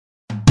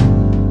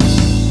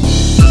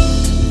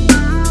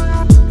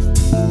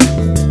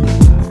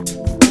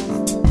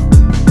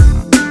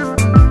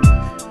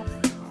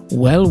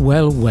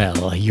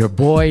Well, your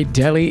boy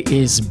Deli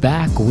is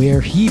back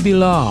where he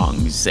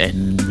belongs.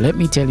 And let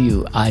me tell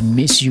you, I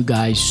miss you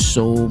guys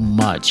so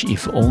much,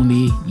 if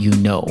only you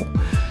know.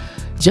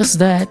 Just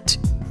that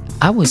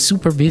I was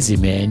super busy,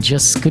 man.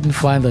 Just couldn't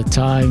find the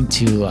time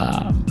to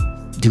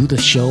do the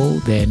show.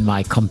 Then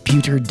my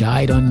computer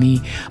died on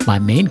me, my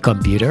main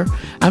computer.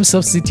 I'm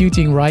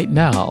substituting right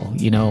now,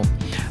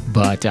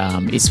 But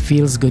it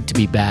feels good to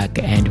be back.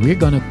 And we're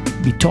going to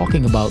be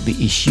talking about the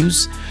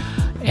issues.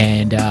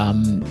 And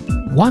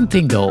one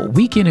thing though,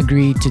 we can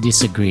agree to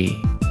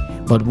disagree,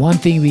 but one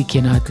thing we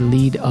cannot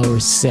lead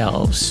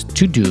ourselves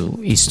to do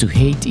is to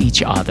hate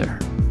each other,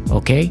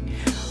 okay?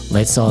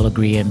 Let's all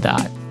agree on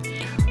that.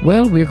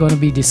 Well, we're going to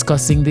be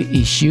discussing the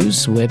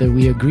issues, whether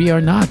we agree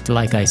or not,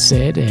 like I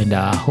said, and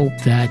I hope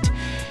that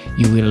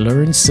you will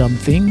learn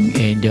something,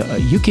 and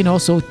you can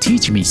also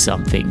teach me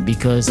something,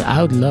 because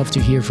I would love to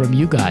hear from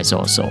you guys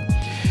also.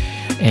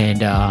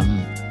 And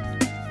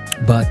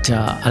But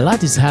a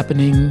lot is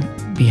happening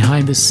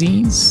behind the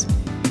scenes.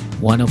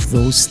 One of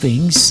those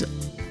things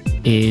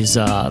is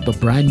the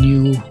brand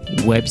new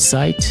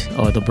website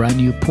or the brand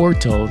new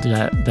portal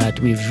that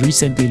we've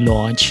recently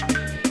launched,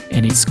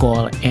 and it's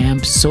called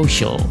AMP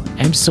Social.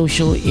 AMP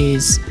Social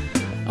is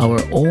our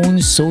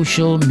own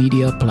social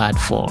media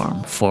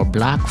platform for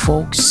Black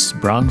folks,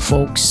 brown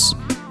folks,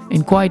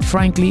 and quite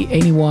frankly,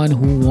 anyone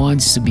who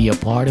wants to be a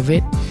part of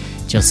it.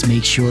 Just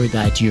make sure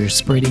that you're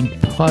spreading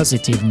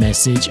positive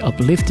message,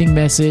 uplifting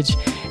message,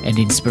 and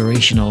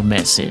inspirational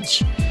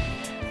message.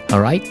 All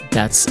right,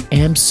 that's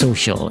AMP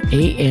Social,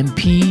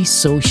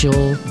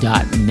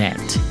 ampsocial.net,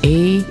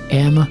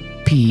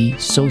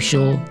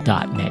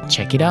 ampsocial.net.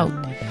 Check it out.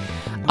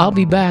 I'll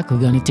be back. We're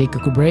going to take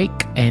a break,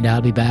 and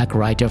I'll be back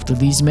right after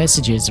these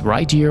messages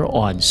right here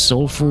on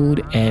Soul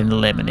Food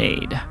and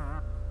Lemonade.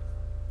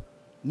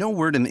 No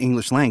word in the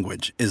English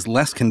language is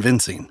less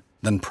convincing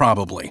than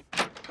probably.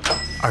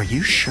 Are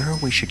you sure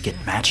we should get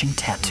matching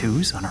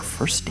tattoos on our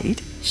first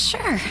date?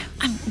 Sure.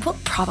 We'll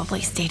probably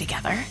stay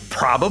together.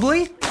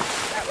 Probably?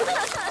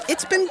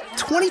 It's been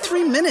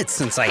 23 minutes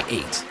since I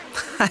ate.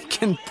 I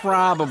can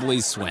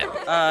probably swim.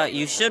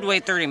 You should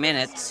wait 30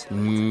 minutes.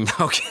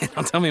 Okay,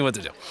 now tell me what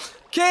to do.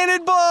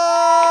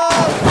 Cannonball!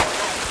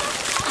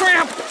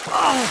 Cramp!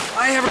 Oh,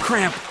 I have a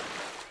cramp.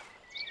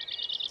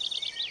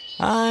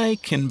 I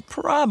can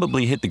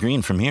probably hit the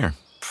green from here.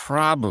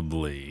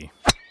 Probably.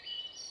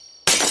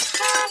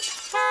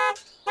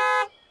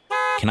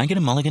 Can I get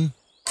a mulligan?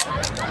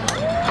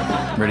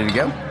 Ready to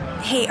go?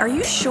 Hey, are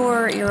you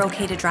sure you're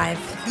okay to drive?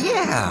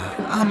 Yeah,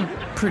 I'm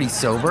pretty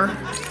sober.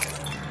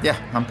 Yeah,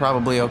 I'm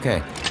probably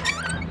okay.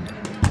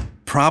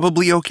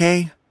 Probably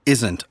okay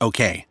isn't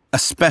okay,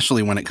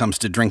 especially when it comes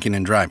to drinking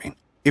and driving.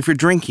 If you're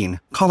drinking,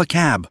 call a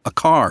cab, a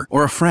car,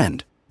 or a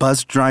friend.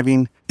 Buzzed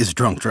driving is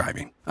drunk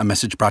driving. A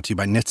message brought to you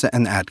by NHTSA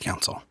and the Ad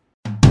Council.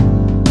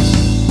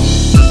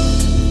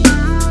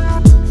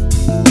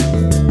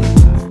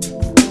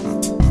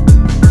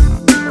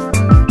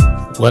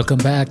 Welcome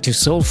back to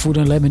Soul Food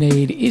and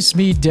Lemonade. It's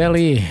me,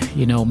 Deli.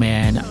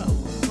 Man,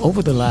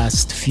 over the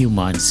last few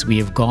months, we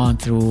have gone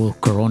through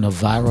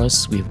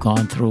coronavirus. We've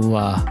gone through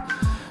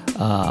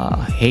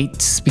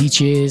hate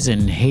speeches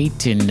and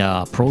hate and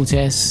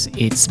protests.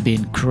 It's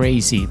been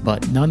crazy,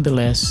 but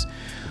nonetheless,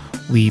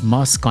 we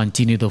must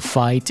continue the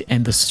fight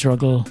and the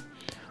struggle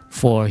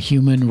for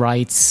human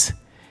rights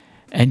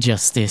and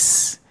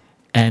justice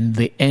and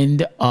the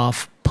end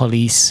of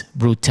police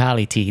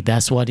brutality.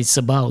 That's what it's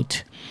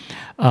about.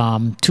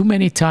 Too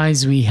many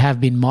times we have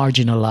been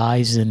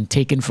marginalized and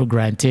taken for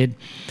granted.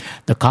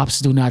 The cops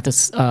do not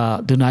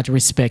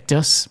respect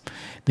us.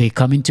 They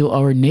come into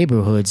our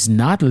neighborhoods,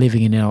 not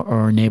living in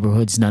our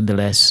neighborhoods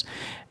nonetheless,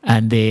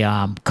 and they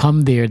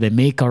come there, they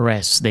make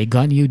arrests, they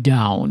gun you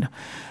down,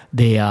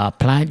 they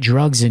plant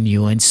drugs in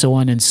you, and so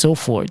on and so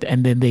forth,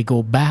 and then they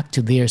go back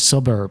to their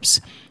suburbs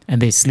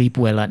and they sleep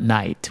well at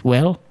night.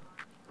 Well,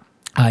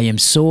 I am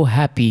so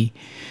happy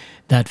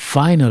that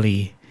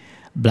finally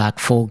Black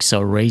folks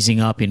are raising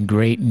up in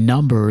great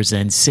numbers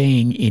and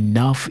saying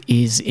enough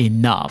is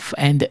enough.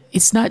 And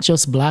it's not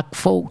just Black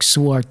folks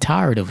who are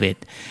tired of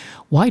it.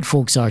 White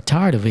folks are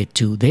tired of it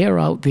too. They're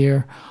out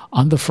there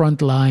on the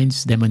front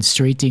lines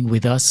demonstrating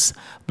with us,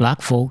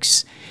 Black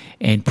folks,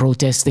 and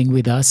protesting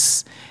with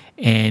us.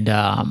 And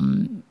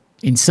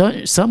in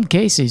some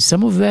cases,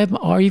 some of them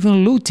are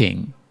even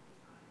looting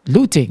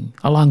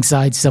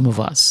alongside some of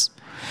us.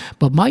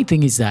 But my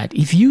thing is that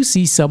if you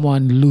see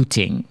someone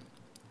looting,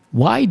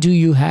 why do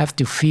you have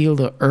to feel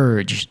the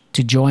urge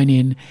to join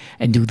in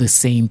and do the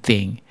same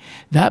thing?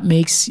 That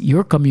makes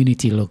your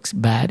community look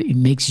bad. It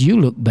makes you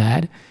look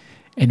bad.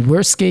 And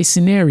worst case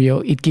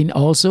scenario, it can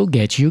also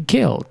get you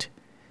killed.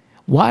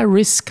 Why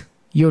risk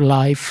your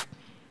life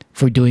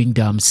for doing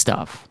dumb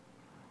stuff?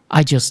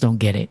 I just don't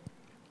get it.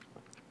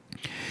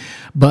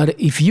 But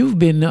if you've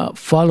been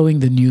following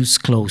the news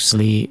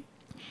closely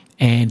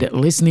and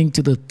listening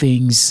to the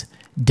things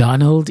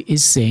Donald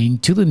is saying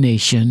to the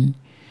nation,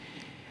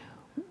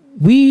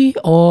 we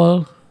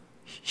all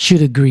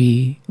should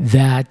agree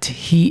that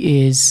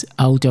he is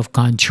out of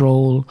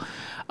control.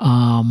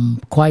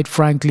 Quite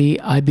frankly,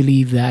 I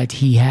believe that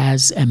he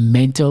has a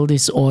mental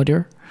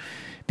disorder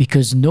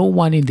because no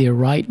one in their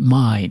right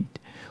mind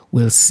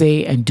will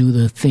say and do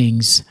the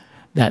things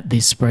that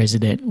this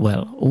president,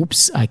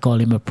 I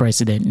call him a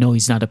president. No,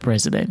 he's not a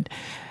president.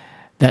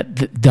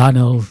 That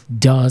Donald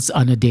does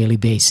on a daily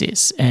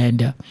basis.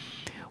 And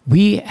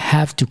we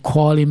have to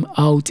call him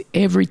out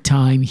every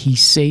time he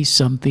says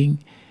something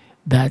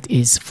that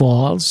is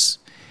false,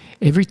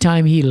 every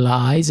time he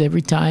lies,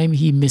 every time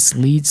he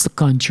misleads the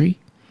country.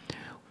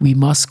 We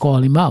must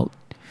call him out.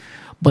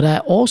 But I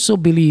also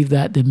believe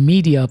that the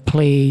media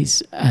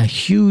plays a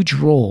huge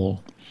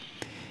role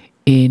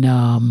in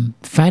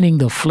fanning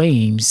the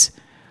flames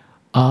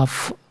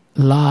of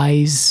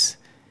lies,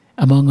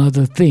 among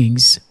other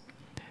things,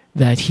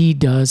 that he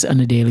does on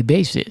a daily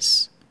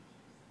basis.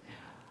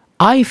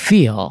 I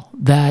feel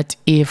that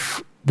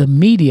if the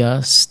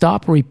media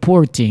stop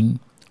reporting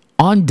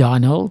on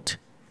Donald,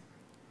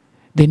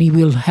 then he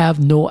will have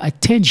no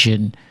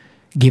attention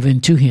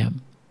given to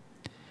him.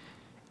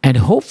 And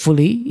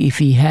hopefully, if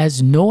he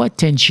has no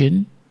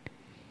attention,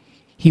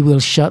 he will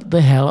shut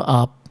the hell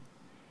up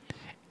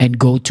and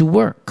go to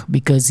work,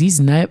 because he's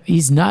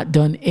not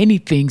done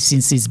anything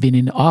since he's been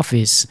in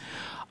office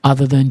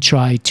other than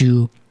try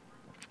to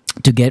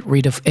get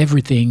rid of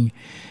everything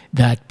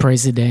that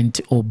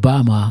President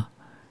Obama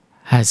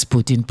has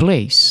put in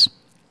place.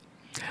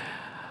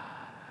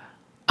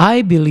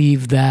 I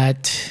believe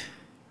that,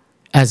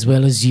 as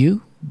well as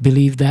you,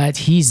 believe that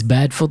he's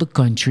bad for the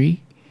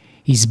country,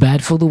 he's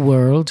bad for the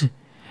world,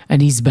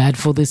 and he's bad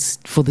for the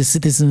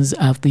citizens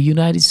of the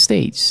United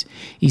States.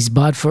 He's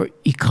bad for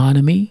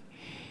economy.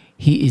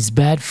 He's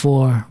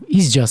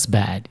just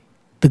bad.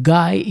 The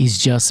guy is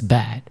just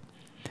bad.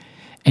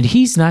 And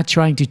he's not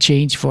trying to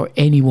change for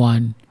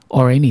anyone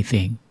or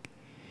anything.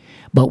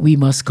 But we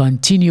must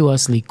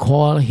continuously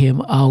call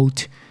him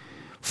out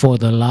for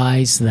the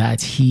lies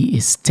that he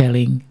is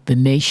telling the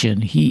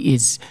nation. He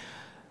is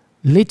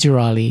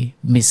literally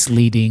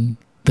misleading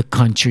the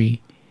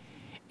country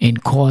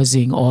and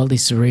causing all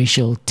this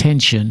racial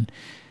tension.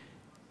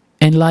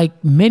 And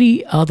like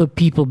many other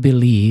people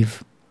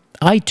believe,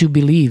 I too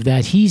believe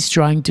that he's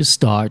trying to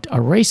start a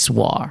race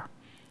war,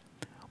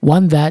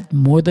 one that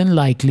more than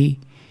likely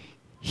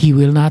he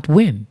will not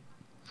win,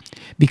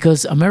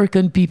 because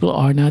American people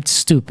are not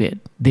stupid.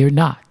 They're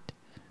not.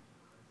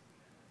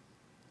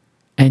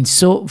 And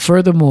so,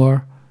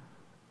 furthermore,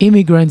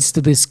 immigrants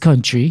to this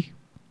country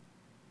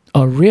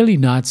are really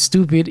not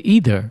stupid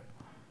either.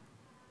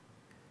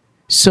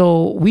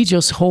 So we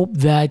just hope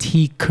that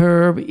he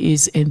curb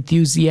his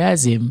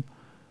enthusiasm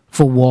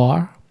for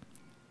war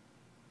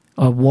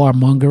or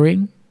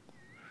warmongering,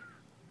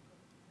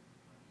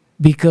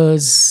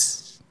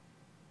 because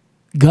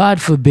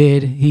God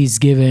forbid he's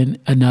given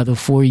another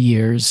 4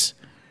 years,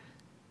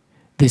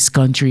 this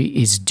country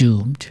is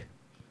doomed.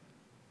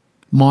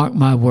 Mark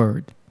my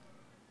word.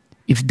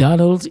 If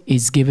Donald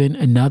is given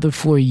another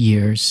 4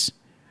 years,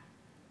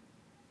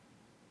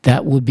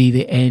 that would be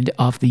the end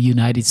of the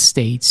United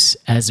States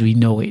as we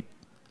know it.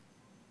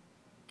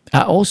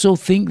 I also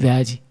think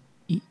that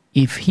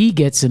if he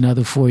gets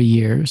another 4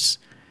 years,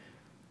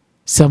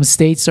 some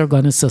states are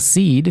going to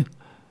secede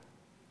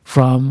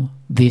from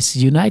this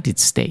United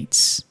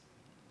States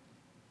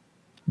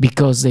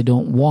because they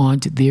don't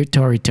want their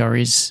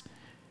territories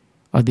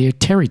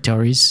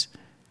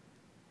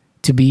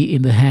to be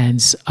in the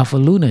hands of a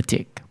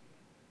lunatic.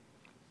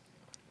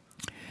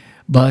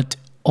 But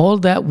all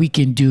that we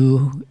can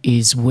do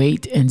is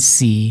wait and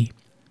see.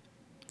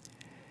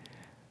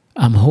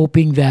 I'm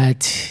hoping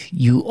that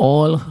you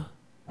all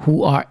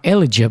who are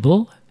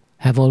eligible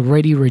have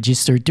already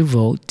registered to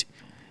vote.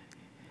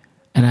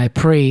 And I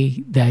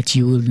pray that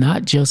you will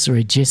not just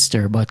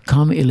register, but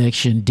come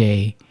election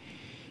day,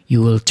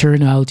 you will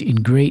turn out in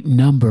great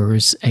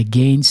numbers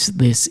against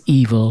this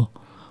evil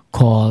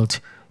called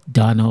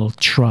Donald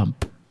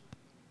Trump.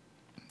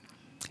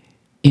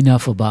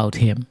 Enough about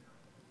him.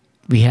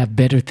 We have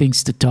better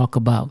things to talk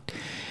about.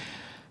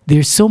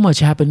 There's so much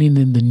happening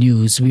in the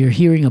news. We are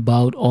hearing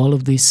about all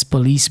of this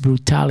police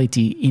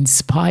brutality in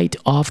spite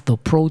of the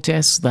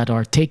protests that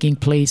are taking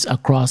place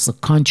across the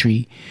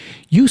country.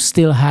 You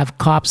still have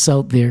cops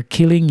out there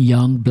killing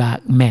young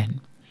black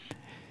men.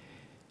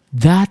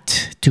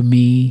 That, to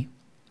me,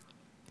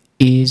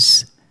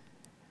 is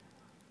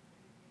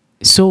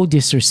so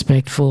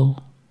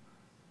disrespectful,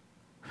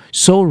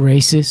 so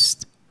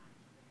racist,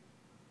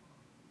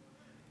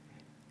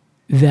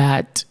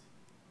 that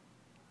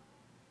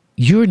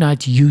you're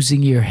not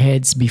using your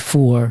heads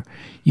before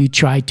you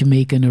try to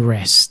make an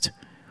arrest,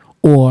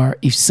 or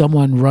if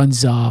someone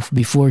runs off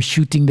before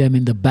shooting them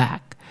in the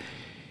back.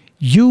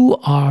 You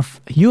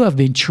have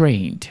been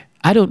trained.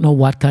 I don't know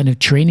what kind of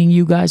training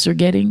you guys are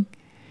getting,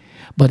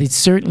 but it's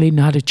certainly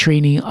not a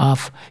training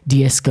of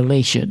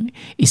de-escalation.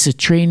 It's a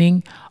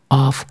training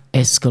of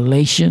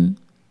escalation,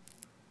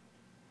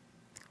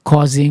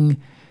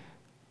 causing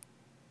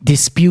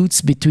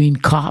disputes between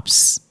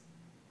cops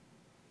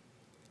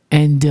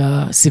and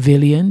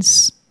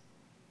civilians.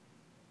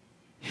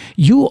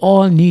 You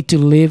all need to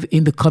live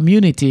in the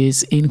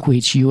communities in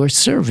which you are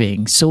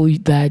serving so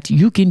that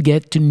you can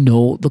get to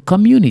know the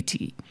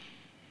community.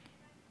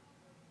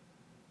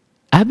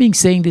 I've been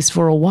saying this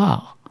for a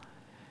while.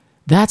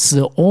 That's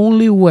the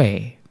only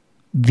way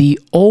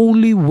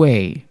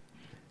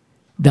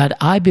that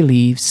I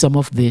believe some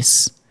of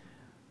this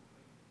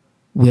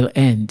will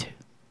end.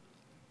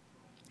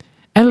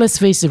 And let's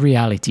face the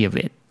reality of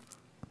it.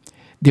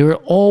 There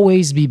will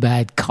always be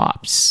bad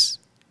cops.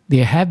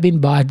 There have been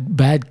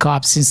bad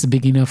cops since the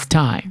beginning of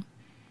time.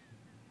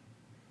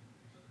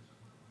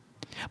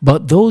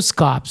 But those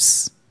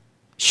cops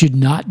should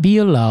not be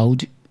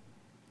allowed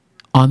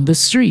on the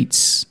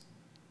streets.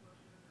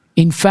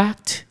 In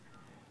fact,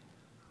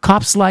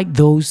 cops like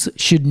those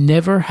should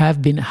never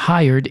have been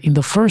hired in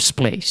the first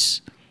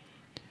place.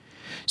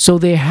 So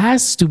there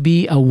has to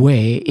be a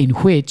way in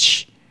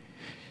which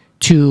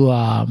to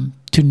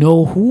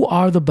know who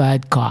are the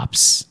bad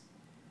cops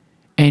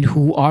and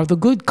who are the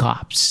good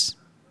cops.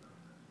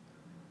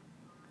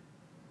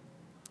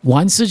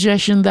 One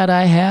suggestion that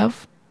I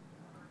have,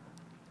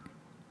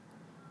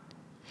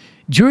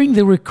 during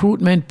the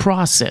recruitment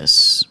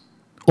process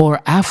or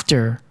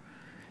after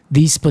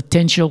these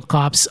potential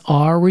cops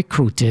are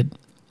recruited,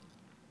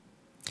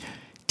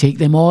 take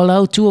them all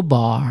out to a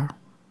bar,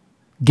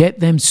 get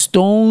them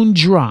stone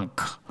drunk,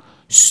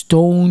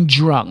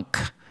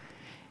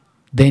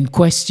 then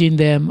question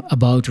them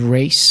about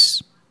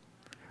race,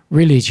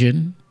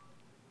 religion,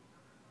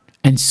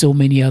 and so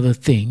many other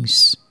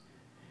things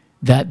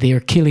that they're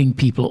killing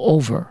people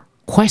over.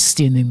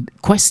 Question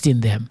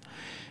them,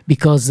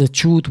 because the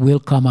truth will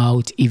come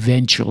out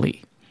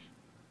eventually.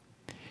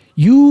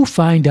 You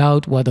find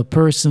out what a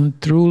person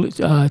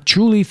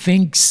truly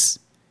thinks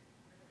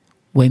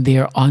when they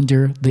are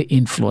under the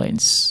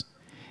influence.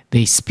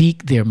 They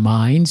speak their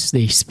minds,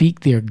 they speak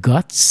their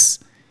guts,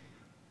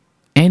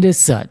 and as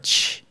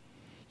such,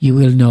 you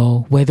will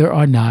know whether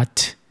or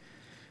not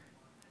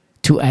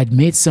to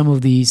admit some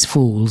of these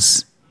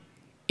fools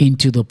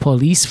into the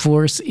police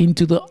force,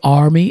 into the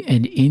army,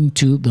 and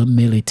into the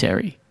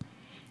military.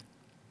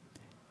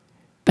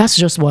 That's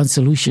just one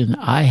solution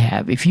I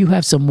have. If you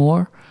have some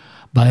more,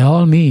 by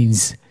all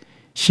means,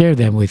 share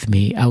them with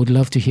me. I would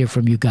love to hear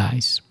from you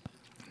guys.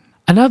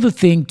 Another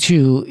thing,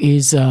 too,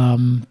 is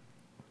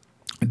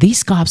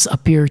these cops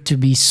appear to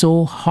be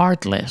so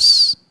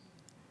heartless.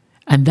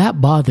 And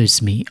that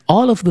bothers me.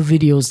 All of the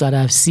videos that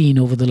I've seen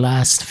over the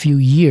last few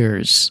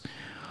years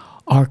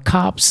are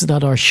cops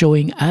that are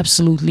showing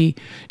absolutely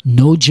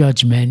no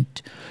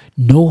judgment,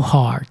 no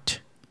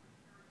heart.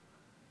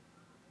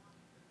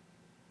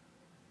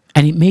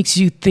 And it makes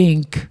you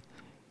think,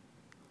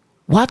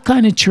 what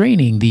kind of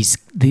training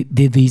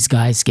did these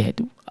guys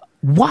get?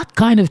 What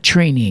kind of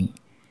training?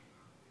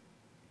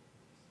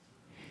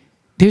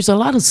 There's a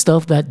lot of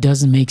stuff that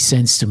doesn't make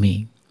sense to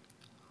me.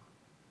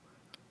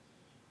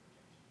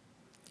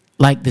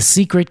 Like the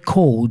secret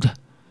code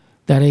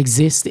that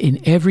exists in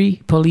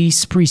every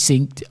police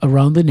precinct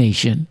around the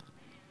nation.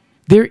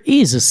 There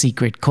is a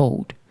secret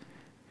code.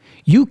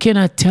 You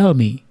cannot tell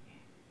me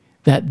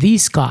that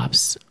these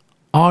cops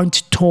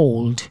aren't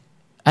told,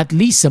 at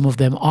least some of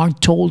them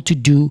aren't told to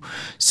do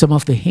some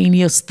of the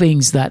heinous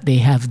things that they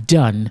have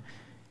done,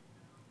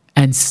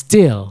 and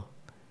still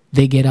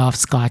they get off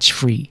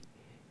scotch-free.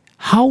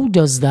 How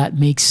does that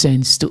make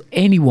sense to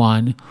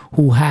anyone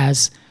who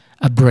has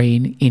a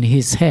brain in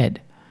his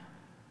head?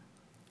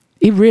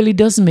 It really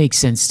doesn't make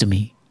sense to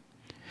me.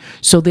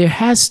 So there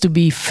has to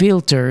be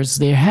filters.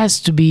 There has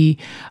to be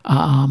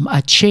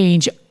a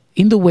change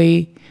in the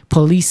way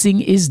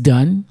policing is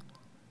done.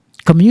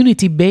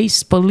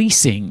 Community-based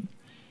policing.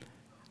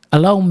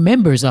 Allow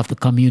members of the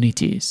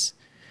communities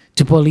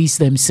to police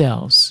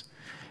themselves.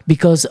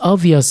 Because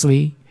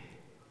obviously,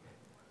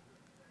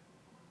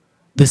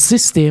 the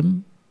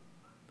system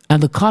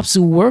and the cops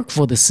who work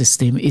for the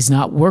system is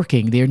not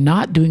working. They're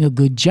not doing a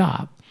good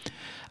job.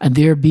 And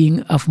they're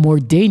being of more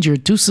danger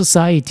to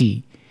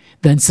society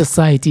than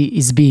society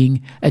is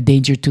being a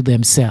danger to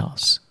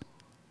themselves.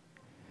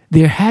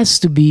 There has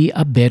to be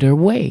a better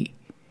way.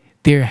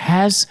 There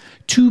has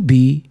to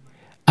be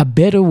a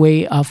better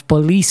way of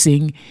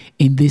policing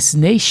in this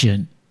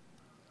nation.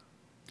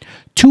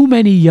 Too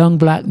many young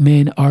black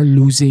men are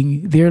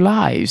losing their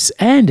lives,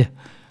 and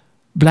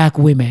black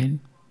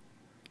women.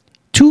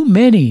 Too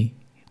many,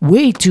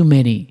 way too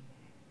many,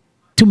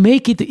 to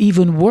make it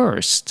even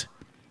worse.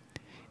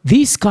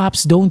 These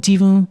cops don't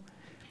even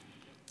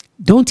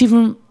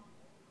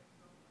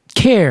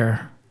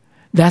care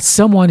that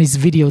someone is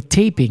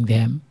videotaping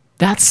them.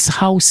 That's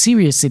how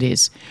serious it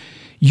is.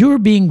 You're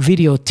being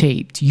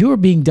videotaped. You're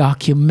being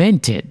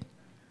documented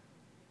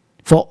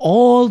for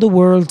all the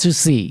world to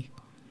see.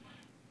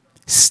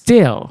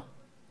 Still,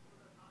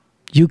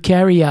 you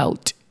carry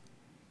out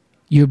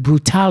your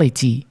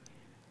brutality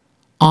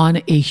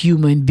on a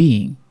human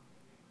being.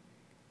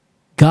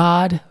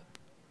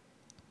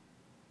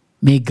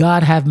 May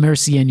God have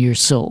mercy on your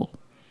soul.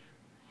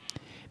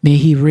 May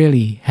He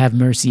really have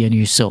mercy on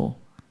your soul.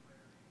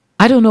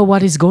 I don't know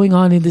what is going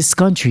on in this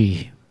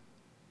country,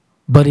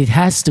 but it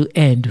has to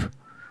end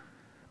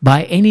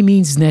by any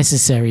means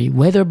necessary,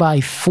 whether by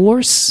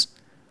force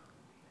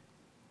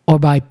or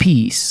by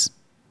peace,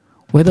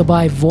 whether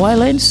by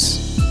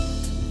violence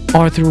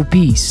or through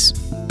peace.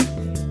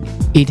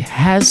 It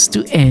has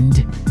to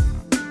end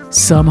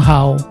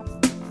somehow,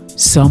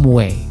 some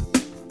way,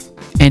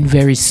 and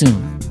very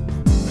soon.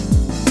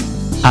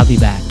 I'll be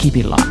back. Keep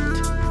it locked.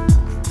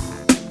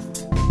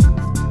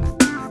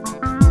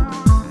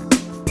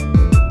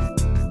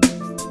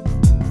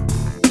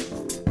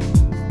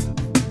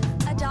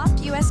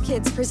 Adopt US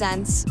Kids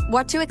presents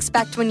What to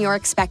Expect When You're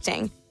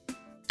Expecting.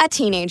 A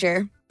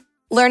teenager.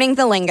 Learning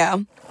the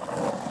lingo.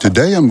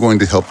 Today I'm going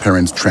to help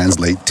parents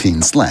translate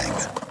teen slang.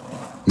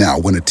 Now,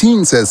 when a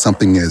teen says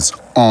something is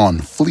on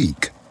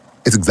fleek,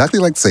 it's exactly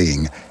like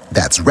saying,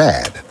 that's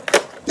rad.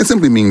 It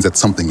simply means that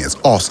something is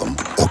awesome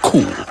or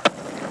cool.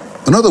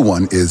 Another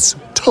one is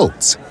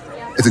totes.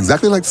 It's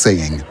exactly like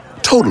saying,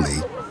 totally,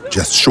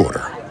 just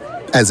shorter.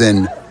 As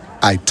in,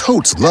 I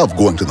totes love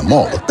going to the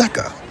mall with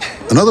Becca.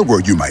 Another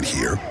word you might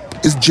hear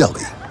is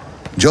jelly.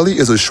 Jelly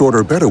is a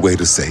shorter, better way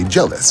to say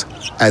jealous.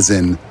 As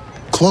in,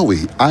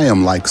 Chloe, I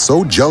am like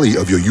so jelly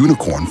of your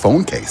unicorn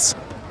phone case.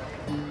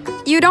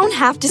 You don't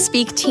have to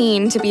speak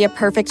teen to be a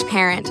perfect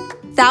parent.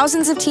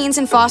 Thousands of teens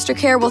in foster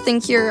care will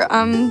think you're,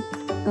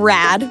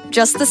 rad,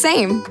 just the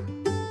same.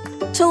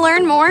 To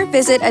learn more,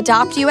 visit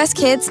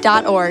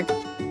adoptuskids.org.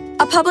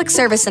 A public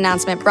service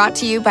announcement brought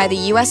to you by the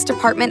U.S.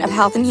 Department of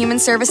Health and Human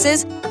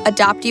Services,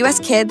 Adopt U.S.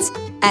 Kids,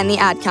 and the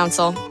Ad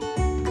Council.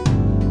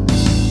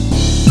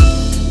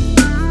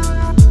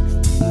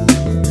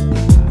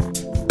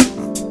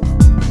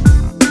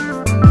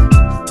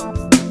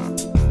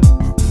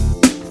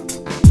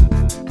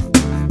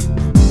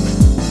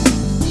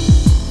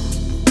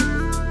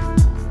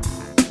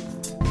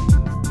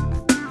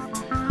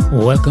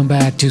 Welcome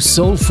back to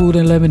Soul Food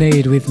and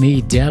Lemonade with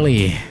me,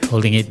 Deli,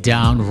 holding it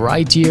down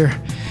right here.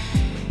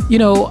 You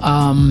know,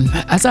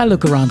 as I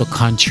look around the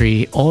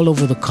country, all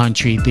over the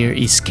country, there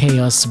is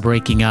chaos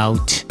breaking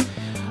out,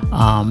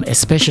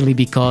 especially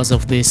because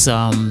of this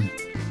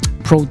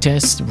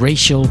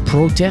racial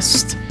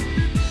protest.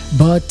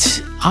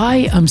 But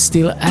I am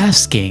still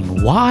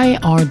asking, why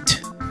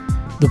aren't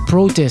the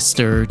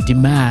protesters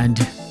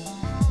demand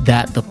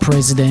that the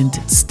president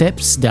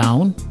steps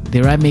down?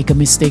 Did I make a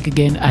mistake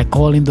again? I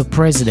call him the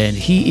president.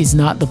 He is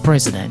not the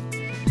president.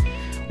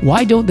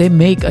 Why don't they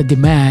make a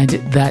demand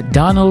that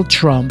Donald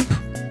Trump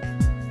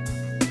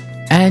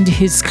and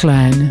his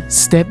clan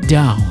step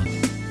down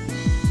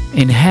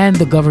and hand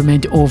the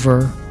government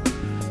over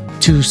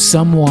to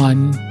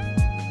someone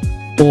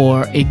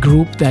or a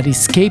group that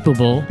is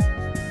capable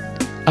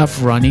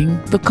of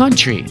running the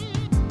country?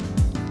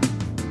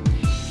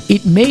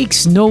 It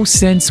makes no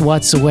sense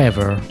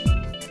whatsoever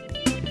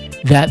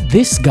that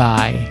this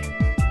guy,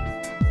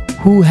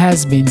 who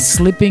has been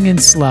slipping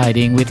and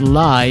sliding with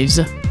lies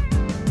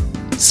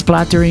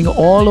splattering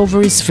all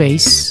over his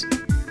face,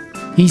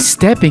 he's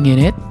stepping in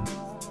it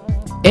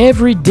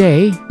every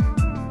day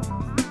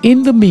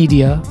in the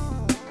media,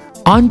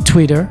 on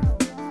Twitter.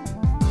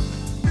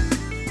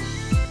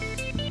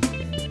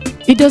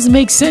 It doesn't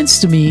make sense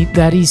to me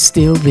that he's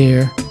still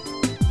there,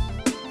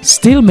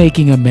 still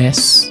making a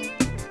mess,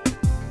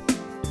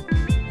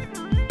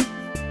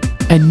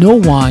 and no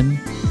one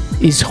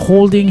is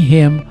holding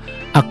him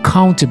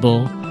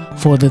accountable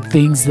for the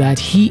things that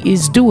he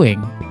is doing.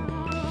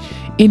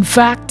 In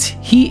fact,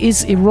 he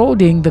is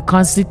eroding the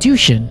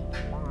Constitution.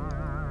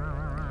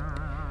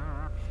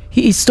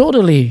 He is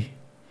totally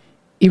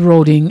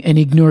eroding and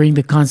ignoring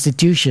the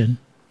Constitution.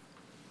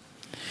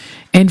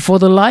 And for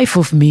the life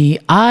of me,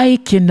 I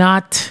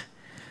cannot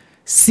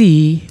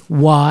see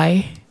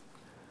why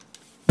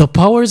the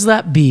powers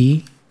that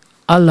be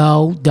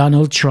allow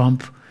Donald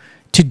Trump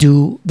to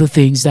do the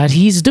things that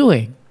he's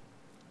doing.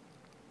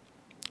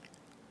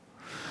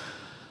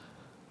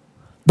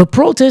 The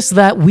protest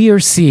that we are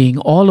seeing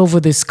all over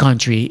this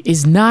country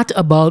is not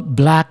about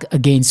black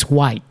against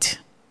white.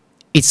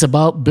 It's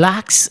about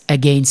blacks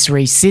against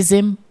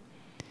racism,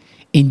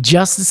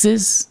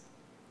 injustices,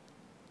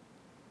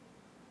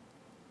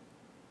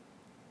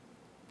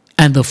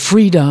 and the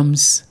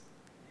freedoms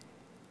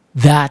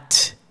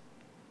that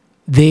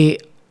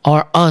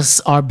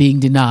are being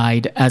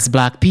denied as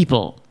black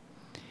people.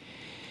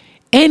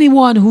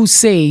 Anyone who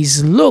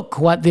says, look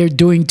what they're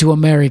doing to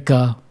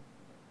America,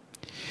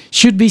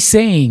 should be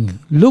saying,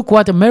 look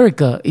what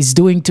America is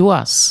doing to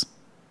us.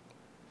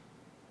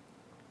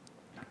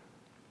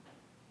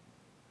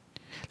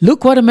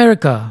 Look what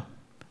America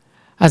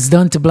has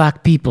done to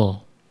black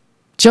people.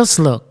 Just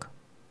look.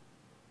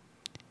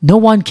 No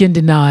one can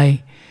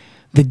deny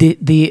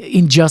the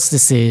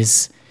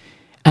injustices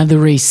and the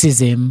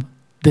racism,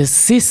 the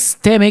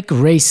systemic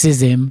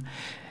racism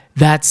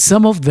that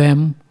some of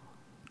them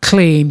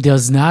claim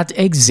does not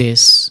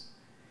exist.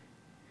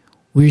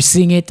 We're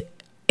seeing it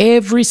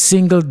every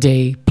single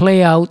day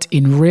play out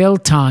in real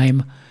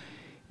time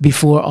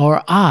before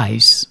our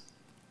eyes.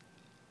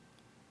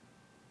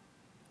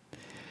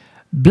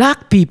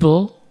 Black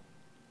people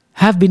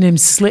have been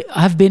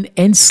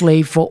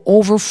enslaved for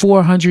over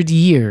 400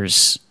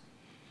 years,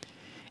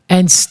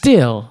 and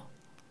still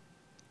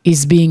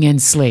is being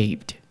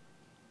enslaved.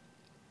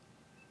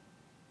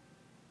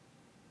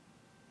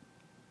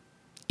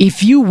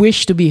 If you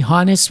wish to be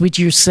honest with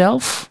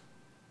yourself,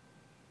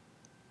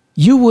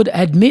 you would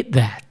admit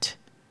that.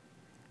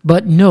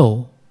 But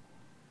no,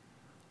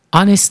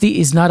 honesty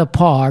is not a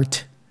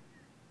part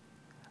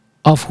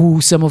of who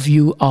some of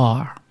you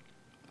are.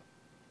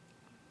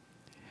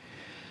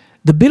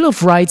 The Bill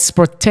of Rights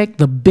protect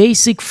the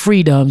basic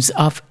freedoms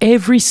of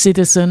every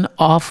citizen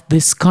of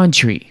this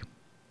country.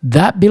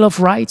 That Bill of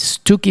Rights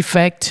took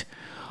effect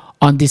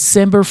on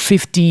December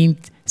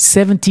 15th,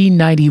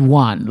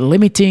 1791,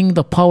 limiting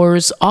the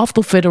powers of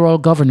the federal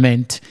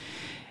government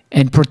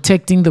and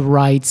protecting the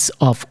rights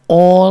of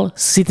all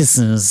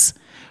citizens,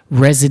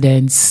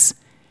 residents,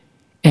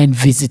 and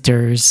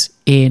visitors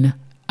in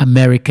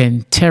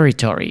American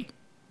territory.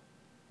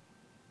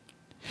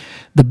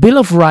 The Bill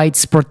of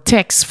Rights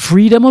protects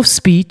freedom of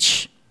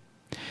speech,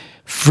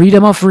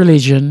 freedom of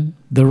religion,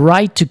 the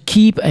right to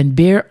keep and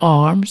bear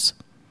arms,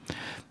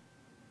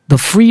 the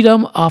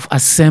freedom of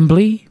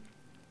assembly,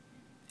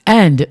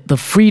 and the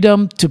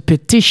freedom to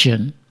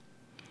petition.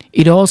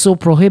 It also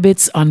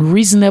prohibits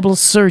unreasonable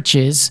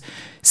searches,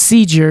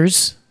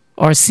 seizures,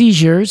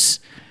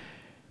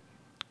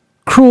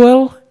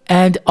 cruel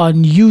and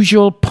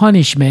unusual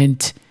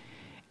punishment,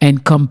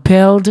 and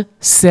compelled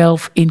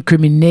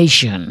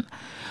self-incrimination.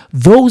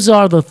 Those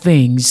are the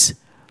things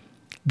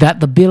that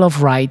the Bill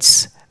of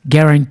Rights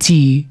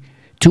guarantee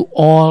to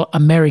all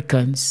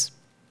Americans.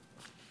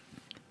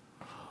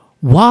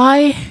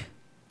 Why,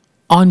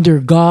 under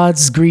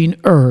God's green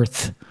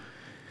earth,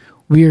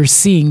 we are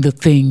seeing the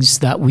things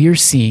that we are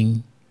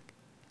seeing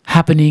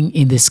happening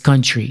in this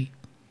country?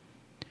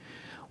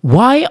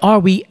 Why are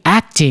we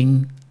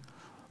acting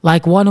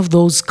like one of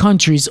those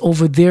countries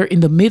over there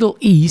in the Middle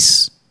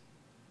East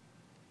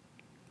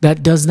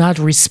that does not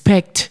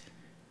respect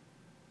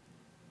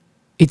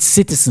its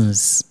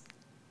citizens?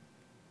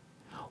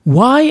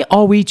 Why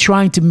are we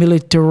trying to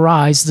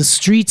militarize the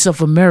streets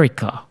of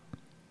America?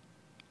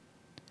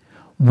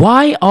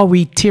 Why are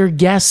we tear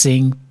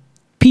gassing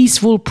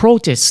peaceful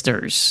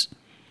protesters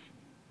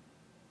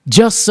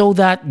just so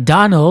that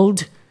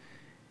Donald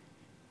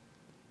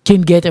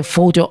can get a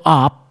photo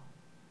op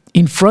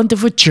in front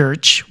of a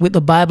church with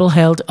the Bible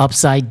held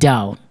upside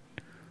down?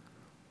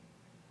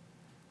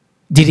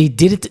 Did he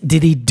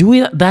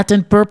do that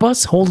on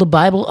purpose? Hold the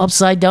Bible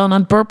upside down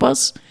on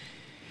purpose?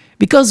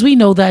 Because we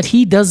know that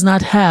he does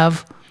not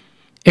have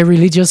a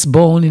religious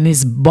bone in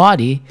his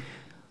body,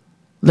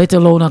 let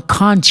alone a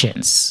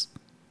conscience.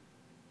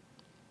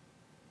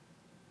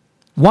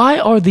 Why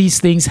are these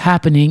things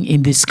happening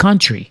in this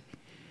country?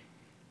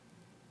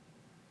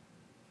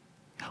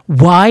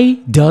 Why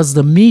does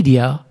the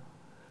media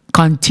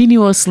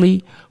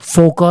continuously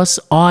focus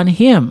on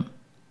him?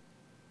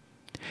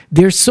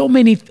 There's so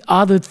many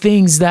other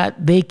things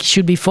that they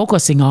should be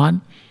focusing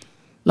on,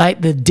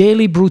 like the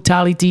daily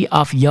brutality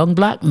of young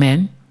black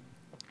men,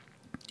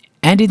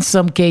 and in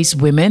some case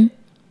women.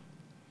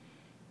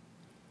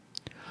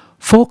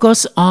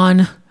 Focus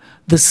on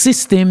the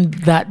system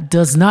that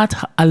does not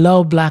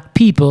allow black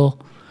people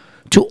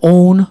to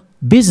own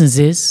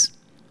businesses,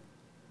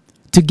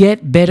 to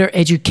get better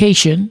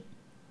education,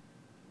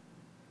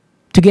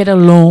 to get a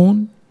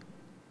loan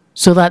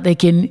so that they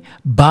can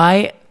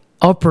buy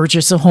or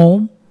purchase a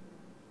home.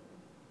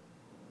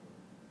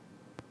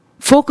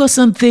 Focus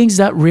on things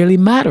that really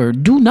matter.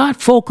 Do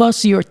not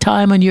focus your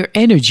time and your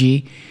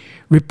energy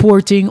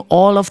reporting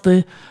all of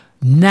the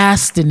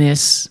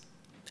nastiness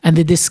and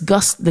the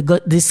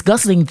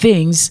disgusting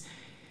things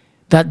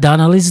that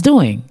Donald is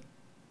doing.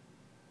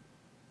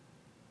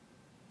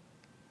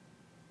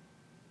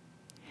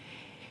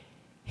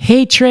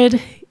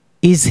 Hatred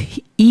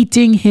is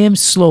eating him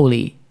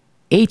slowly.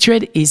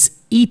 Hatred is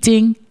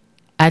eating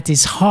at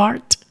his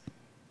heart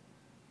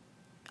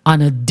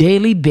on a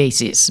daily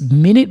basis,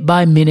 minute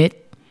by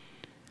minute,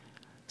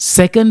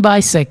 second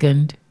by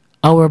second,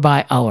 hour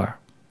by hour.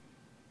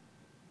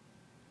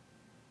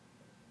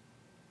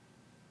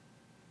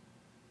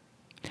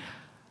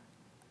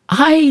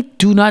 I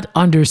do not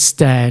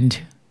understand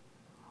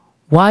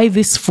why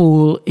this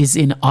fool is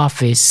in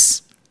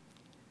office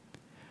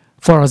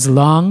for as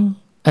long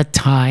a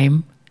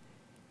time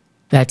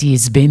that he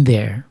has been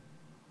there.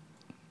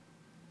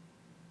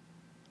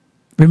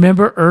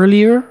 Remember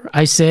earlier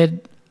I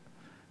said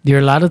there are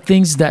a lot of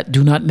things that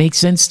do not make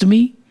sense to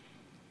me?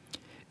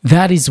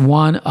 That is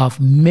one of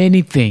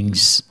many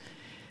things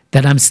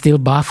that I'm still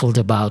baffled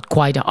about,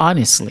 quite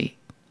honestly.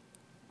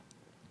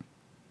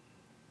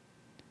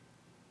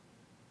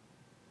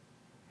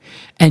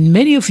 And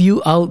many of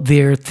you out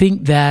there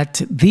think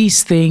that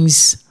these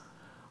things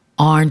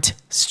aren't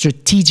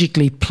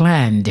strategically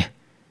planned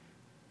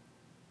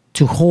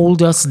to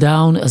hold us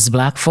down as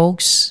black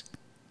folks.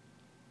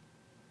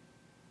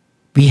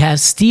 We have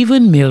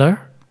Stephen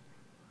Miller,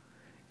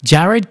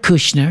 Jared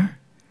Kushner,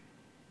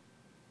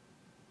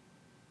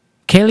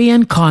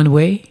 Kellyanne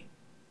Conway,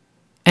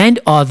 and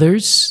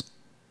others,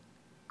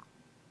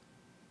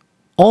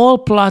 all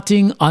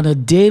plotting on a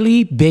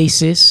daily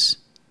basis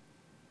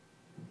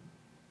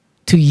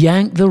to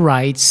yank the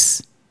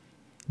rights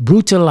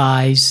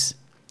brutalize,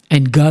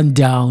 and gun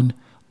down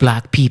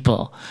black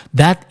people.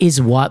 That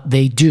is what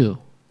they do.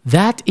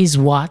 That is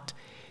what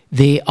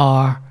they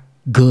are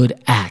good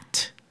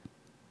at.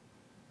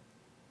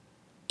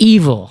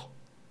 Evil.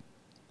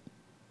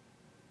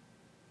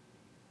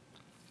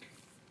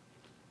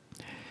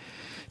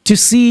 To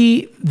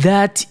see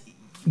that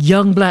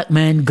young black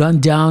man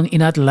gunned down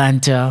in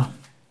Atlanta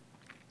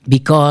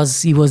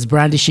because he was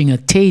brandishing a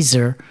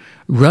taser,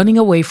 running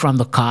away from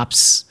the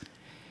cops,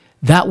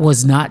 that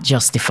was not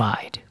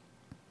justified.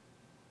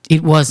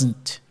 It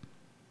wasn't.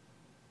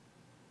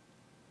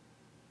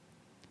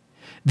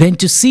 Then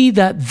to see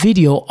that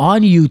video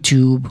on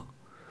YouTube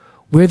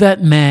where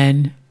that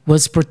man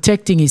was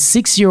protecting his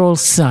 6-year-old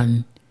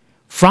son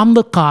from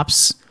the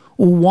cops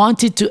who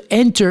wanted to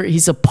enter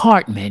his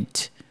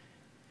apartment,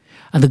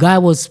 and the guy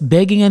was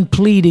begging and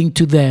pleading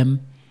to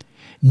them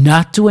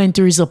not to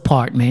enter his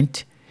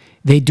apartment.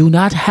 They do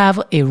not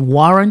have a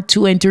warrant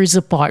to enter his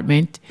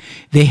apartment.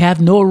 They have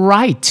no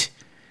right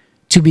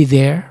to be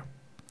there.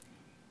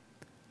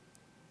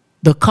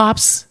 The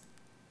cops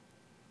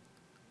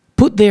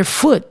put their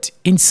foot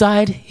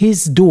inside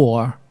his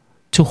door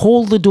to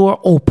hold the door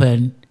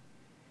open.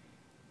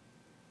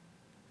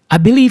 I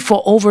believe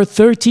for over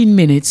 13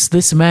 minutes,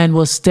 this man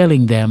was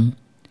telling them,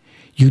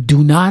 "You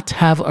do not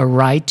have a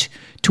right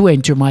to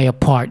enter my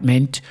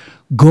apartment.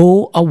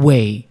 Go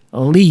away.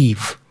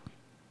 Leave.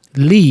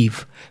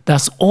 Leave."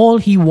 That's all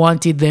he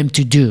wanted them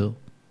to do.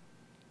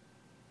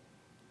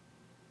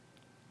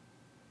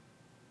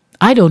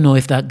 I don't know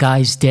if that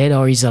guy's dead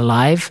or he's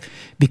alive,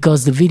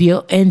 because the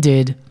video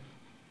ended,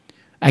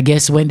 I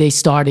guess, when they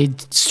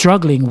started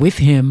struggling with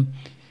him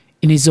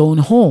in his own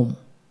home.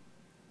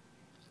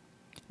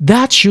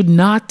 That should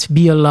not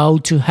be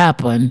allowed to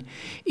happen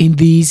in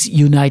these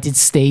United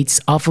States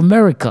of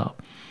America.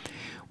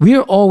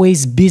 We're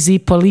always busy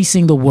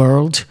policing the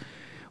world.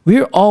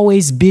 We're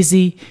always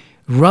busy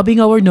rubbing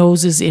our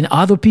noses in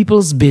other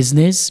people's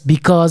business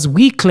because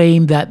we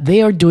claim that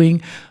they are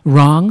doing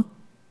wrong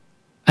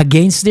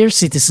against their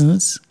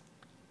citizens.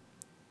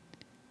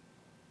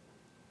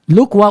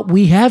 Look what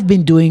we have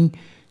been doing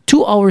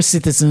to our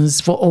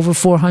citizens for over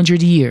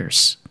 400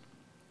 years.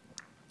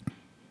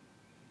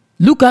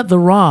 Look at the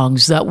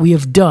wrongs that we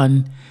have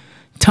done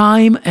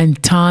time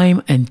and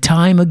time and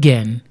time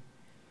again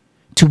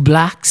to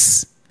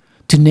blacks,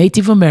 to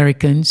Native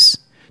Americans,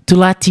 to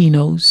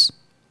Latinos.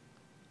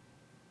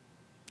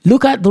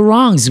 Look at the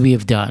wrongs we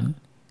have done.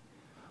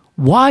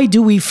 Why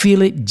do we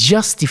feel it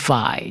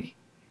justified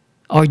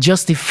or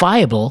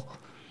justifiable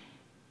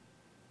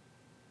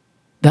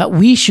that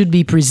we should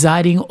be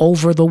presiding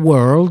over the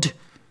world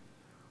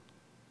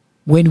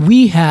when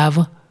we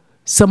have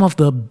some of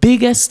the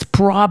biggest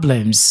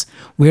problems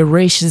where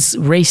race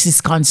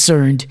is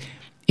concerned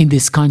in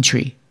this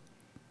country?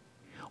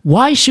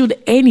 Why should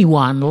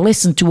anyone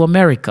listen to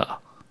America?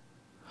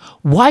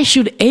 Why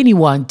should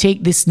anyone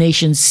take this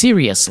nation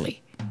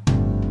seriously?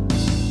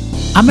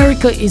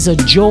 America is a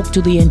joke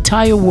to the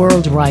entire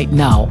world right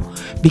now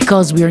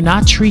because we are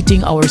not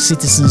treating our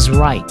citizens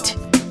right.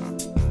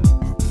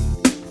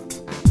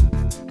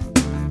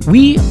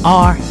 We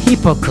are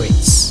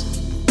hypocrites.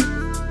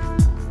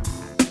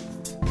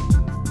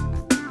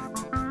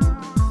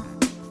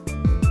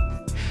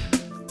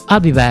 I'll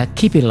be back.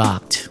 Keep it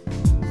locked.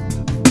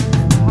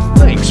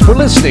 Thanks for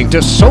listening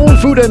to Soul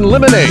Food and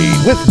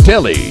Lemonade with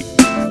Deli.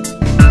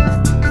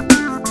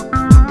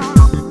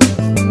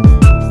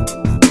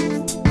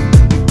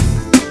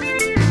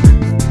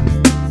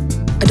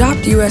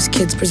 Adopt US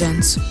Kids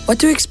presents What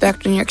to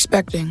Expect When You're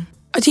Expecting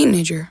a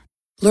Teenager.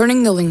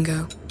 Learning the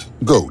Lingo.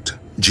 GOAT,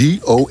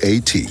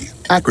 G-O-A-T,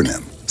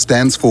 acronym,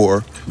 stands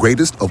for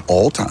Greatest of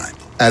All Time.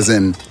 As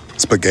in,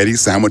 spaghetti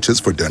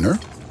sandwiches for dinner?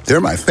 They're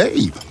my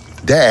fave.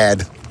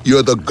 Dad,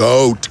 you're the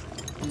GOAT.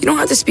 You don't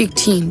have to speak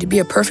teen to be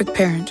a perfect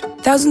parent.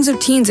 Thousands of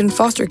teens in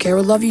foster care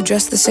will love you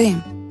just the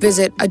same.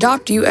 Visit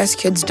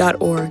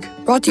adoptuskids.org.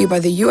 Brought to you by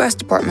the U.S.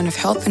 Department of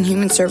Health and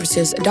Human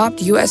Services,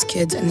 Adopt U.S.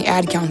 Kids, and the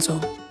Ad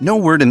Council. No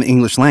word in the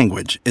English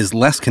language is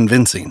less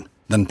convincing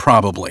than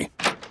probably.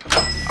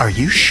 Are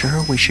you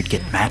sure we should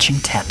get matching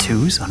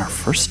tattoos on our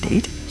first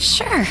date?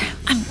 Sure.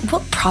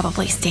 We'll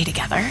probably stay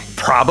together.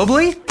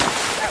 Probably?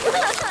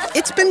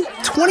 It's been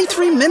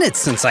 23 minutes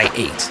since I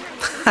ate.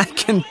 I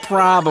can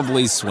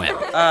probably swim.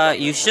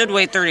 You should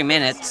wait 30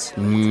 minutes.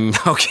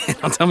 Okay,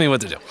 now tell me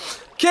what to do.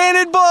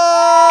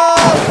 Cannonball!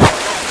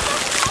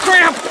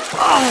 Cramp!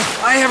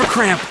 Oh, I have a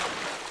cramp.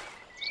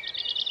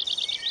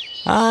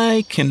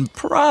 I can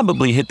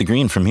probably hit the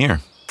green from here.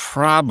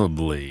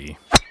 Probably.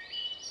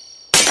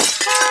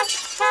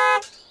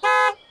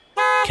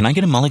 Can I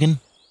get a mulligan?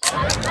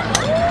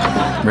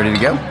 Ready to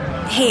go?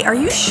 Hey, are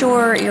you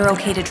sure you're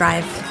okay to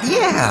drive?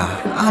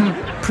 Yeah, I'm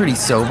pretty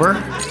sober.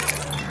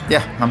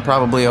 Yeah, I'm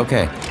probably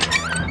okay.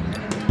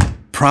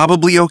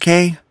 Probably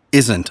okay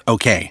isn't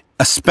okay,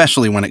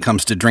 especially when it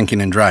comes to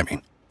drinking and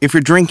driving. If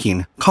you're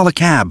drinking, call a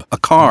cab, a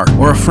car,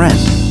 or a friend.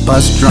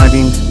 Buzz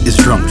driving is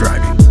drunk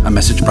driving. A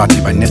message brought to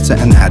you by NHTSA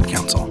and the Ad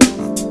Council.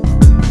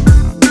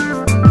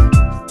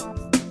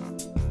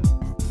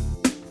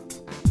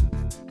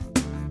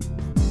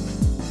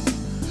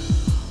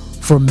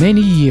 For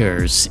many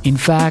years, in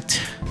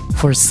fact,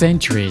 for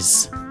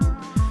centuries,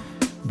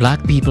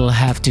 black people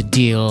have to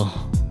deal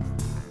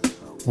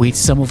with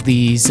some of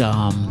these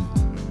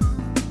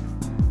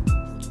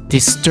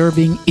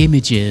disturbing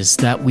images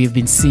that we've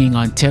been seeing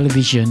on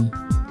television.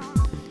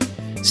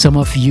 Some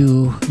of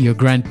you, your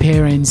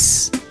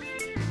grandparents,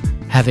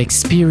 have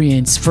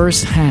experienced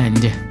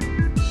firsthand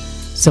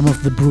some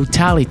of the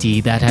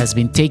brutality that has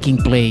been taking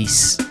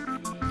place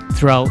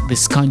throughout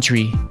this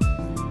country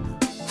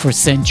for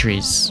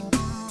centuries.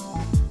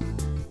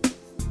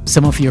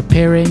 Some of your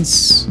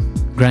parents,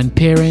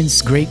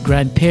 grandparents,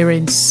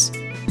 great-grandparents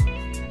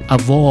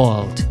have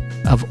all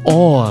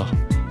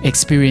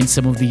experienced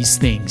some of these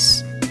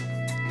things.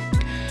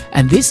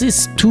 And this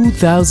is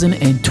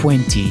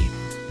 2020,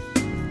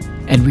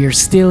 and we are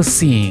still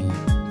seeing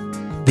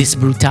this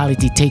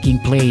brutality taking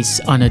place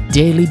on a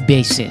daily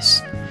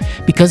basis,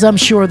 because I'm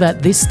sure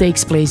that this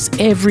takes place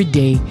every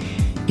day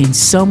in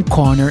some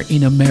corner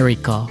in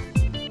America.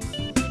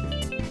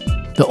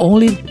 The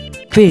only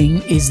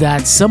thing is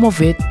that some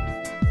of it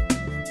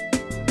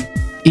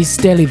is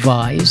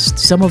televised,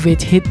 some of it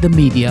hit the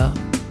media,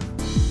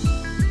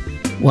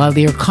 while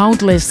there are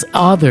countless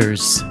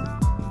others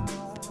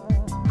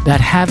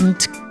that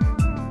haven't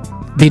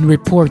been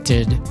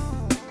reported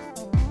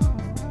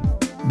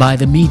by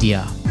the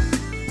media.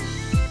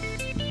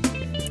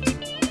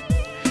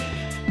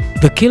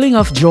 The killing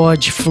of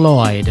George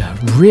Floyd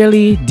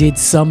really did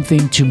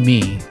something to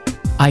me.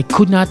 I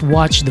could not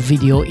watch the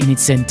video in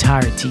its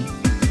entirety.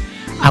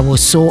 I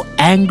was so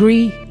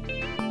angry.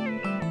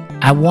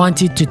 I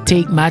wanted to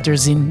take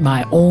matters in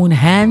my own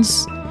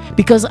hands,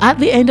 because at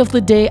the end of the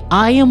day,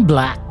 I am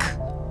black.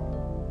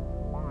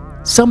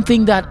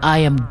 Something that I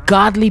am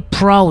godly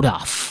proud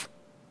of.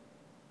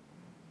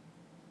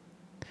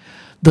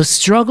 The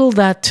struggle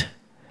that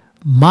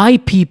my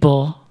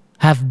people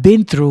have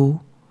been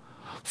through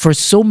for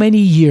so many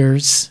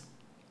years,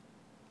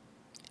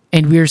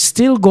 and we're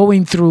still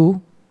going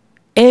through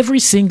every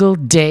single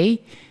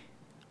day.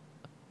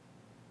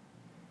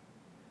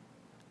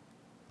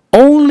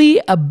 Only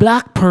a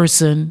black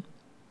person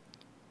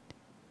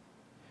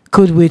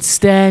could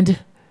withstand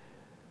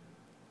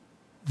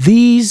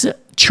these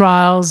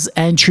trials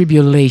and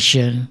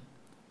tribulation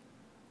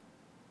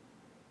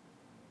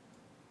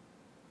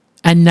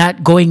and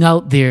not going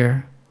out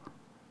there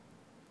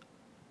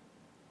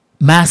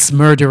mass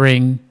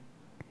murdering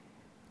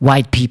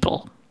white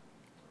people.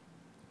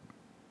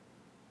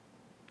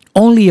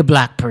 Only a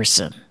black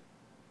person.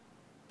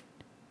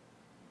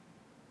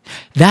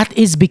 That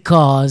is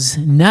because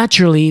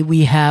naturally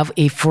we have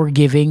a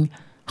forgiving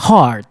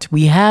heart.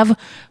 We have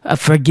a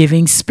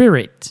forgiving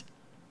spirit.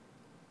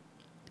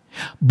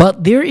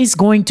 But there is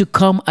going to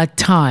come a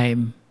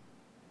time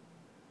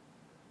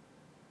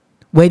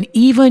when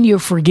even your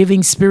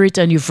forgiving spirit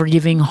and your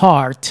forgiving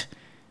heart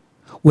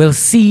will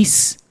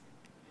cease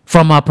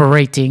from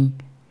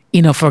operating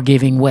in a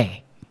forgiving way.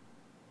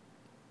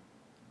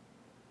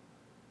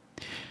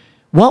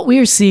 What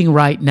we're seeing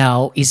right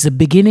now is the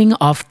beginning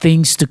of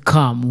things to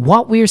come.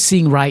 What we're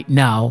seeing right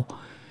now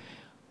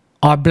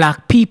are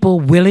black people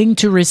willing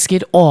to risk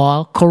it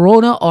all,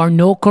 corona or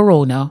no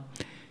corona.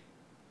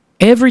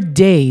 Every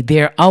day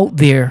they're out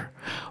there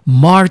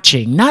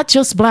marching, not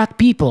just black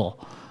people.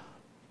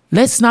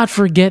 Let's not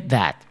forget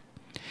that.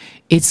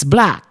 It's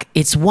black,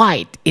 it's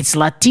white, it's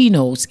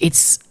Latinos,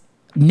 it's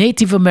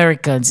Native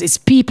Americans, it's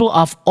people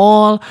of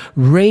all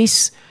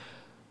race,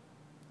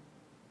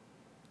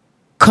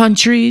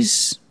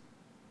 countries.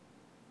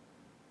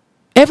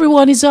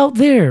 Everyone is out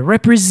there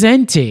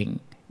representing,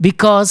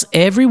 because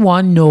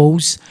everyone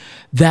knows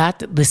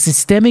that the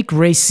systemic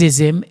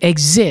racism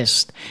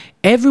exists.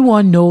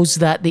 Everyone knows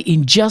that the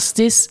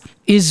injustice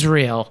is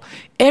real.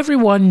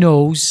 Everyone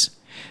knows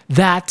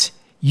that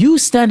you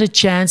stand a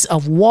chance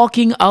of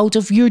walking out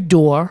of your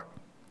door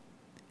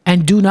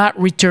and do not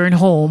return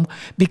home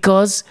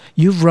because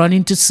you've run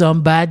into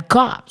some bad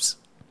cops.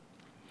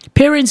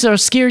 Parents are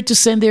scared to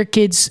send their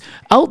kids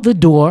out the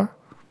door,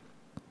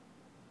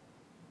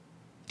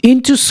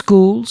 into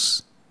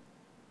schools,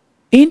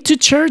 into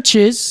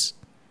churches,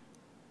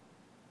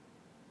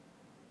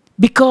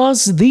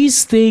 because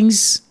these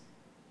things,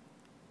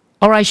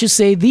 or I should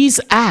say these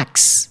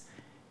acts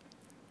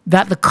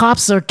that the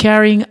cops are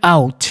carrying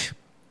out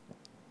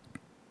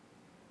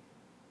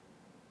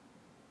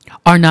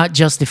are not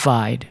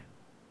justified.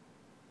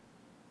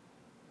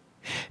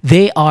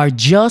 They are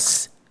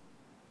just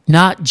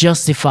not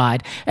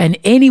justified. And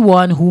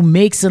anyone who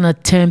makes an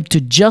attempt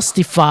to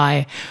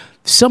justify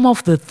some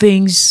of the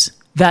things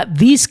that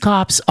these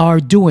cops are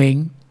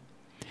doing,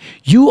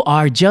 you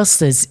are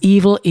just as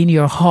evil in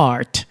your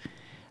heart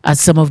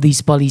as some of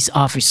these police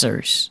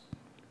officers.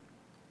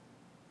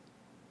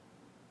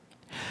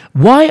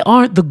 Why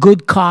aren't the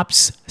good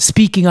cops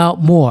speaking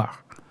out more?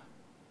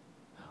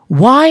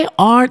 Why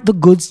aren't the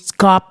good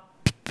cops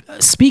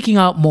speaking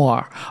out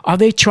more? Are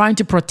they trying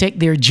to protect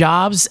their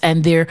jobs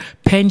and their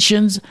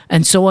pensions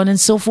and so on and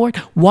so forth?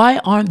 Why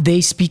aren't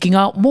they speaking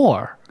out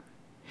more?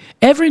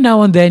 Every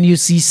now and then you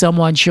see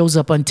someone shows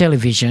up on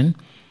television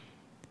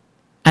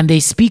and they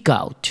speak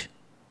out.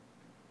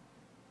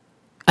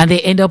 and they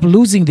end up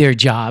losing their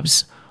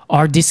jobs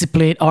or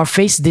discipline or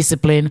face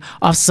discipline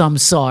of some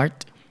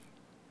sort,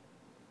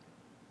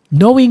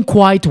 knowing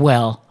quite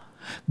well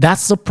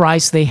that's the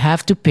price they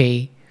have to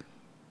pay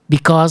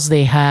because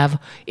they have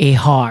a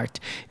heart.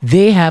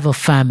 They have a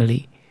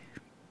family.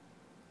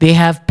 They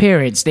have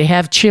parents. They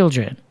have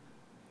children.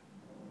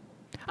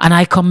 And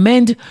I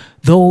commend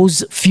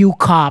those few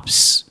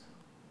cops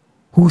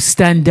who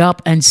stand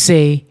up and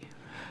say,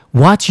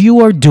 what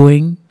you are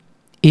doing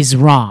is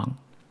wrong.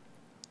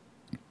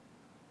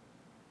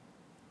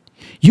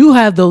 You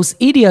have those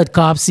idiot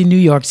cops in New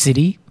York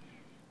City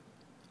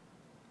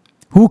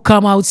who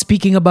come out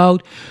speaking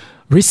about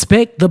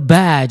respect the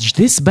badge.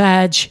 This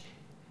badge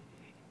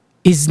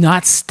is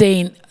not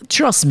stained.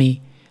 Trust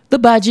me, the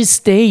badge is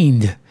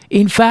stained.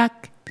 In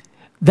fact,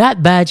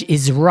 that badge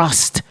is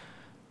rust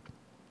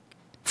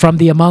from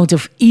the amount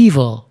of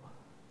evil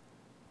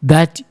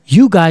that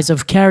you guys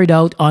have carried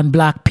out on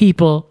black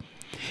people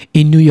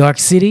in New York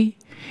City,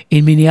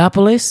 in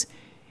Minneapolis,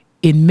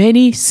 in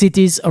many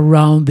cities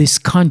around this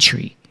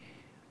country.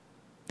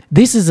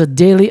 This is a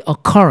daily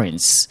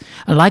occurrence.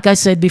 And like I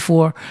said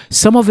before,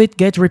 some of it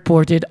get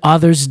reported,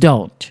 others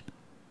don't.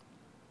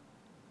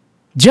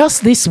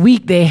 Just this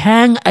week, they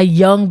hang a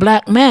young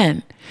black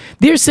man.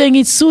 They're saying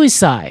it's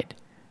suicide.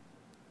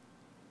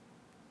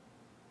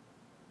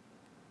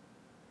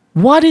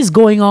 What is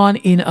going on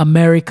in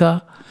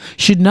America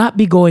should not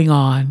be going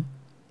on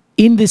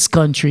in this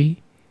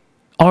country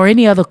or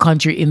any other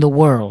country in the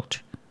world.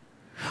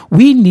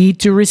 We need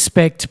to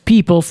respect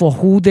people for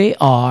who they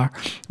are.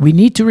 We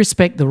need to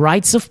respect the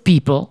rights of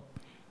people.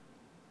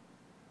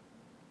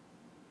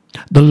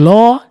 The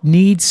law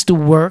needs to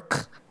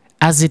work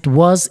as it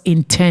was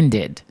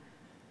intended.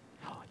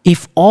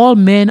 If all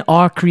men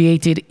are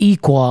created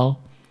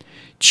equal,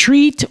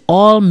 treat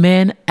all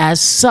men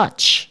as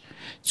such.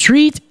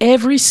 Treat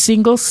every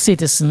single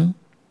citizen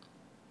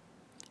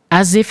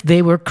as if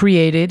they were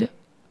created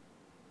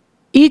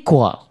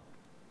equal.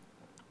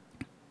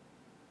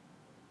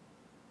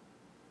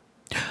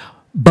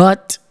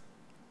 But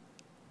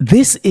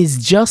this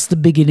is just the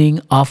beginning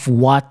of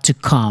what to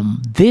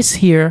come. This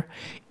here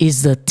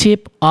is the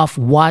tip of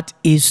what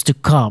is to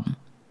come.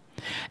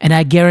 And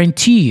I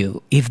guarantee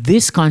you, if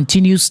this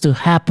continues to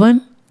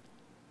happen,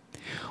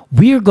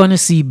 we're going to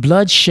see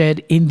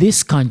bloodshed in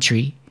this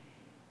country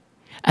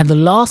and the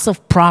loss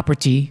of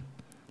property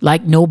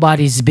like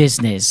nobody's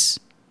business.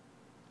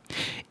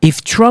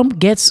 If Trump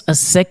gets a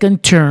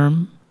second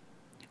term,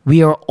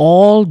 we are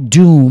all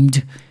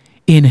doomed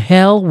in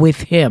hell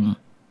with him.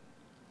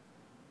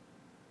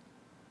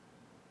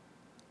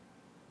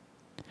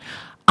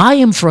 I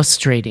am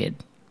frustrated.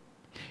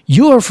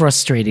 You're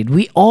frustrated.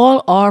 We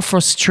all are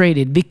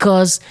frustrated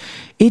because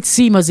it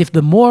seems as if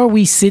the more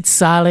we sit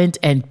silent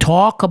and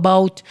talk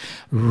about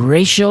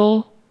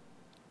racial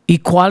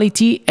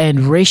equality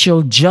and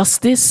racial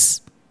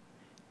justice,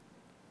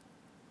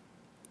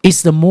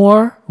 it's the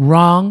more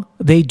wrong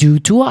they do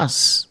to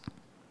us.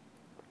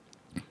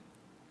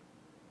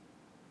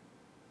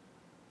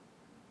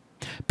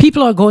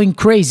 People are going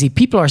crazy.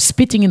 People are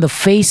spitting in the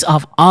face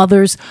of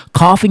others,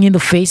 coughing in the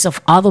face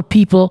of other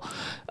people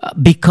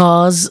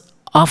because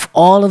of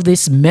all of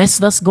this mess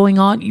that's going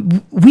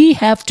on. We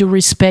have to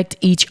respect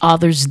each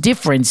other's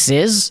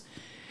differences,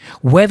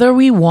 whether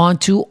we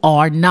want to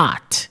or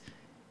not.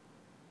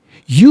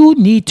 You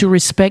need to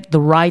respect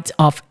the rights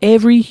of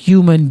every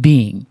human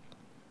being.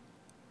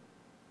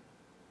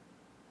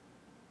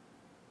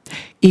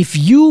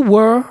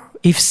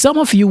 If some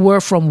of you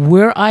were from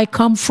where I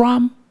come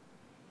from,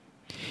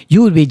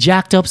 you would be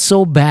jacked up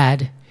so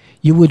bad,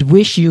 you would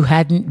wish you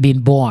hadn't been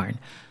born.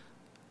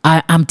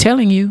 I'm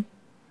telling you.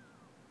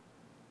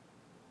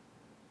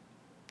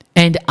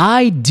 And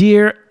I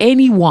dare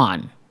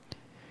anyone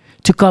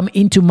to come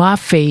into my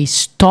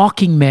face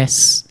talking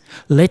mess,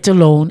 let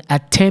alone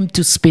attempt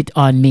to spit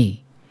on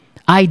me.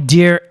 I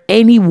dare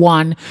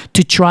anyone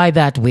to try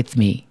that with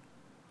me.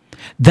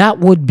 That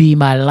would be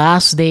my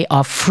last day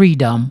of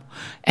freedom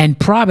and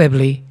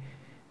probably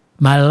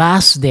my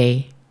last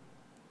day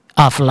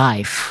of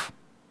life.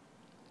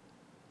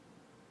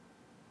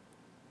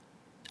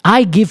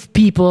 I give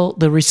people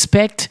the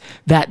respect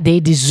that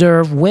they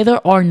deserve, whether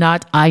or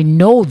not I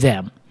know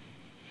them.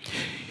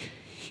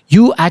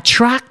 You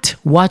attract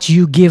what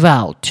you give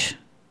out.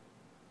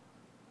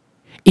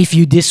 If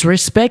you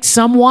disrespect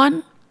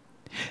someone,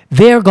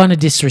 they're going to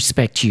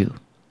disrespect you.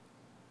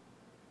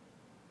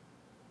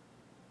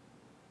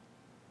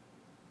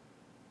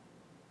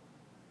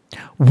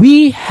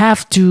 We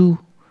have to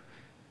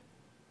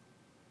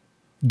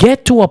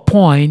get to a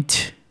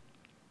point.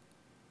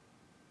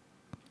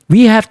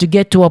 We have to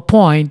get to a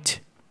point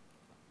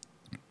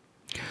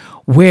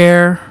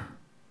where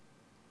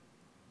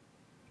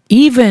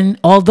even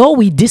although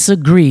we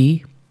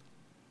disagree,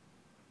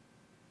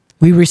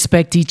 we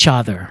respect each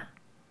other.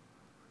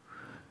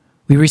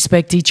 We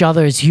respect each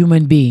other as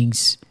human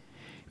beings.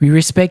 We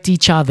respect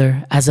each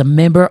other as a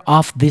member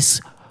of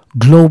this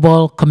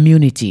global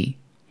community.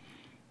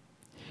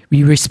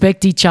 We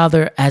respect each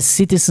other as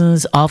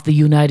citizens of the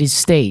United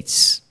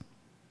States.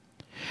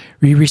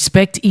 We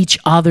respect each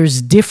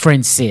other's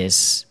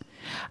differences.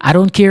 I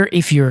don't care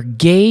if you're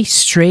gay,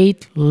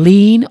 straight,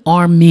 lean,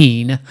 or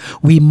mean.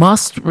 We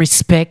must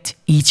respect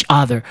each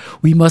other.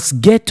 We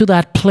must get to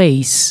that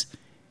place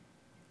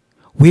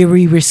where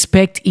we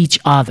respect each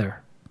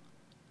other.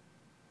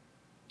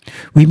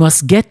 We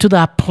must get to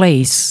that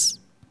place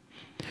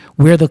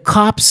where the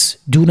cops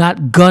do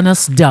not gun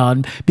us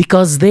down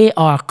because they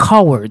are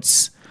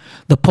cowards.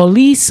 The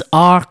police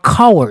are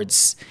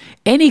cowards.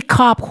 Any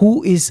cop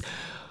who is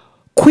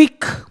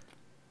quick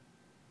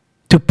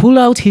to pull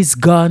out his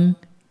gun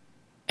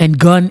and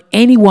gun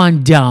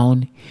anyone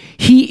down,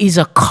 he is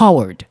a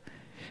coward.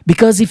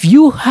 Because if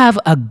you have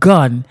a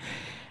gun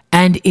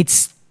and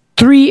it's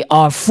 3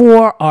 or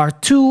 4 or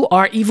 2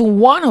 or even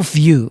one of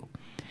you,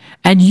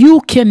 and you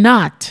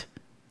cannot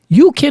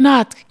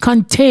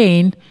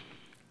contain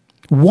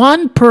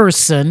one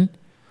person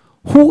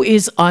who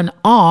is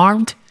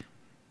unarmed,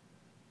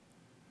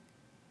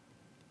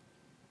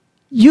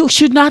 you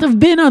should not have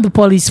been on the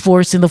police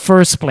force in the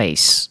first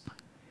place.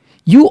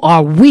 You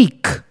are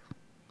weak.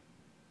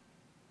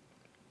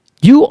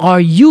 You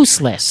are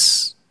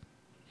useless.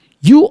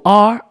 You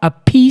are a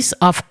piece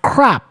of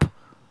crap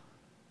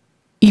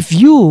if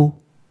you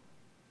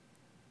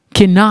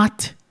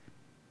cannot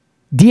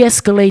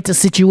de-escalate a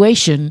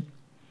situation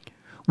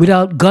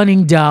without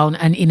gunning down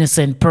an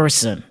innocent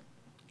person.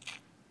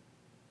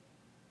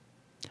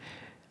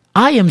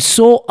 I am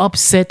so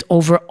upset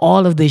over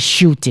all of this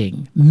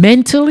shooting.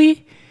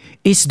 Mentally,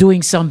 it's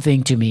doing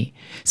something to me.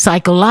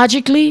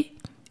 Psychologically,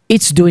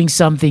 it's doing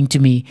something to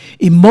me.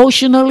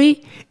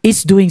 Emotionally,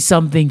 it's doing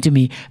something to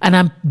me. And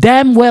I'm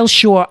damn well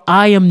sure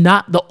I am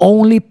not the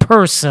only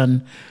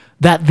person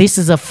that this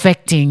is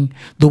affecting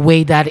the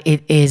way that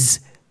it is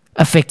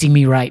affecting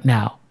me right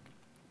now.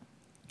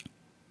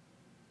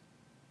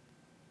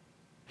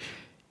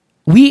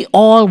 We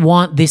all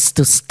want this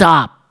to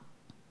stop.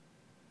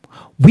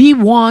 We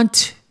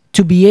want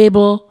to be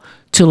able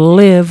to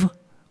live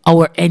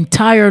our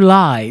entire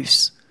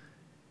lives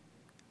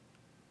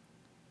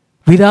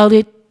without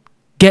it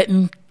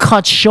getting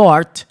cut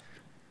short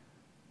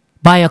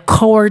by a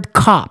coward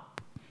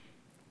cop.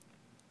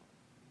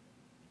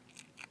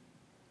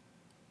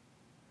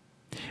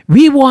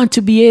 We want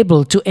to be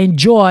able to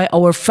enjoy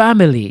our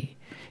family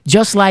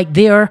just like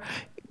they're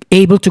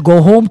able to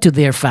go home to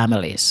their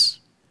families.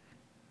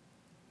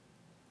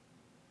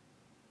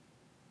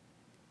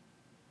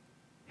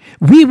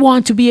 We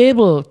want to be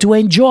able to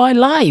enjoy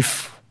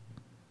life.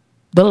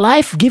 The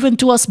life given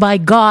to us by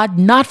God,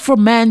 not for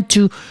man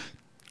to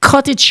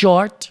cut it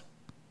short.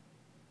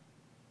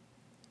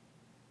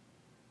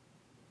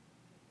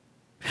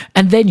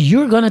 And then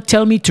you're going to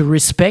tell me to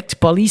respect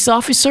police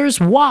officers?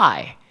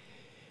 Why?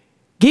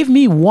 Give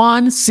me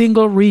one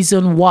single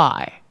reason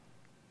why.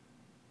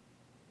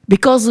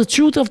 Because the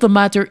truth of the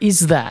matter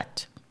is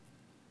that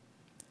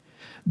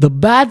the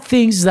bad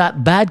things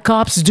that bad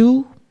cops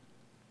do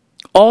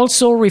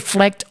also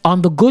reflect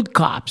on the good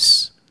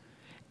cops,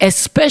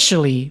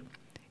 especially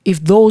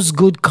if those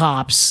good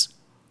cops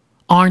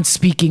aren't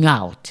speaking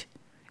out,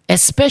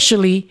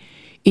 especially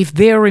if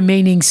they're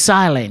remaining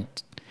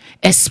silent,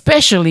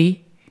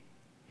 especially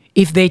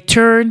if they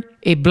turn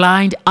a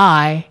blind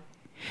eye,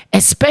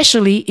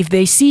 especially if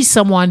they see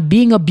someone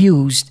being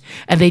abused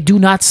and they do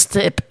not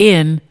step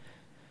in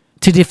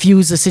to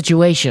defuse the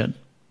situation.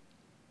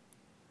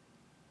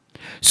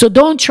 So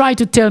don't try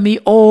to tell me,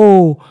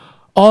 oh,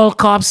 all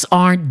cops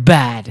aren't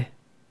bad.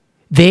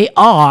 They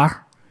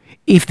are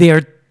if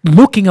they're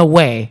looking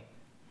away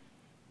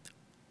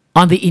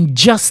on the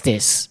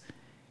injustice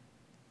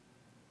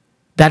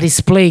that is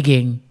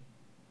plaguing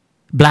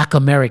Black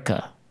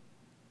America.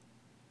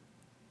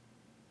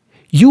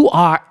 You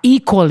are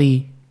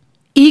equally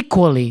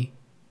evil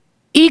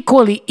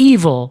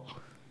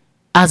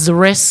as the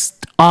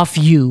rest of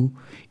you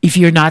if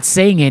you're not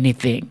saying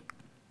anything.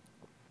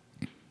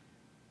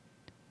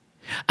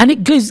 And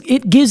it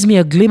gives me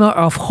a glimmer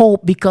of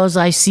hope because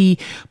I see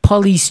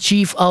police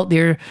chief out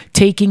there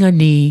taking a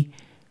knee,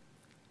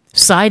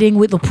 siding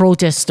with the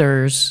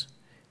protesters,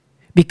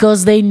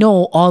 because they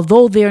know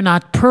although they're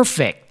not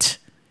perfect,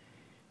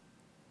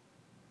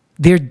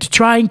 they're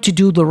trying to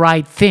do the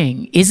right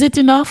thing. Is it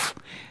enough?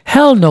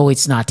 Hell no,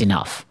 it's not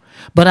enough.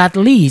 But at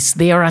least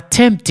they are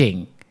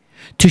attempting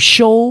to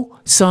show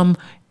some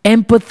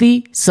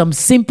empathy, some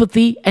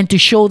sympathy, and to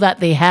show that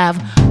they have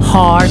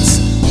hearts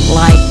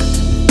like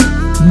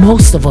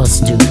most of us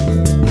do.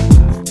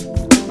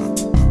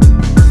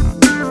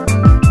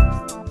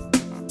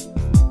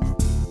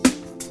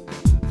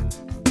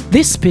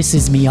 This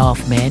pisses me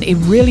off, man. It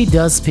really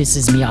does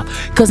pisses me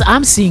off. Because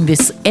I'm seeing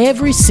this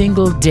every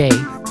single day.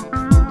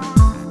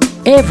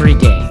 Every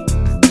day.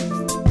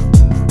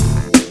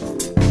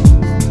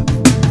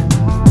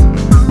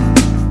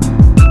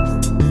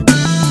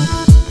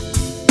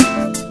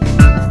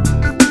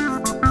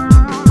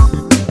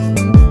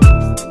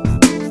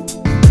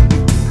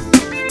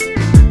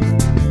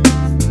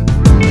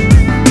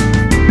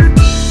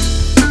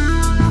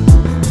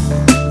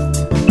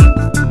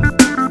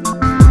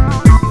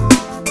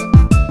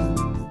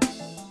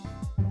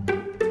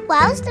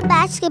 What's the best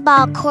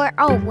basketball court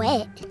all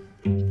wet?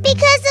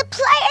 Because the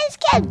players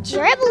kept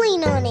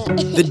dribbling on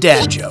it. The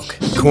dad joke.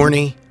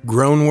 Corny,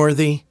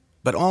 groan-worthy,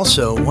 but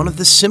also one of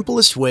the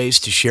simplest ways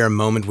to share a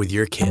moment with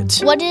your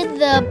kids. What did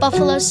the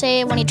buffalo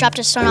say when he dropped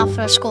his son off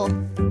for school?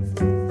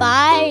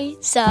 Bye,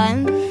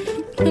 son.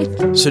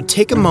 So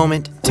take a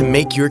moment to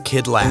make your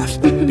kid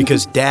laugh,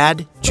 because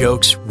dad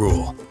jokes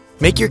rule.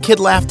 Make your kid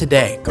laugh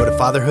today. Go to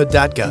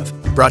fatherhood.gov.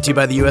 Brought to you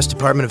by the U.S.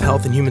 Department of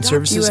Health and Human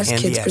Services US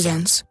and Kids the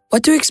presents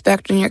What to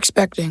Expect When You're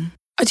Expecting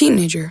a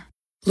Teenager.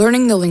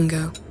 Learning the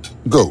lingo.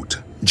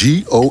 GOAT,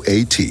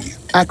 G-O-A-T,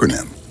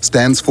 acronym,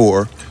 stands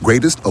for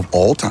Greatest of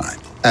All Time.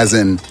 As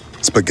in,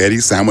 spaghetti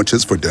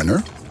sandwiches for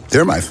dinner?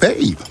 They're my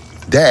fave.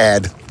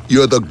 Dad,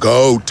 you're the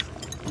GOAT.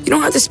 You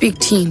don't have to speak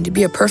teen to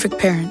be a perfect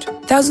parent.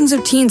 Thousands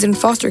of teens in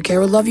foster care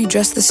will love you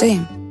just the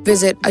same.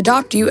 Visit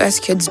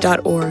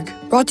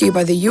adoptuskids.org. Brought to you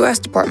by the U.S.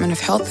 Department of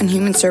Health and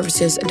Human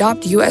Services,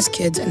 Adopt U.S.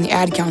 Kids, and the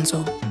Ad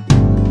Council.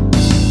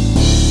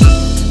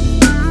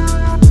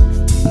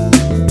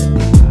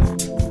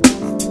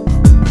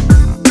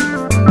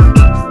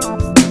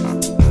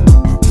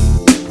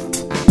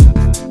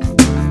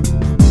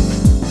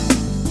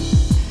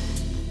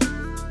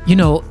 You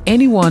know,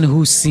 anyone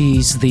who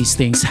sees these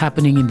things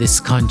happening in this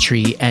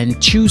country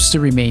and choose to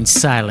remain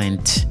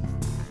silent,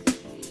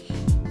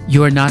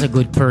 you are not a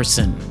good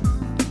person.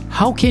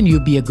 How can you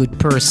be a good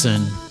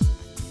person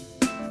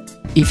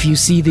if you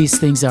see these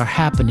things are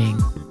happening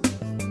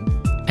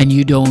and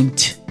you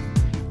don't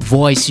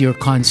voice your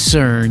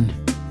concern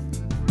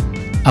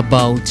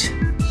about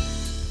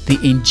the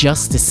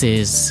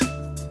injustices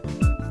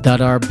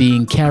that are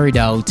being carried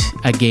out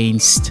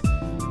against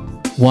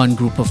one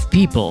group of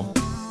people?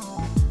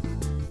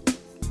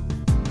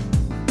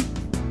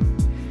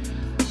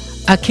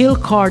 Akil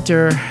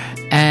Carter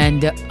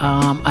and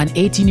an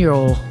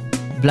 18-year-old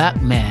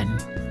black man.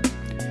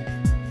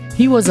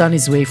 He was on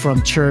his way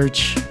from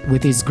church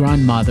with his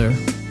grandmother,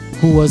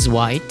 who was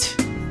white,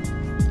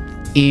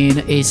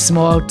 in a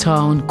small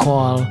town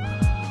called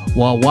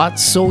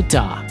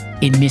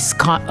Wauwatosa in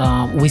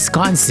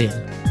Wisconsin.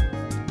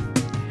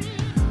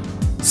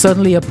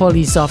 Suddenly, a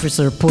police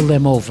officer pulled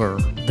them over.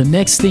 The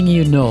next thing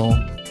you know,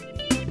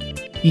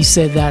 he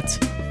said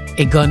that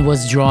a gun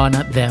was drawn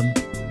at them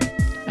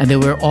and they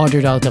were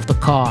ordered out of the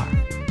car.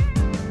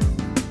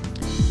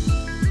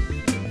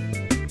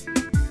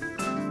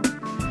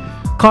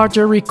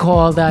 Carter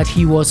recalled that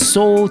he was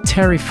so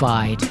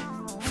terrified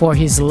for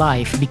his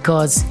life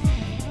because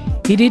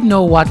he didn't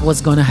know what was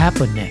going to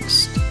happen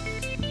next.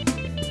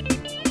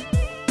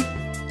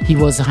 He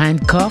was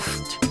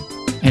handcuffed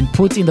and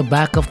put in the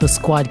back of the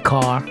squad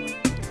car.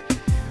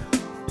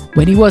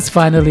 When he was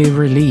finally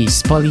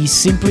released, police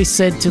simply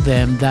said to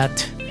them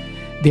that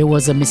there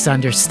was a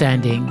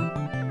misunderstanding.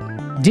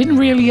 Didn't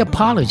really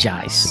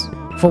apologize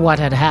for what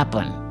had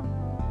happened.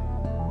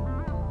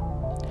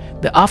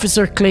 The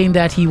officer claimed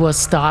that he was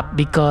stopped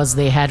because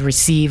they had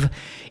received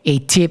a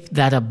tip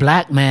that a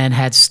black man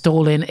had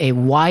stolen a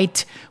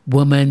white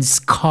woman's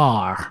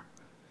car.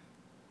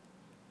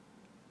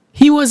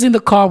 He was in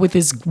the car with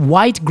his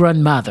white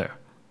grandmother.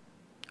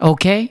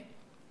 Okay?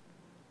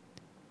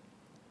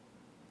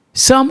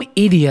 Some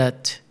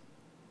idiot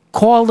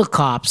called the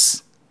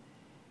cops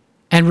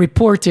and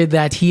reported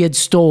that he had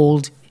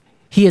stole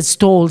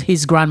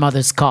his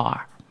grandmother's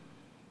car.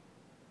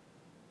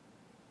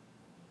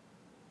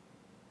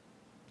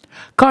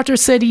 Carter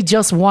said he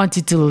just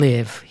wanted to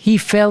live. He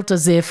felt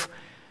as if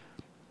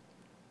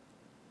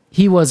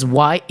he was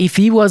white. If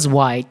he was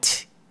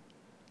white,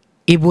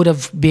 it would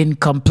have been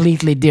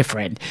completely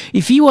different.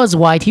 If he was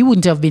white, he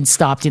wouldn't have been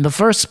stopped in the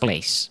first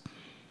place.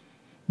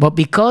 But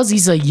because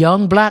he's a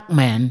young black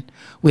man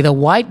with a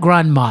white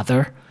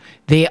grandmother,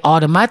 they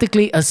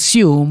automatically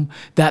assume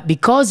that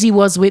because he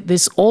was with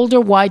this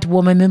older white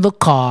woman in the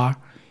car,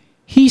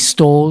 he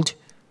stole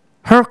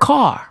her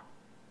car.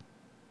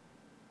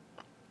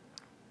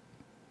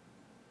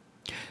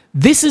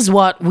 This is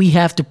what we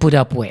have to put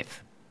up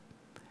with.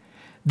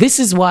 This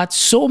is what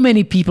so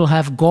many people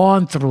have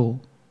gone through,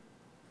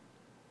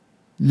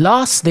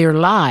 lost their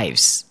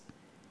lives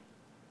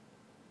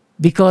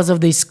because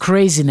of this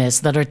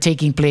craziness that are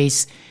taking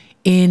place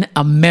in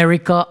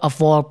America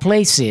of all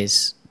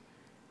places.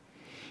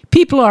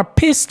 People are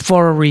pissed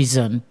for a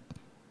reason.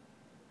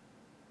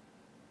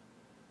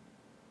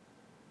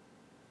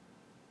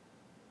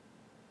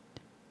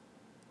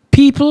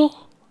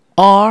 People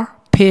are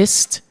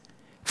pissed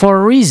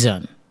for a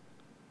reason.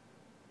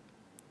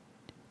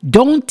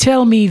 Don't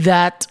tell me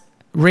that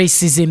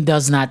racism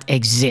does not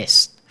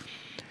exist.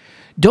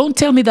 Don't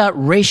tell me that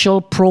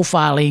racial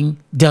profiling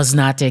does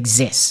not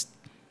exist.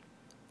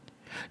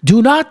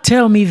 Do not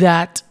tell me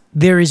that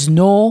there is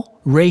no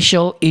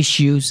racial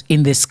issues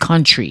in this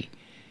country.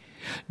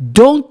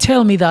 Don't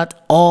tell me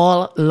that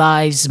all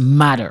lives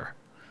matter.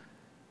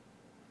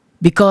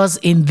 Because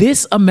in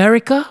this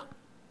America,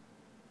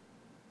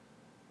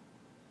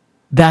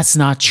 that's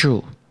not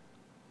true.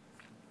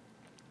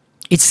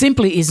 It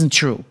simply isn't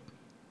true.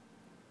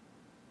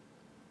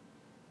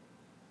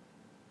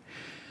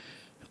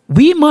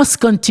 We must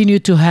continue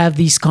to have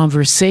these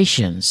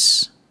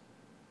conversations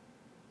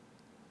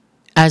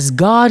as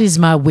God is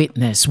my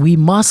witness, we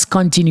must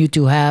continue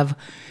to have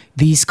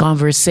these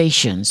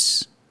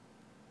conversations.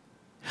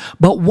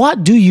 But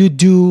what do you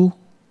do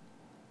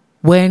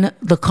when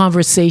the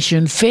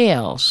conversation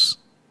fails?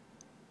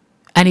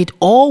 And it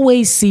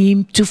always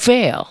seemed to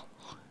fail.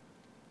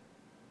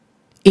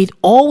 It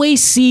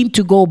always seemed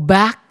to go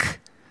back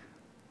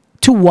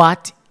to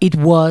what it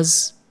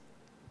was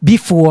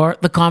before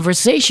the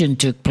conversation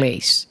took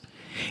place.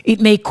 It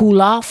may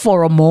cool off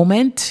for a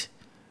moment,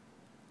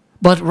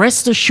 but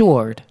rest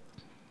assured,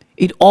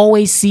 it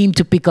always seemed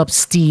to pick up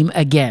steam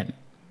again.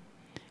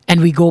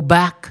 And we go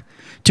back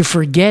to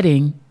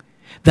forgetting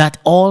that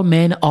all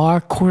men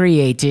are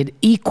created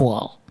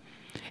equal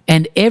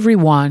and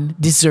everyone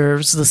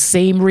deserves the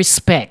same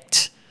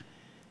respect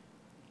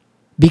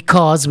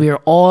because we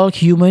are all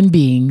human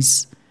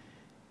beings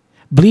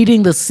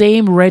bleeding the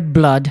same red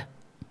blood,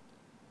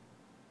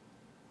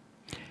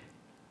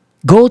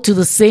 go to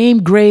the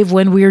same grave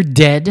when we're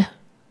dead,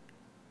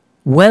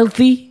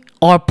 wealthy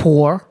or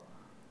poor.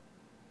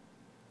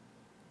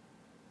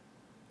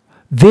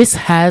 This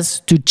has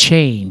to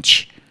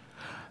change.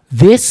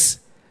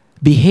 This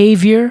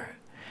behavior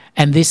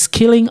and this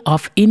killing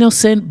of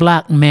innocent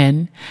black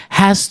men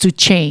has to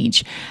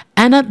change.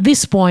 And at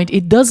this point,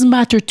 it doesn't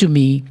matter to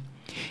me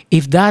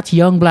if that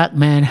young black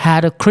man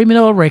had a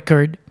criminal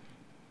record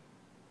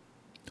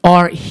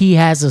or he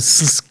has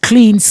a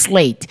clean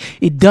slate.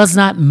 It does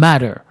not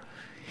matter.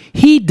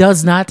 He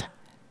does not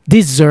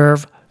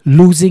deserve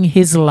losing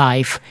his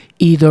life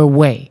either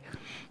way.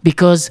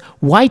 Because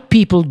white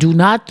people do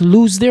not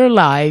lose their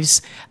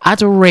lives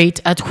at a rate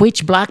at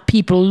which black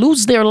people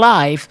lose their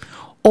life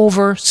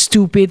over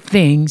stupid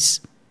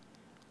things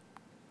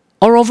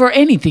or over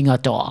anything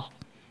at all.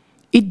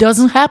 It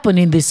doesn't happen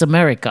in this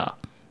America.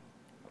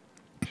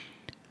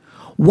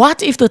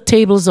 What if the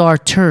tables are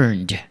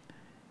turned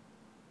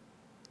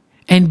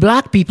and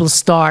black people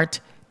start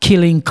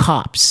killing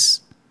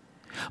cops?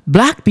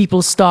 Black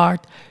people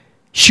start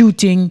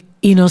shooting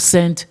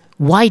innocent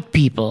white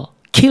people,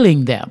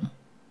 killing them.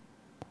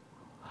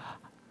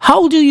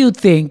 How do you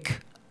think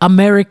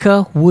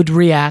America would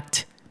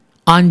react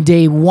on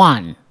day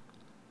one?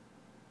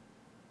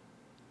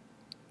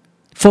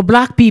 For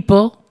black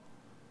people,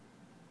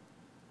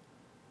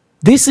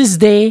 this is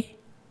day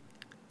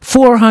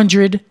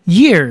 400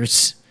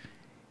 years.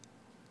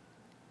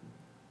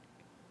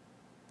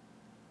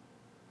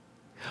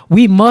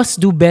 We must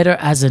do better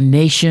as a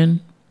nation.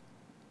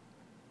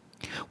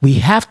 We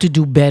have to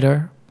do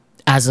better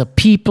as a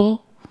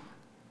people.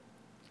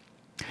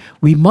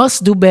 We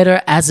must do better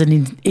as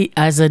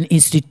an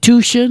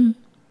institution.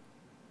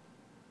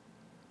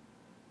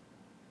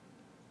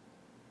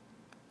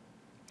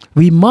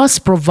 We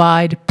must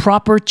provide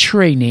proper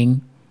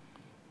training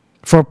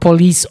for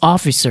police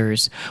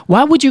officers.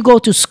 Why would you go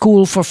to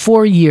school for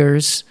 4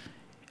 years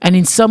and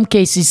in some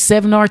cases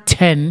 7 or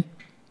 10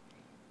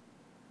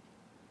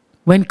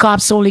 when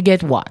cops only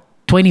get what?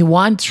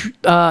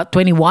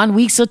 21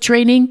 weeks of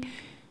training?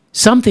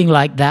 Something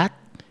like that.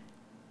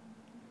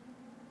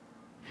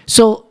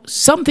 So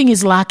something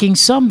is lacking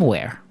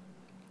somewhere.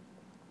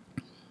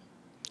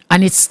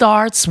 And it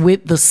starts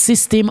with the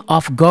system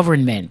of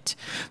government.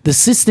 The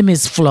system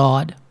is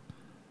flawed.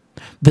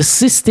 The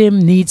system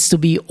needs to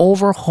be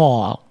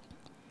overhauled.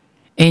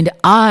 And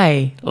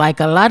I,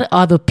 like a lot of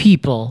other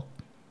people,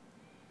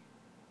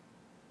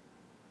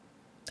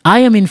 I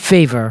am in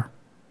favor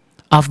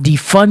of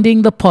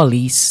defunding the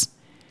police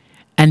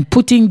and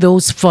putting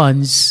those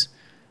funds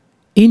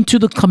into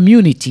the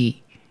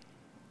community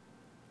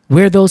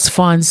where those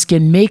funds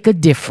can make a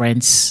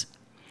difference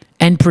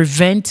and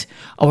prevent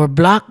our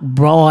black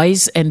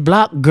boys and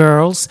black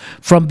girls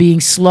from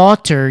being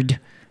slaughtered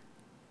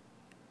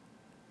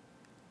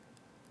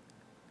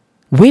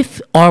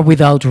with or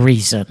without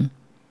reason.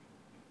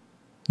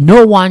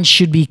 No one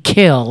should be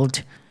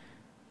killed.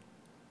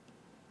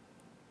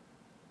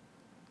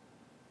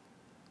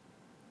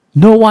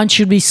 No one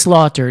should be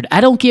slaughtered.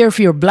 I don't care if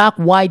you're black,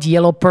 white,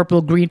 yellow,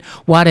 purple, green,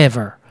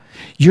 whatever.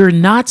 You're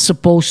not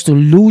supposed to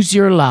lose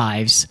your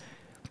lives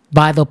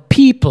by the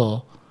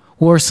people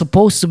who are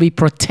supposed to be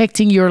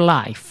protecting your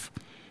life.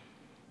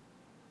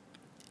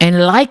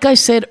 And like I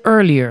said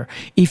earlier,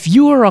 if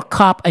you are a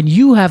cop and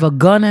you have a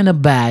gun and a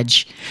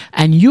badge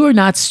and you're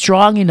not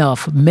strong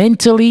enough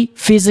mentally,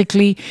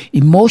 physically,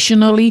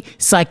 emotionally,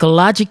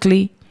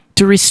 psychologically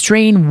to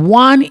restrain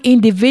one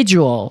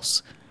individual,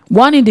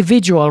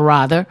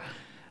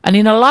 and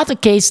in a lot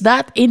of cases,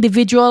 that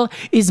individual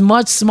is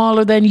much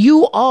smaller than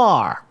you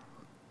are.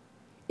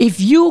 If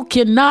you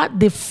cannot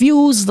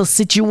diffuse the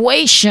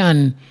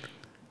situation,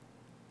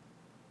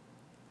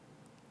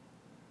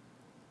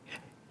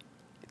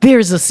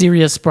 there's a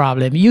serious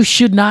problem. You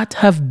should not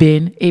have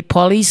been a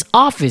police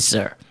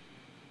officer.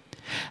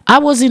 I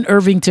was in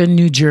Irvington,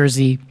 New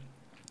Jersey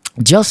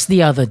just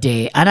the other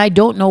day, and I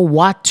don't know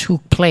what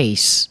took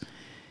place.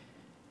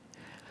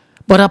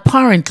 But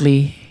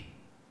apparently,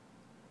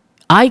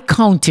 I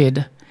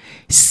counted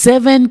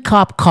 7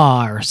 cop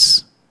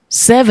cars,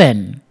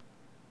 7,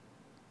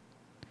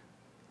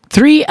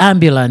 3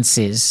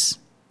 ambulances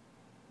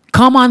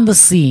come on the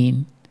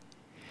scene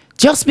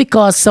Just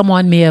because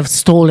someone may have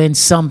stolen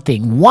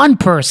something, one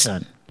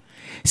person,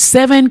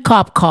 7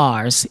 cop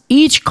cars,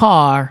 each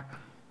car,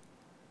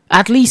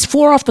 at least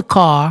 4 of the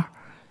car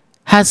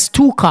has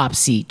 2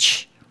 cops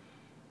each.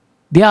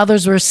 The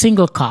others were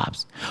single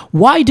cops.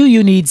 Why do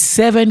you need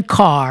 7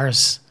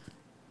 cars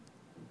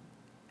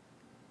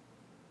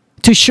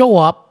to show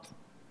up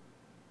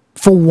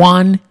for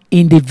one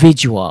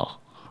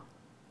individual?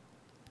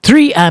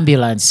 3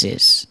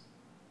 ambulances.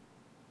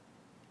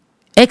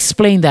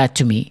 Explain that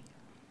to me.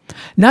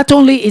 Not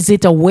only is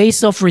it a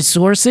waste of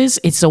resources,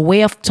 it's a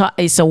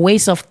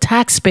waste of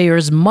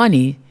taxpayers'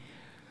 money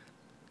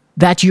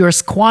that you're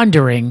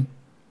squandering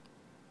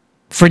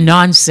for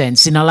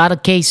nonsense in a lot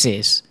of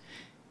cases.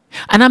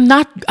 And I'm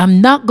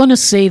not going to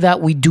say that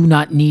we do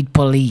not need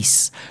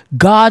police.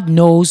 God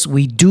knows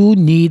we do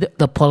need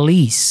the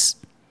police,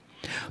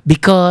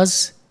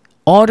 because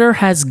order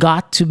has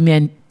got to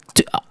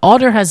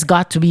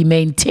be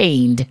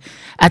maintained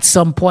at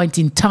some point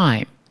in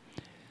time.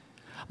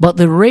 But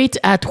the rate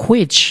at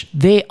which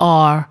they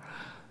are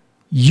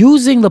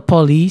using the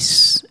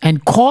police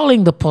and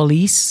calling the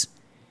police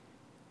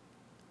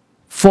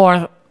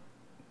for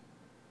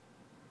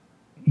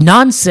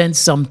nonsense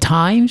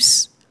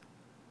sometimes,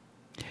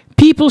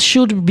 people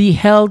should be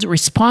held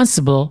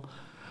responsible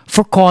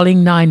for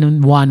calling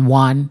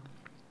 911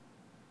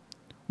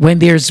 when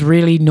there's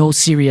really no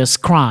serious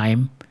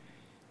crime.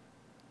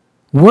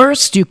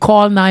 Worst, you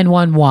call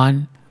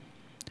 911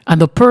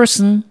 and the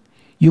person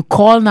you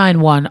call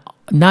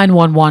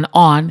 911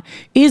 on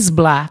is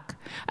black,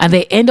 and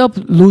they end up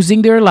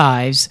losing their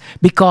lives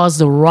because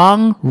the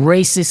wrong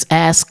racist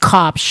ass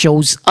cop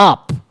shows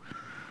up.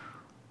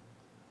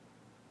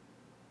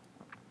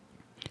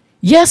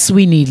 Yes,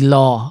 we need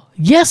law.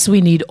 Yes,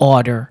 we need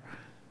order.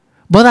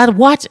 But at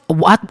what?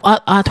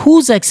 At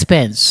whose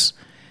expense?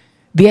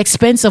 The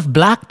expense of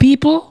black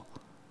people?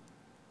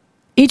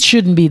 It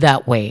shouldn't be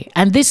that way.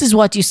 And this is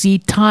what you see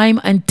time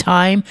and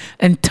time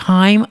and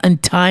time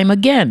and time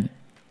again.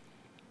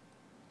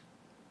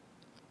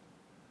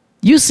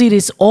 You see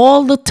this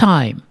all the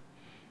time.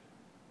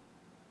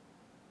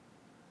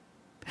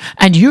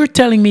 And you're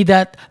telling me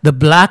that the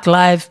Black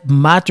Lives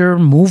Matter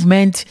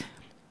movement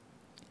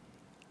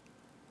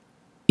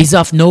is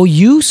of no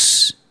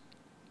use?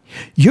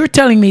 You're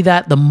telling me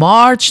that the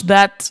march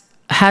that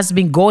has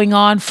been going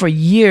on for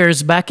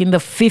years back in the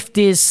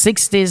 50s,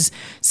 60s,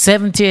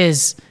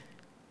 70s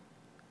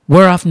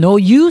were of no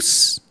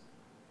use?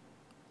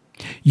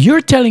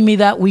 You're telling me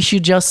that we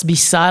should just be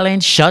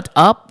silent, shut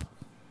up?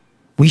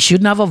 We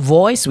shouldn't have a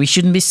voice? We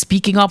shouldn't be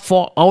speaking up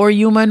for our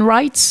human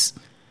rights?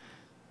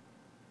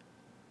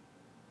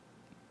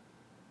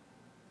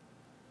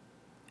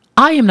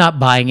 I am not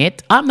buying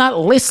it. I'm not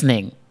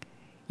listening.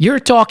 You're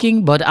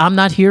talking, but I'm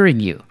not hearing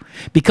you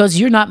because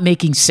you're not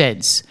making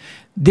sense.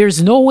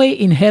 There's no way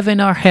in heaven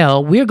or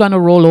hell we're going to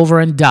roll over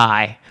and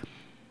die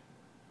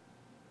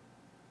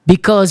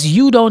because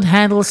you don't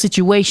handle a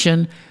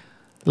situation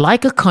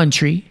like a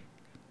country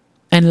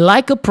and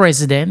like a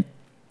president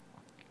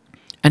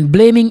and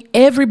blaming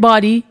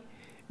everybody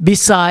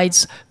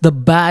besides the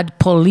bad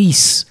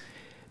police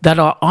that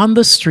are on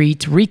the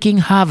street wreaking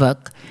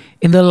havoc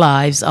in the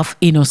lives of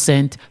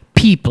innocent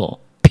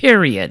people,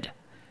 period.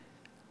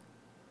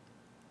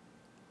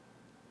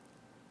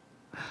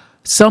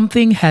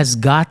 Something has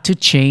got to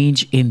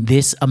change in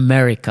this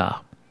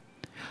America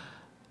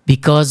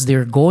because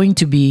there's going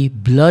to be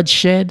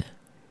bloodshed,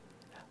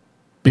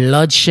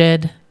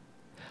 bloodshed,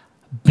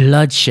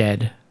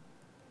 bloodshed,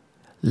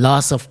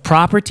 loss of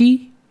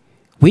property,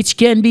 which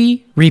can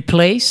be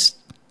replaced,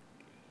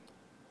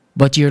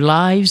 but your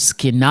lives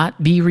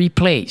cannot be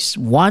replaced.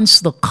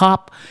 Once the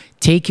cop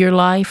take your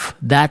life,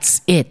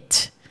 that's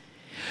it.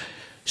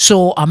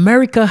 So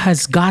America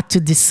has got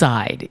to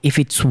decide if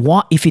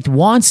it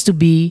wants to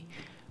be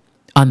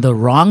on the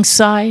wrong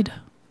side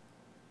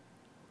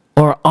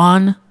or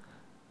on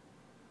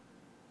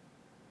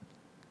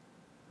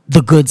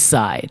the good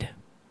side.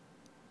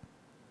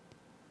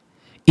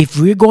 If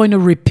we're going to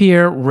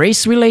repair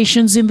race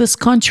relations in this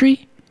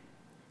country,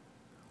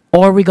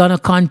 or are we going to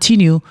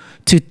continue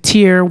to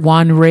tear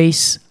one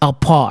race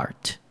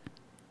apart?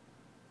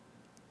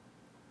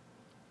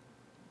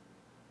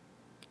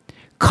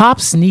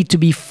 Cops need to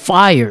be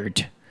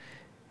fired.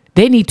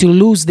 They need to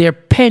lose their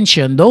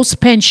pension. Those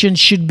pensions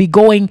should be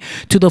going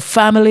to the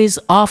families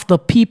of the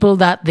people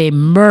that they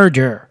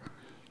murder.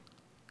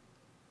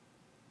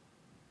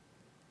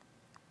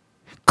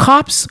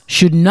 Cops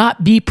should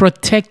not be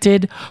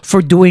protected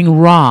for doing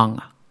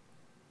wrong.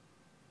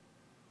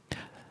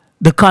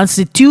 The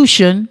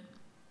Constitution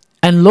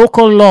and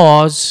local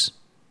laws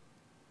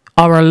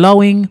are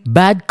allowing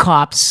bad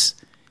cops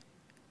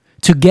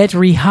to get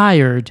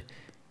rehired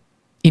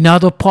in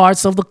other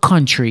parts of the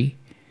country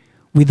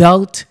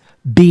without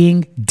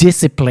being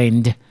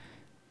disciplined.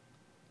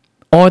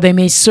 Or they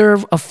may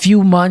serve a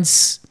few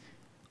months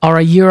or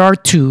a year or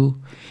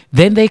two,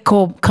 then they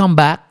come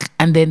back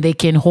and then they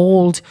can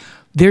hold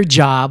their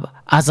job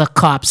as a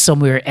cop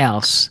somewhere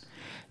else.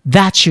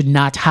 That should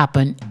not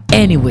happen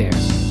anywhere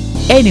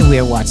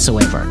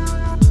whatsoever.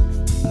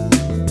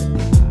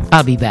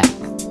 I'll be back.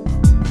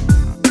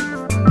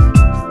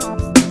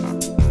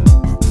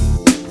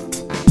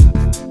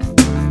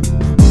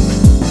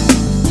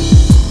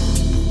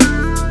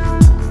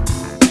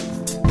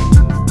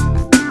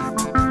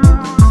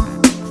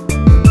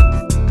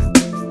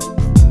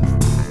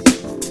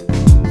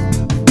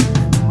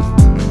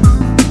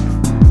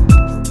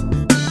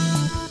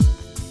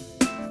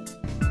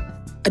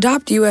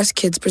 Adopt US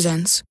Kids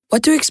presents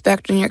What to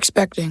Expect When You're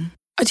Expecting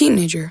a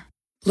Teenager.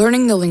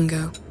 Learning the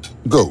lingo.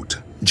 GOAT,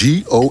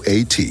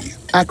 G-O-A-T,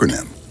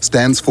 acronym,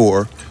 stands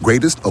for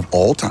Greatest of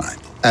All Time.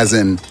 As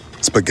in,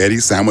 spaghetti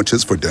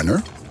sandwiches for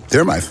dinner?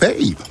 They're my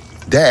fave.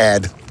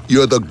 Dad,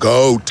 you're the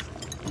GOAT.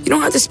 You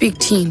don't have to speak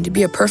teen to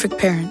be a perfect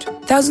parent.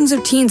 Thousands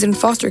of teens in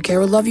foster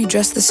care will love you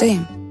just the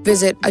same.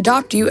 Visit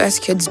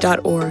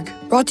adoptuskids.org.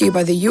 Brought to you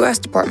by the U.S.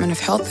 Department of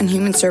Health and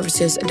Human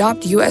Services,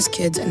 Adopt U.S.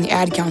 Kids, and the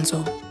Ad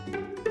Council.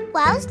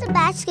 Why was the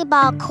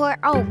basketball court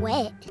all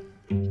wet?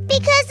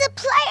 Because the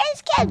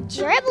players kept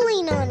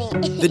dribbling on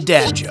it. The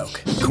dad joke.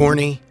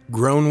 Corny,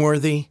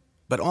 groan-worthy,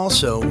 but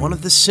also one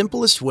of the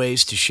simplest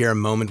ways to share a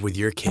moment with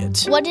your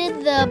kids. What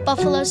did the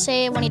buffalo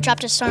say when he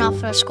dropped his son off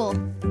for school?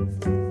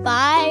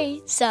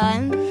 Bye,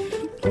 son.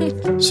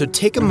 So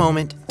take a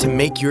moment to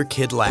make your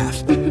kid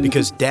laugh,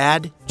 because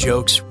dad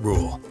jokes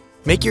rule.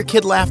 Make your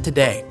kid laugh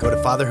today. Go to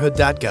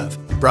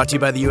fatherhood.gov. Brought to you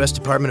by the U.S.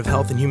 Department of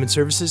Health and Human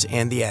Services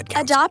and the Ad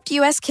Council. Adopt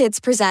US Kids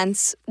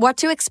presents What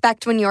to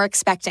Expect When You're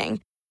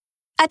Expecting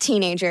a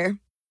Teenager.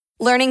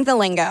 Learning the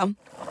lingo.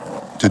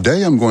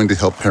 Today I'm going to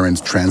help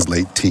parents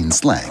translate teen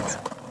slang.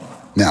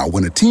 Now,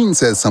 when a teen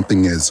says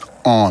something is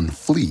on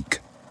fleek,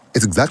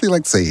 it's exactly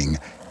like saying,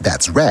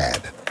 that's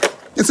rad.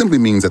 It simply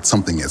means that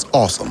something is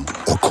awesome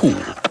or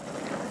cool.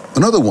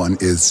 Another one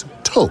is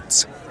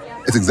totes.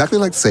 It's exactly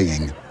like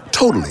saying,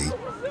 totally,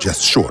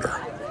 just shorter.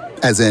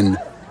 As in,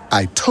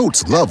 I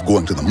totes love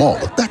going to the mall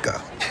with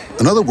Becca.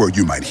 Another word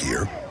you might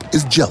hear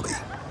is jelly.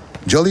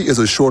 Jelly is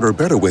a shorter,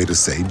 better way to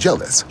say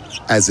jealous.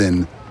 As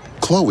in,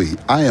 Chloe,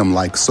 I am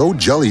like so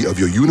jelly of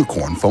your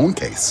unicorn phone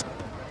case.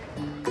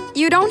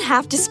 You don't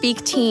have to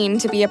speak teen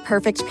to be a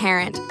perfect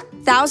parent.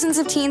 Thousands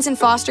of teens in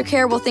foster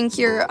care will think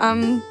you're,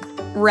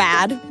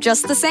 rad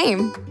just the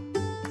same.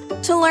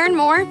 To learn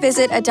more,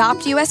 visit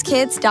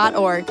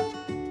adoptuskids.org.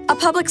 A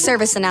public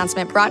service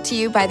announcement brought to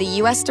you by the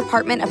U.S.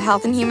 Department of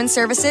Health and Human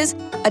Services,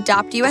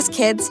 Adopt U.S.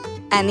 Kids,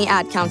 and the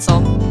Ad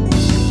Council.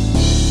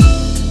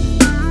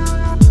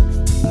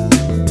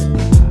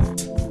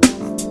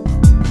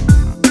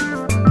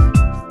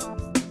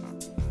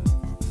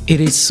 It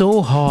is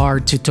so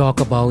hard to talk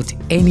about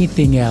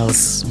anything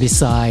else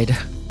besides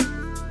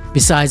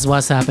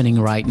what's happening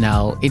right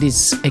now. It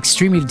is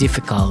extremely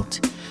difficult.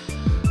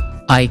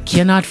 I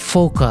cannot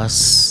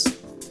focus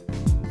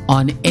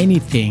on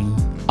anything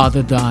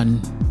other than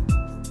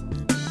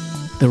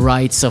the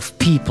rights of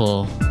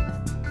people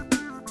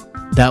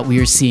that we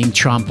are seeing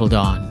trampled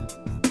on.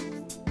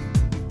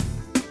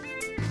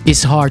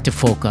 It's hard to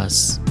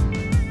focus.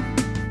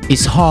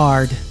 It's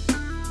hard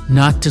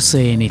not to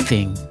say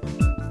anything.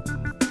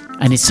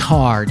 And it's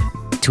hard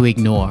to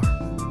ignore.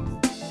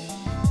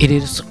 It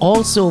is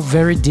also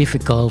very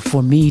difficult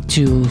for me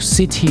to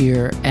sit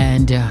here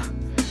and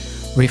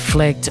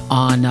reflect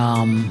on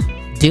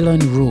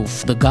Dylan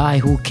Roof, the guy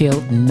who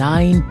killed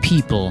 9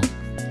 people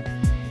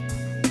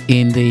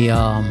in the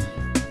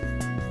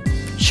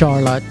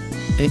Charlotte,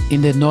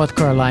 in the North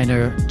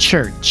Carolina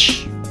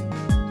church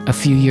a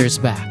few years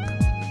back.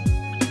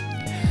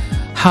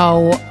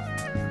 How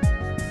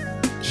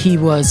he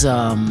was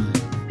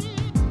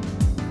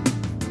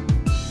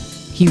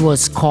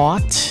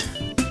caught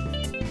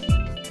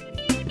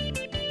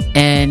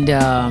and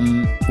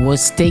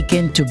was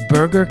taken to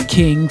Burger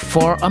King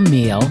for a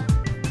meal.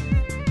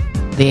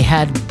 They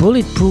had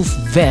bulletproof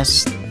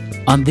vests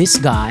on this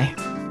guy.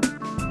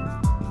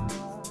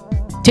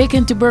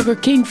 Taken to Burger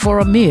King for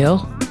a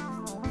meal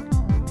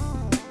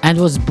and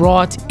was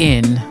brought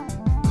in.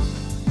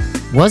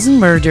 Wasn't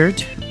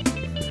murdered,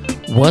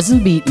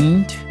 wasn't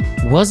beaten,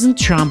 wasn't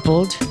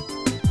trampled,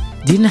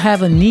 didn't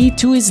have a knee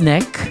to his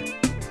neck.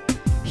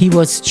 He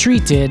was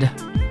treated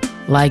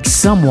like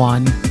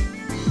someone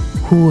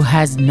who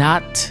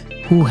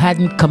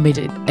hadn't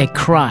committed a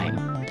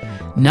crime.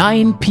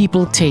 9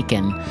 people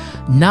taken.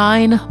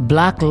 9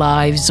 black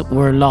lives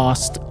were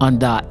lost on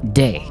that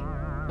day.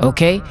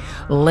 Okay?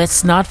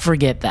 Let's not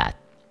forget that.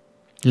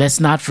 Let's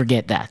not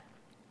forget that.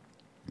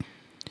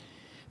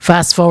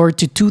 Fast forward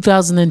to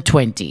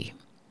 2020.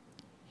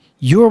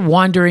 You're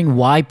wondering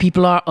why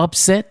people are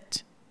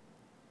upset?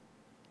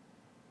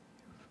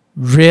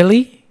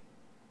 Really?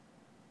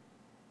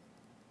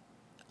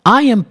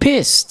 I am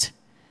pissed,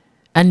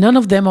 and none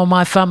of them are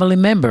my family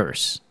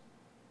members.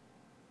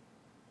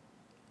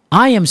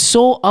 I am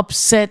so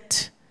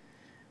upset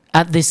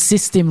at this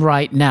system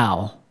right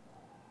now.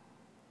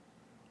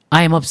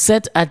 I am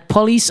upset at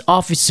police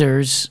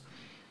officers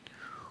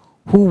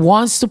who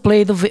wants to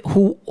play the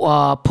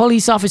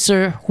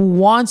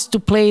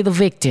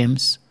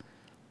victims,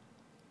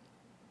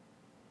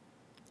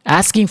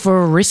 asking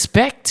for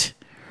respect.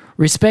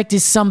 Respect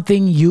is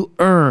something you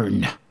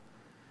earn.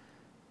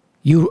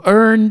 You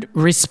earned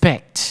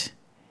respect.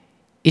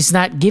 It's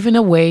not given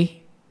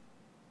away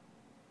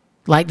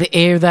like the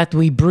air that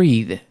we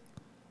breathe.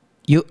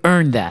 You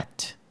earn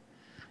that.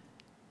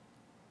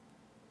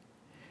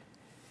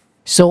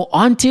 So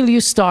until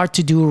you start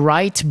to do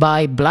right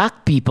by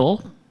black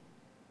people,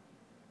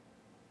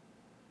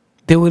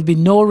 there will be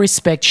no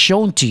respect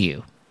shown to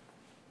you.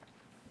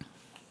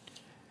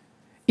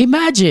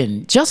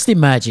 Just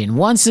imagine,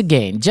 once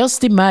again,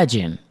 just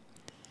imagine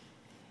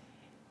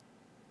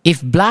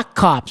if black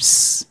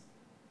cops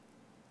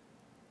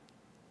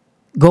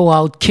go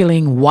out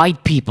killing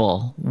white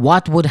people,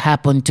 what would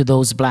happen to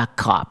those black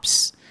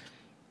cops?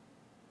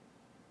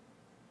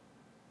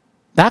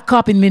 That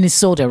cop in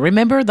Minnesota,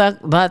 remember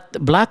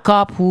that black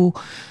cop who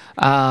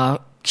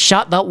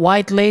shot that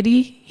white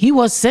lady? He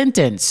was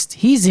sentenced.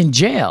 He's in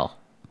jail.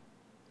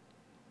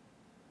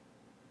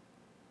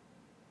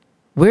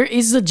 Where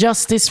is the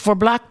justice for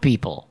black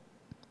people?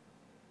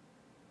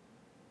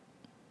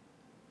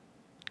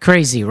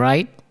 Crazy,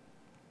 right?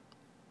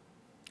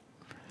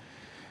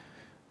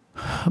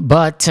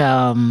 But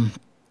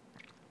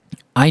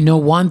I know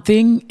one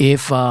thing,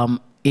 if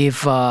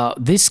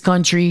this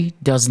country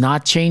does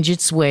not change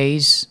its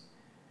ways,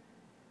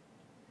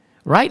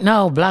 right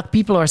now black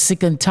people are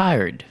sick and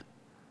tired.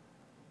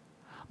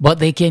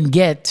 But we can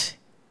get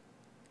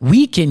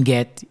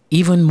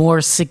even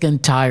more sick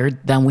and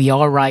tired than we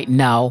are right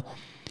now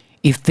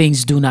if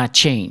things do not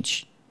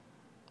change.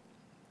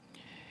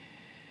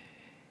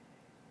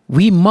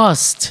 We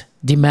must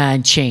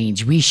demand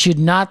change. We should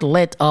not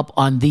let up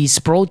on these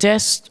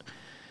protests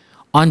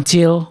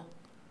until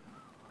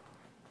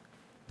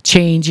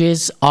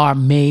changes are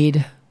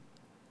made.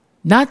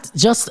 Not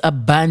just a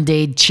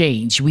band-aid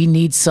change. We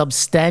need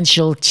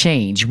substantial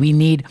change. We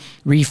need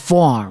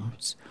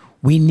reforms.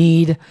 We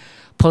need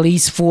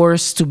police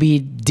force to be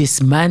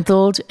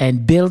dismantled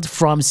and built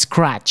from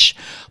scratch.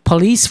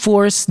 Police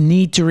force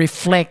need to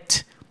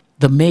reflect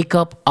the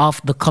makeup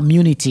of the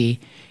community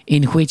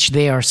in which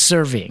they are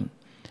serving.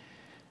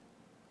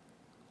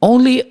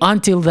 Only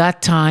until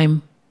that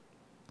time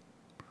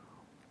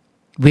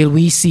will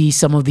we see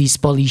some of these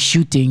police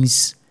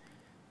shootings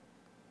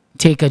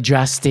take a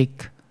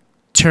drastic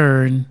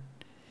turn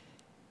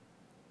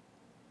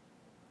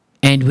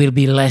and will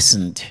be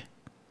lessened.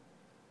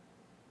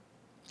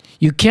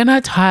 You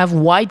cannot have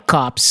white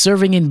cops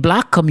serving in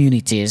black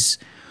communities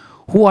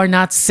who are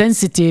not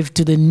sensitive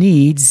to the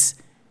needs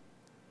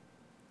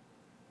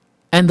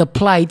and the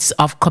plights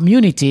of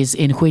communities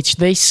in which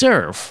they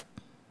serve.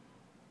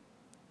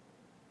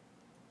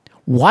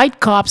 White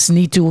cops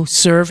need to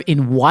serve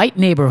in white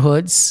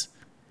neighborhoods.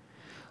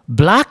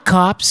 Black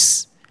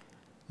cops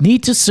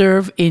need to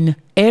serve in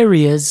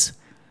areas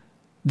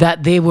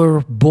that they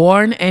were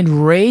born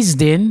and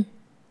raised in.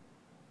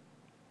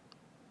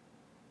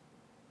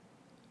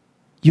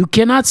 You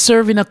cannot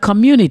serve in a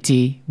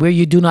community where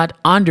you do not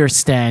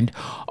understand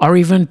or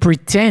even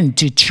pretend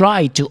to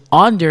try to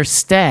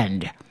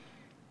understand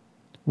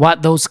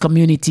what those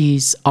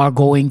communities are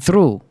going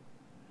through.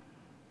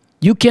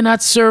 You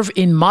cannot serve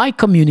in my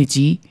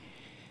community,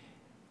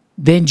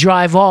 then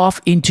drive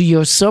off into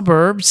your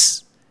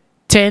suburbs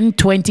 10,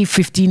 20,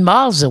 15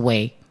 miles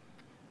away.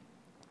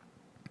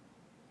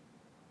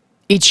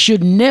 It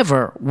should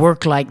never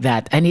work like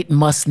that, and it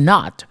must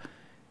not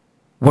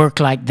work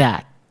like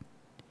that.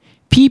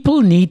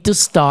 People need to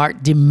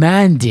start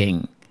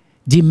demanding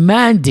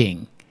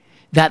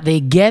that they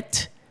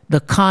get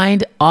the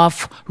kind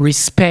of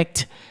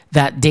respect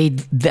that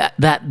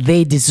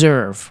they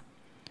deserve.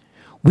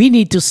 We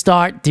need to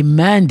start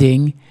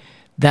demanding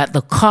that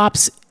the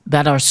cops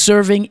that are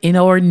serving in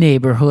our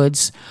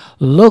neighborhoods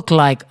look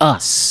like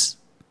us.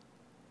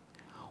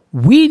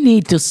 We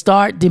need to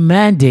start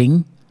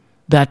demanding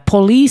that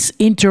police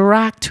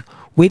interact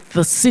with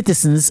the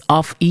citizens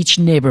of each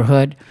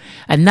neighborhood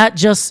and not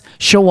just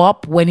show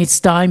up when it's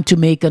time to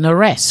make an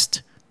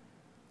arrest.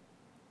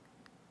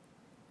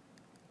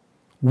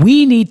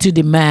 We need to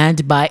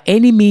demand by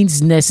any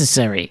means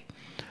necessary.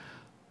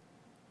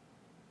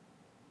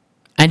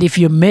 And if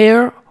your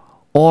mayor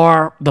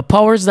or the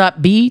powers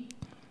that be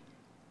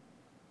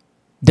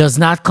does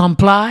not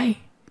comply,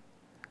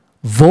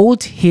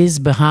 vote his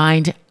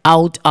behind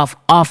out of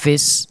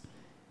office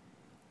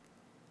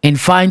and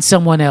find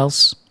someone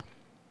else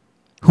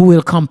who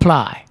will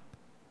comply.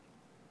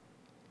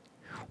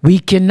 We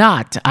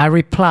cannot, I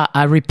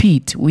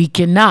repeat, we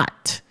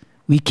cannot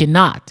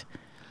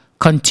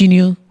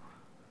continue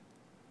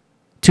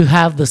to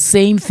have the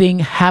same thing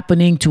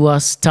happening to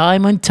us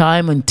time and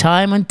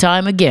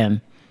time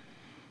again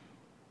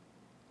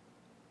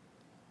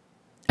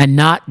and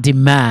not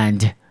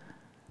demand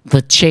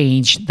the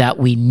change that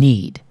we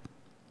need.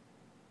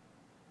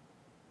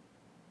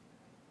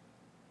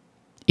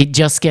 It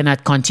just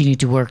cannot continue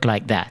to work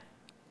like that.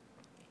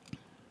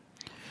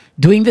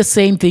 Doing the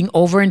same thing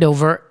over and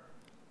over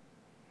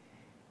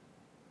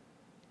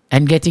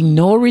and getting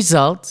no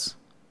results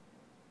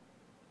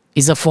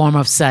is a form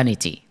of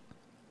sanity.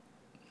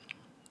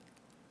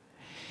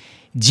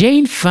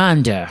 Jane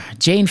Fonda,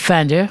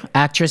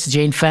 actress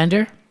Jane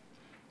Fonda,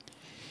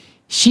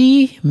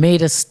 She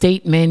made a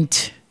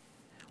statement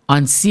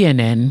on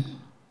CNN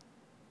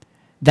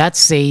that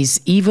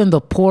says even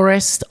the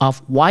poorest of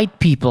white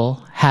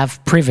people have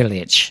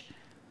privilege.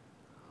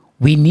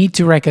 We need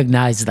to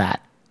recognize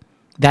that.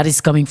 That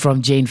is coming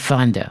from Jane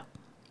Fonda.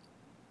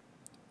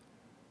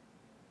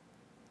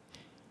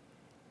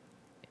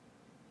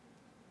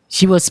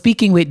 She was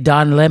speaking with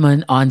Don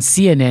Lemon on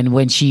CNN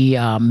when she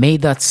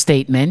made that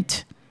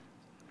statement.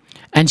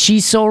 And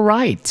she's so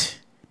right.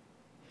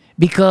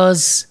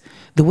 Because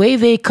the way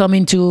they come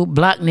into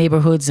black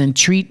neighborhoods and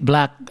treat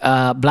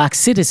black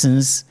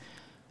citizens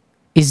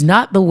is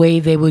not the way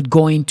they would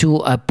go into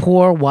a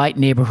poor white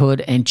neighborhood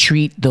and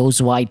treat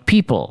those white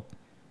people.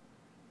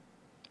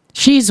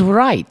 She's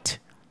right.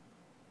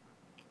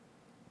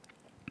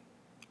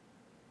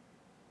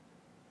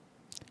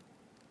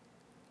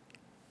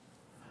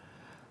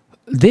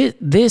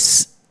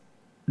 This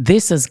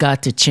has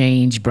got to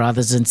change,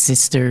 brothers and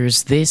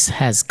sisters. This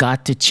has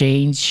got to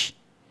change.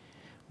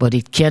 But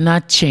it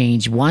cannot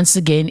change. Once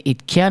again,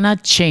 it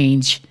cannot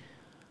change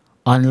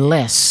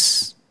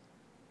unless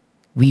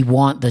we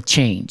want the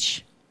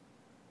change.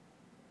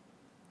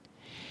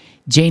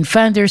 Jane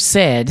Fonda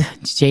said,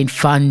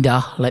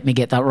 let me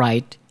get that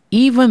right,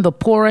 even the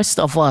poorest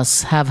of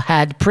us have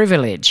had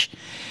privilege,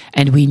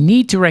 and we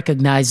need to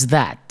recognize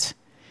that.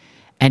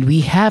 And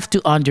we have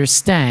to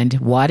understand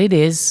what it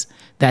is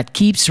that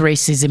keeps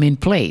racism in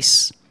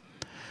place.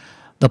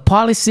 The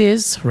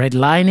policies,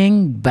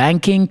 redlining,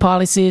 banking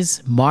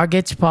policies,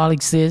 mortgage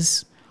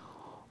policies,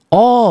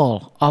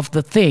 all of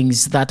the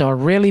things that are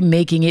really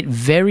making it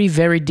very,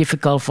 very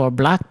difficult for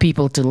black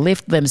people to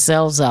lift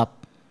themselves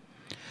up,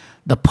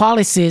 the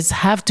policies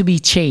have to be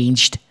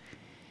changed.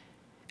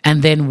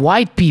 And then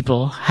white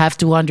people have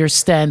to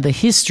understand the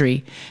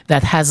history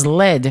that has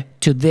led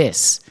to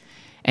this.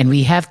 And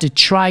we have to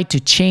try to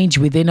change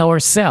within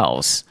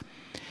ourselves.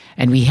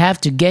 And we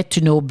have to get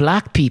to know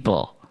black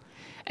people.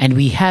 And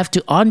we have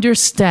to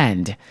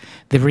understand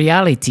the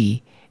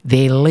reality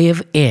they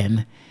live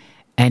in.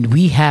 And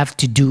we have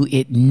to do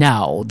it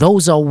now.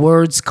 Those are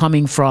words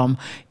coming from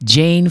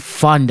Jane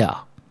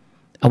Fonda,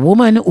 a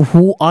woman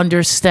who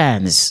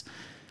understands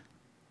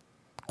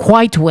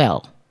quite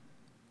well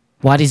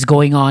what is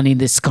going on in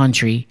this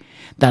country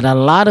that a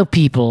lot of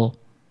people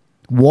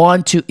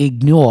want to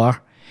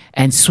ignore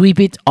and sweep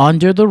it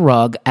under the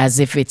rug as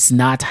if it's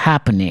not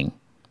happening.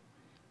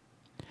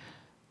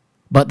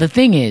 But the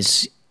thing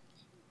is,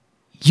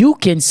 you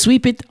can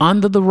sweep it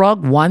under the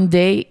rug. One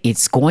day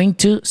it's going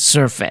to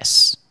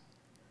surface.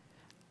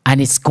 And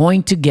it's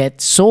going to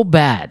get so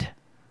bad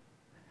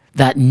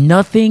that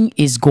nothing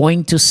is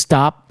going to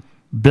stop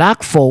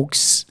black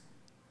folks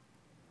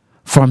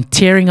from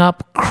tearing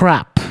up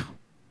crap,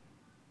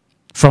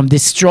 from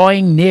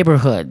destroying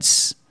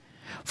neighborhoods,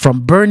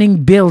 from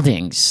burning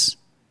buildings,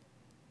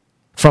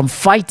 from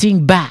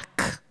fighting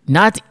back.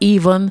 Not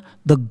even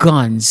the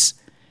guns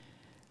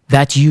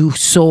that you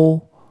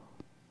so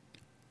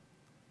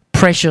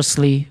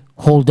preciously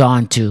hold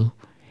on to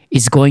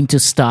is going to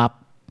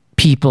stop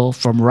people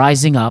from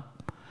rising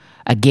up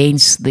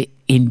against the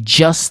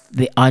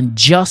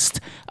unjust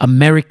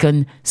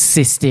American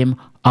system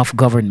of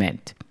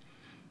government.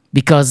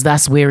 Because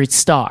that's where it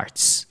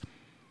starts.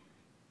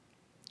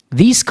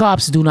 These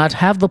cops do not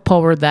have the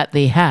power that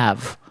they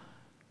have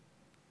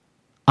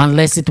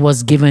unless it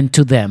was given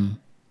to them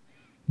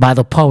by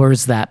the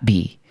powers that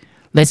be.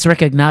 Let's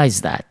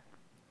recognize that.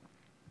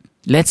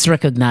 Let's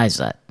recognize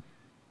that.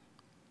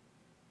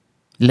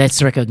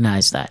 Let's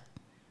recognize that.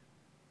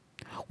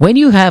 When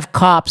you have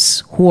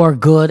cops who are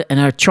good and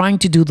are trying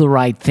to do the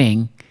right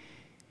thing,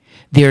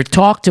 they're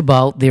talked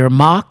about, they're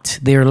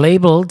mocked, they're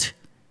labeled,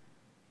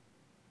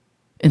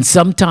 and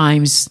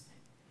sometimes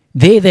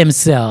they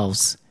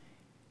themselves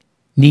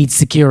need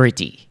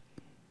security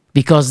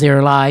because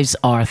their lives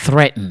are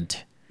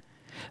threatened.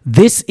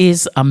 This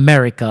is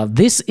America.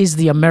 This is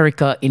the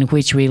America in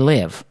which we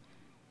live.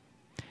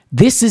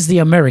 This is the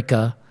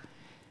America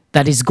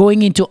that is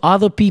going into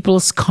other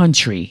people's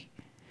country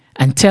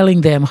and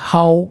telling them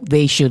how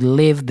they should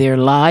live their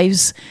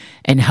lives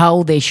and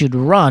how they should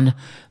run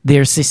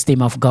their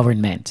system of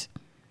government.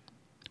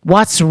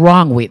 What's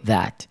wrong with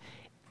that?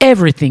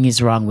 Everything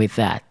is wrong with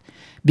that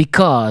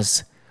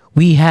because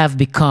we have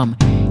become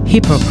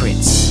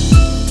hypocrites.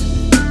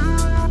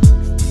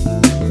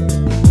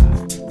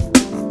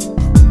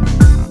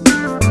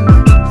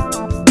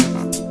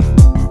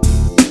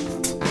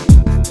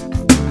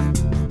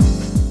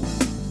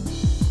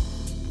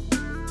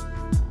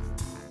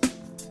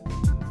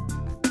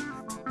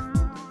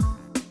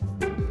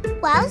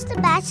 Why's the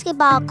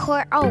basketball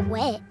court all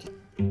wet?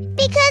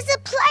 Because the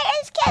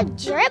players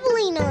kept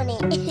dribbling on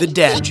it. The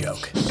dad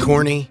joke.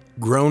 Corny,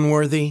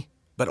 groan-worthy,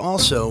 but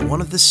also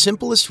one of the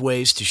simplest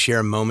ways to share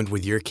a moment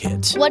with your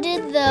kids. What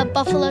did the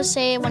buffalo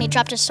say when he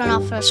dropped his son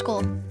off for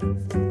school?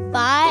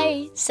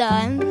 Bye,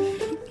 son.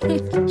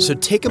 So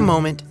take a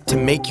moment to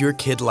make your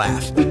kid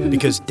laugh,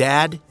 because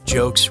dad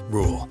jokes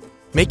rule.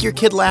 Make your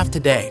kid laugh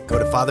today. Go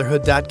to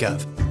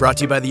fatherhood.gov. Brought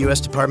to you by the U.S.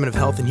 Department of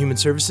Health and Human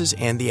Services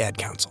and the Ad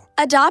Council.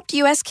 Adopt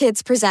US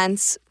Kids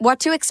presents What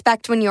to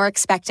Expect When You're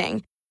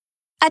Expecting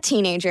a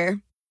Teenager.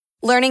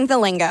 Learning the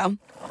lingo.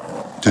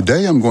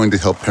 Today I'm going to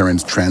help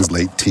parents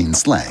translate teen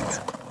slang.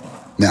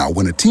 Now,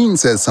 when a teen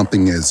says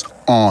something is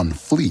on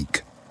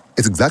fleek,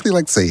 it's exactly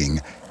like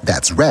saying,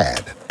 that's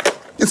rad.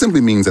 It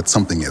simply means that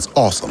something is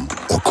awesome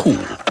or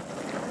cool.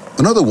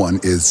 Another one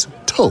is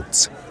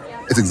totes.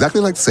 It's exactly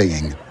like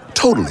saying,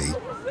 totally,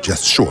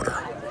 just shorter.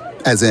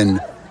 As in,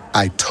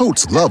 I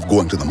totes love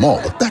going to the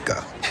mall with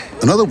Becca.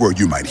 Another word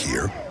you might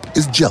hear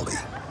is jelly.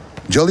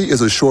 Jelly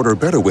is a shorter,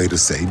 better way to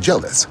say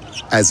jealous.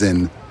 As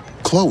in,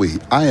 Chloe,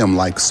 I am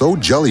like so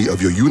jelly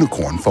of your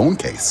unicorn phone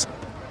case.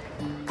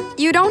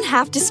 You don't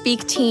have to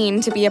speak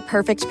teen to be a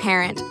perfect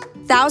parent.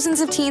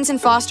 Thousands of teens in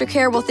foster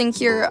care will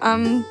think you're,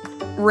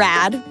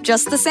 rad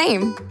just the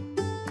same.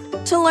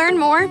 To learn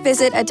more,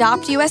 visit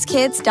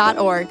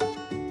adoptuskids.org.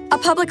 A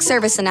public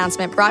service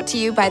announcement brought to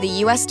you by the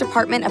U.S.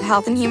 Department of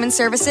Health and Human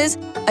Services,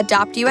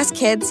 Adopt U.S.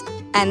 Kids,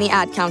 and the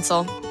Ad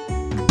Council.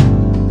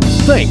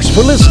 Thanks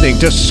for listening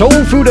to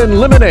Soul Food and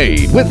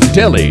Lemonade with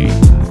Deli.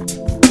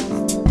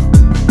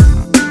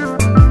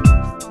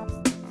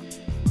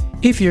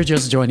 If you're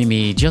just joining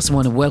me, just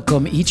want to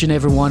welcome each and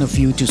every one of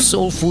you to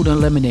Soul Food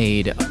and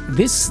Lemonade.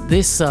 This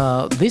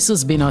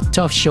has been a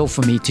tough show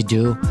for me to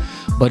do,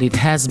 but it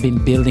has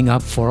been building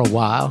up for a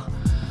while.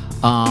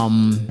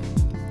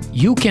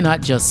 You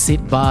cannot just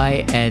sit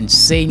by and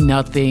say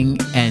nothing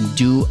and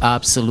do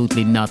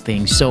absolutely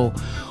nothing. So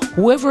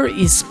whoever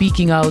is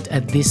speaking out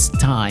at this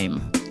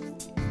time,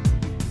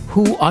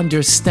 who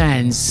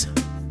understands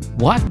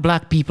what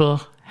Black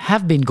people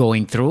have been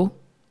going through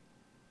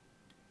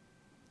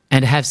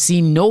and have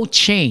seen no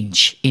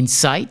change in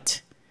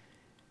sight,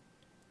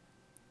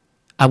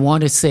 I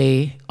want to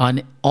say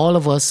on all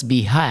of us'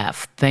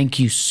 behalf, thank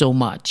you so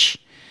much.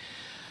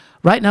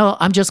 Right now,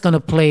 I'm just gonna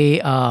play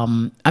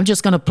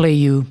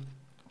you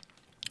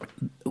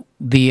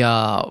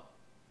the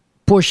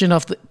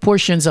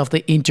portions of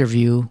the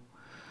interview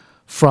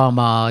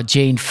from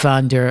Jane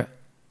Fonda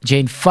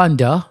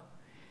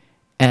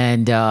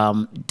and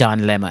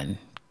Don Lemon.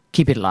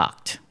 Keep it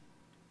locked.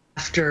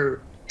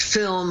 After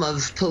film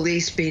of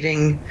police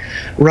beating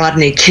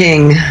Rodney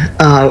King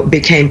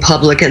became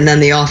public, and then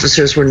the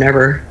officers were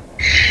never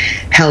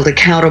held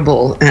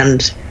accountable,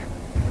 and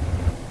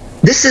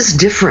this is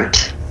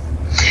different.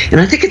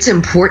 And I think it's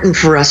important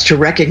for us to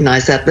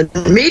recognize that.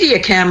 The media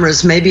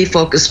cameras may be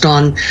focused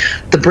on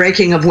the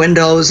breaking of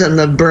windows and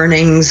the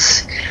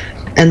burnings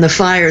and the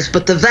fires,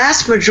 but the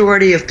vast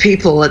majority of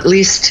people, at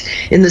least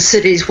in the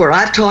cities where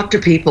I've talked to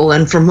people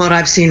and from what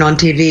I've seen on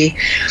TV,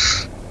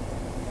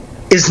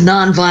 is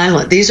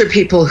nonviolent. These are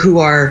people who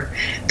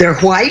they're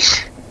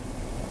white,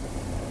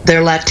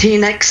 they're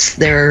Latinx,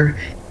 they're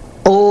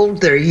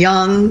old, they're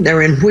young,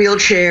 they're in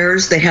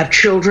wheelchairs, they have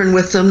children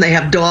with them, they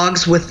have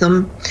dogs with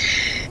them.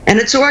 And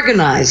it's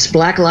organized.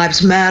 Black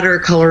Lives Matter,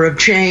 Color of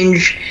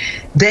Change.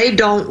 They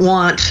don't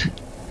want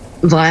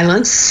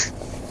violence.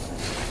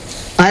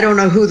 I don't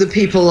know who the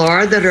people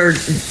are that are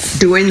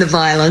doing the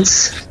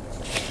violence,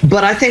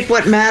 but I think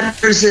what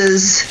matters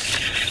is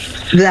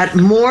that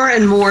more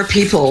and more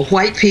people,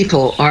 white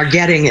people, are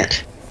getting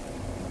it.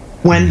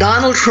 When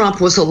Donald Trump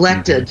was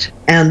elected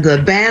and the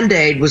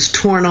Band-Aid was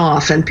torn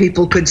off and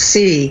people could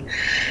see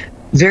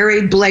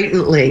very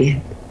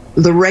blatantly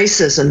the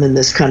racism in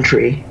this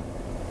country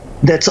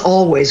that's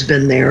always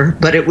been there,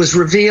 but it was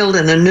revealed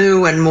in a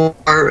new and more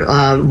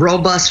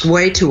robust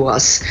way to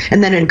us,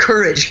 and then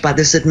encouraged by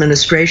this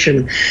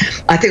administration,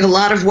 I think a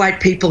lot of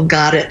white people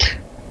got it.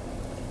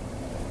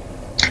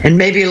 And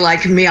maybe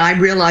like me, I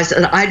realized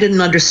that I didn't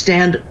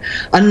understand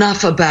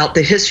enough about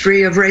the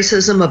history of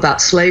racism,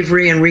 about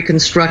slavery and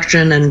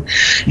Reconstruction and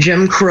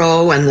Jim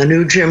Crow and the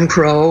new Jim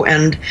Crow.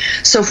 And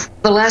so for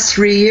the last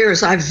 3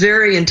 years, I've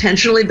very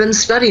intentionally been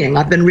studying.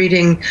 I've been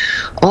reading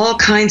all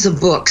kinds of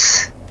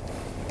books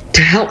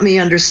to help me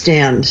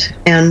understand.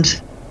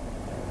 And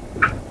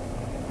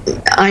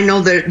I know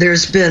that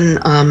there's been,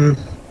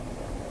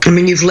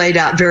 you've laid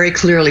out very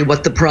clearly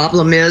what the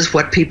problem is,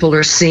 what people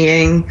are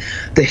seeing,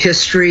 the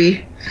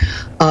history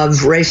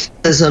of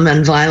racism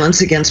and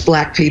violence against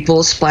Black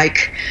people.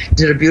 Spike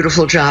did a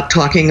beautiful job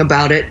talking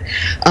about it.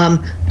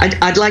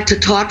 I'd like to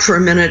talk for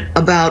a minute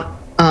about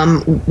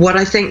what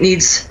I think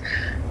needs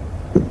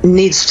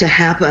to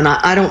happen.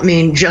 I don't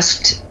mean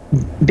just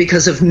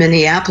because of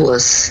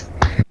Minneapolis.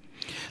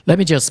 Let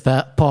me just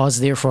pause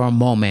there for a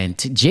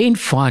moment. Jane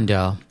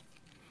Fonda,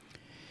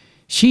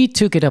 she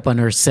took it up on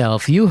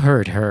herself. You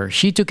heard her.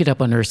 She took it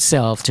up on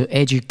herself to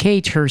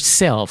educate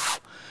herself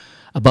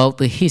about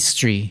the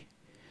history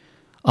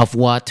of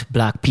what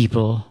Black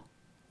people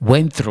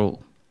went through.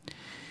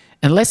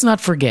 And let's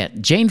not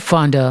forget, Jane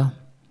Fonda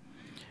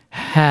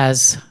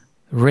has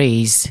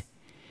raised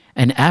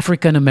an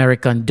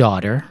African-American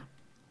daughter,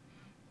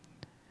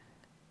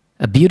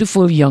 a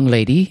beautiful young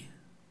lady,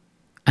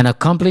 an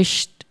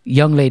accomplished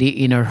young lady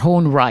in her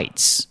own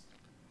rights.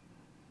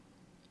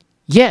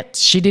 Yet,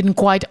 she didn't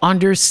quite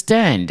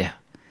understand.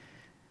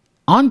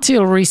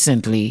 Until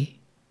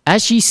recently,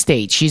 as she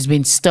states, she's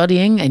been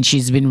studying and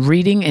she's been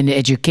reading and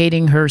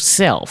educating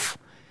herself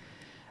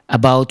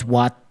about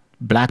what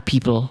black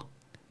people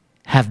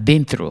have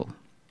been through.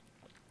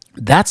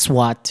 That's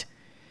what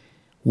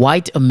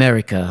white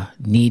America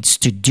needs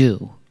to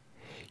do.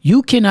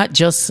 You cannot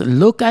just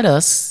look at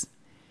us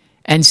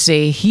and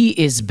say, he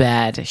is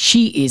bad,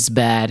 she is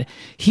bad,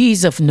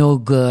 he's of no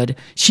good,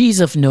 she's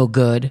of no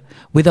good,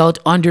 without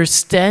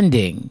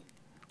understanding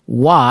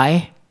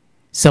why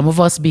some of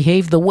us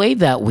behave the way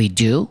that we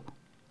do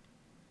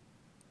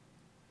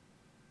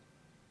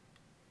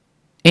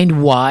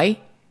and why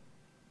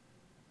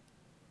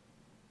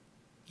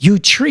you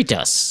treat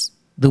us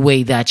the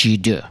way that you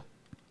do.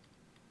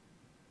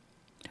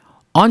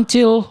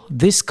 Until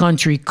this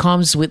country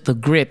comes with the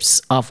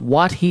grips of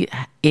what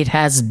it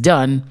has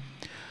done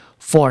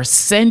for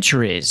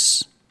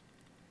centuries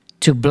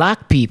to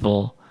black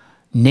people,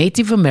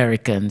 Native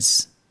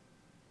Americans,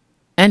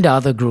 and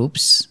other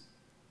groups,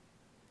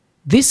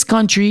 this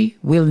country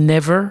will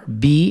never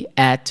be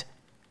at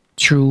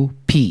true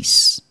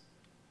peace.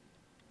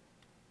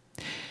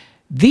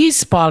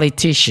 These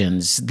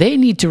politicians, they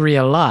need to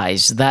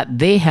realize that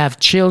they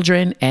have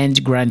children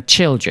and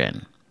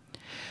grandchildren.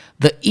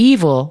 The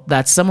evil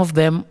that some of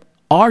them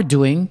are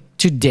doing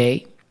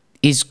today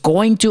is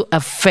going to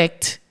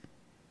affect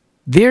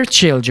their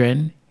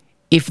children,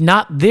 if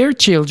not their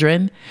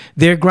children,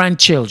 their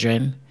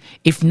grandchildren,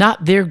 if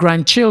not their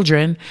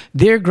grandchildren,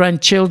 their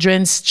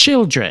grandchildren's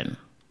children.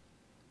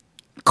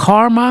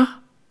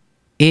 Karma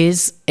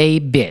is a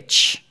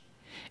bitch.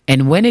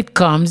 And when it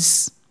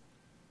comes,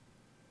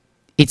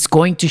 it's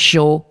going to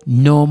show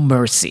no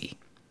mercy.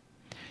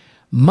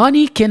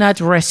 Money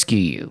cannot rescue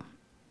you.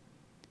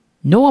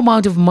 No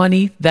amount of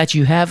money that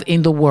you have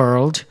in the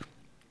world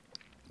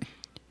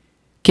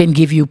can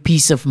give you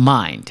peace of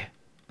mind.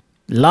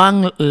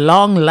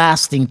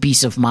 Long-lasting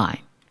peace of mind.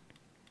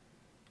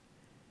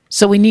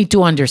 So we need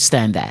to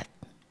understand that.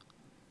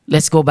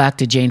 Let's go back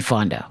to Jane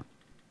Fonda.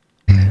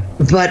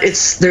 But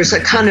there's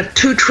a kind of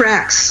two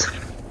tracks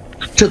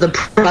to the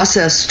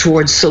process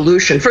towards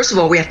solution. First of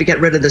all, we have to get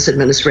rid of this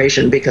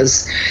administration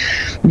because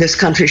this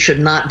country should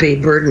not be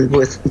burdened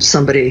with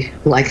somebody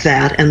like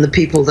that and the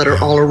people that are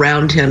all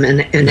around him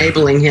and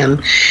enabling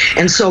him.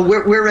 And so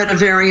we're at a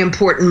very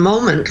important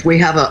moment. We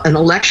have an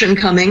election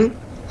coming.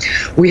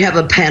 We have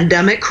a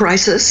pandemic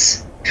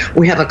crisis.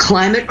 We have a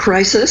climate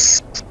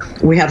crisis.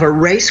 We have a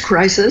race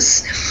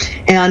crisis.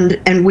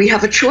 And we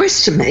have a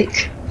choice to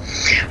make.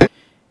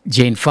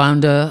 Jane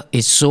Fonda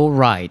is so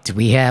right.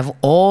 We have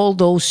all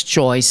those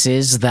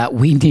choices that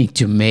we need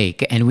to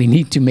make, and we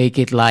need to make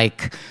it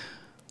like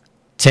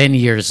 10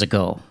 years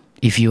ago,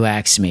 if you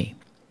ask me.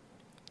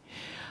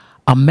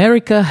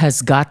 America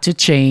has got to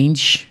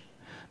change.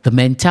 The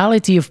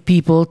mentality of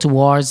people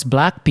towards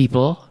black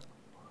people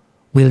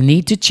will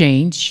need to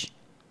change.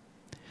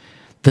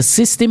 The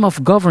system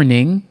of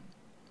governing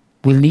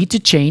will need to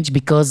change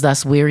because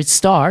that's where it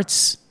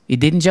starts.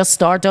 It didn't just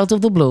start out of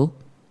the blue.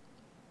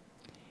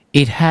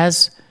 It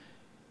has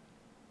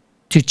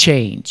to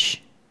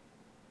change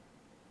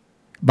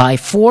by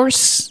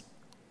force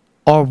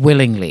or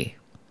willingly.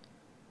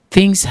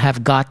 Things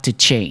have got to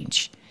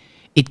change.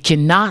 It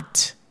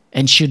cannot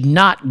and should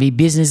not be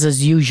business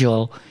as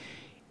usual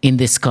in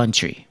this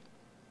country.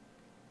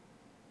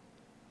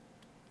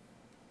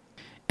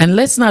 And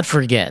let's not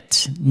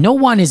forget, no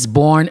one is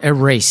born a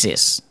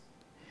racist.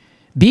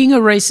 Being a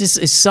racist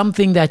is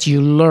something that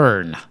you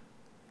learn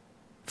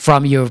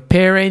from your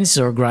parents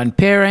or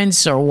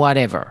grandparents or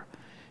whatever.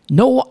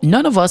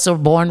 None of us are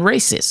born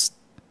racist.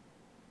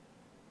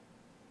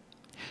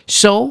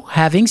 So,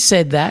 having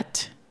said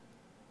that,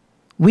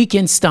 we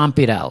can stomp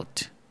it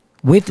out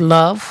with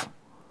love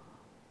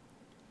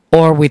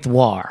or with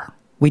war,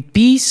 with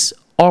peace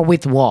or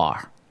with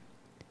war.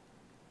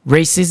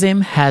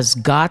 Racism has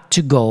got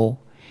to go.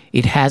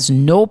 It has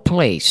no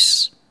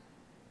place,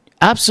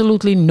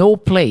 absolutely no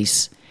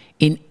place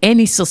in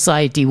any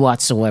society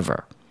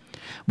whatsoever.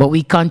 But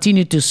we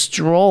continue to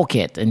stroke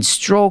it and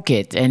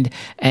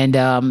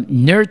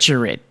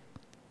nurture it.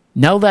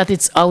 Now that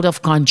it's out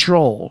of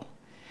control,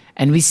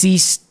 and we see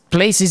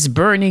places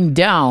burning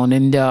down,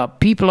 and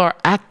people are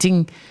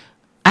acting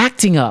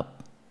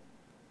up,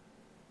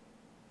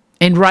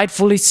 and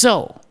rightfully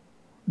so,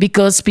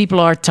 because people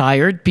are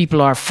tired, people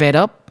are fed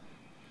up.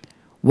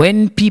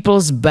 When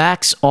people's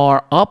backs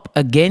are up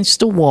against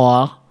the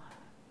wall,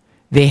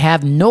 they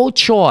have no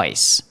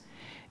choice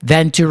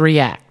than to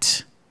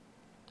react.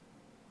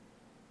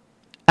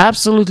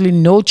 Absolutely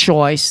no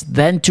choice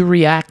than to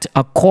react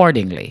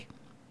accordingly.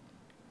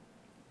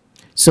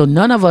 So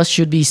none of us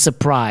should be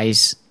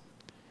surprised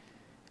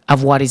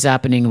of what is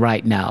happening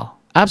right now.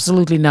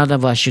 Absolutely none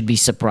of us should be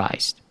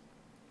surprised.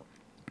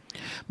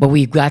 But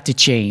we've got to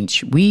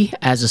change. We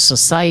as a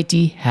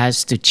society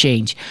has to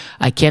change.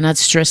 I cannot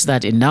stress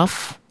that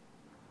enough.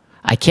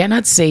 I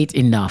cannot say it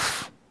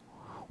enough.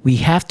 We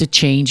have to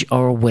change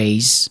our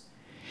ways.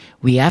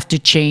 We have to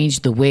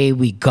change the way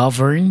we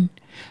govern,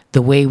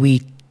 the way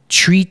we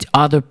treat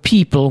other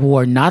people who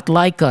are not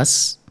like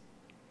us.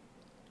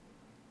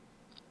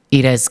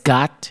 It has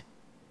got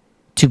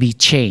to be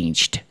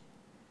changed.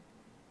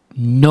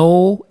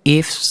 No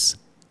ifs,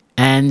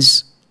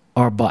 ands,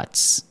 or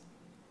buts.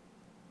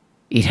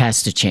 It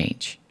has to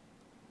change.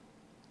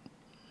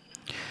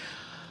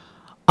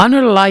 On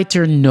a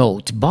lighter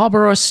note,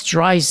 Barbara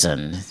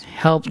Streisand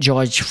helped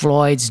George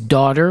Floyd's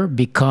daughter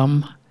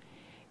become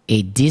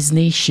a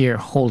Disney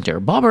shareholder.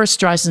 Barbara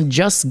Streisand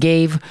just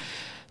gave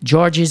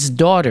George's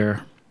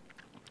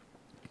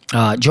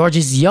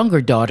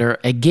younger daughter,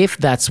 a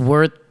gift that's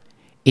worth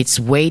its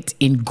weight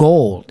in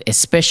gold,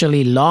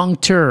 especially long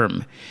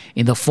term,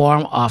 in the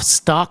form of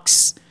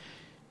stocks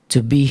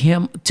to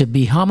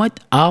behemoth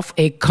of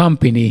a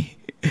company,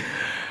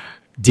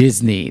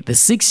 Disney. The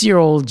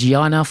 6-year-old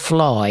Gianna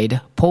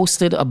Floyd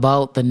posted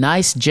about the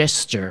nice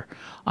gesture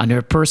on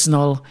her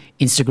personal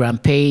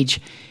Instagram page,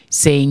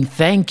 saying,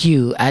 "Thank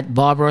you at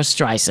Barbara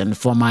Streisand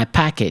for my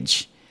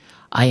package.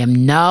 I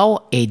am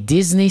now a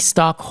Disney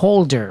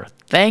stockholder.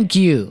 Thank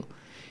you."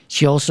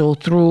 She also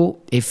threw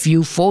a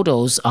few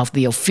photos of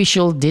the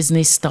official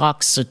Disney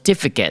stock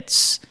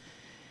certificates.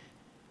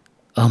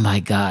 Oh my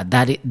God,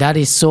 that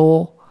is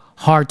so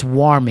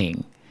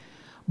heartwarming.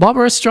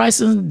 Barbara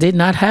Streisand did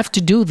not have to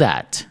do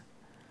that.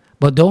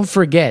 But don't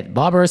forget,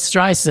 Barbara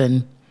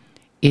Streisand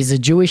is a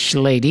Jewish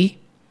lady,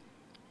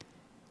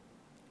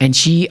 and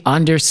she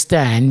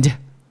understands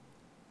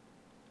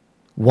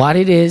what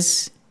it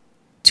is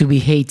to be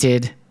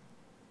hated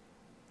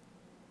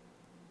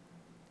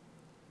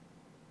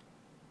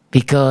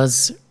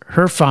because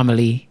her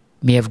family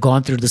may have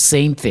gone through the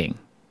same thing.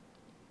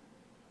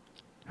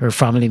 Her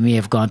family may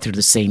have gone through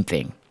the same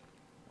thing.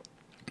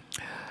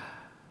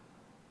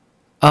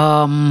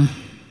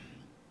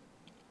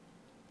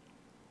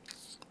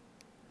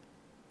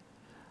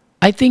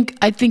 I think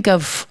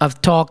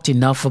I've talked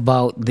enough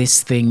about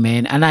this thing,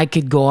 man, and I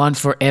could go on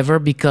forever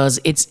because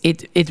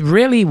it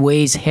really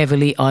weighs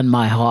heavily on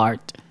my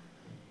heart.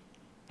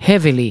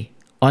 Heavily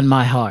on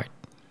my heart.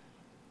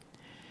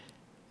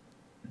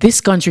 This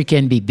country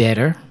can be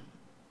better.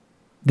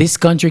 This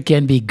country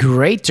can be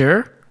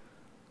greater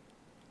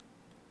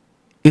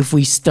if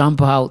we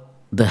stomp out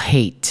the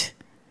hate.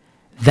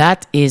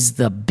 That is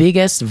the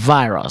biggest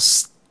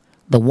virus,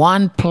 the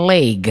one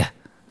plague,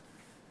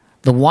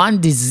 the one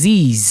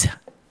disease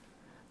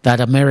that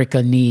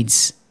America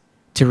needs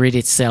to rid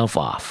itself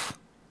of.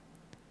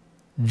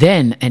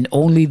 Then and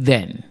only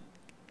then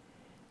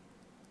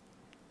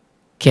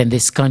can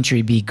this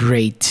country be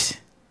great.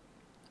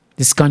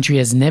 This country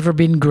has never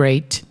been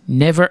great,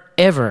 never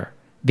ever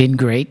been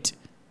great.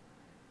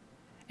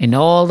 And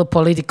all the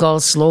political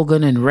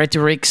slogan and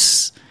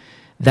rhetorics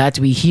that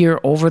we hear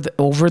over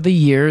the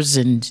years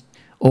and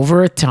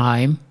over a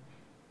time,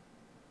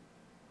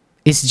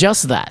 it's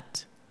just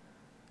that.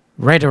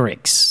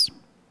 Rhetorics.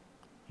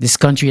 This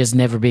country has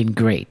never been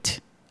great.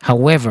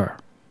 However,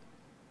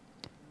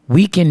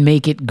 we can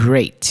make it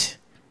great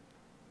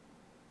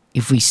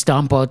if we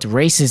stomp out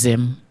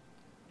racism,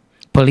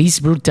 police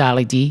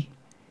brutality,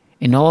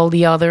 and all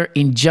the other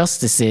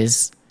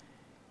injustices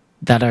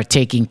that are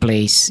taking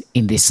place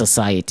in this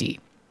society.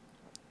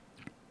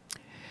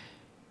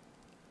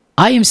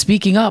 I am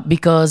speaking up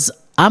because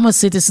I'm a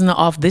citizen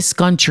of this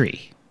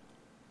country.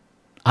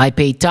 I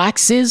pay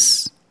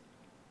taxes.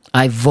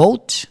 I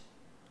vote.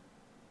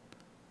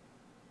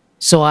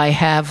 So I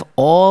have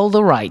all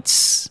the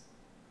rights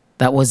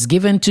that was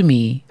given to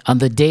me on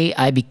the day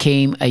I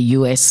became a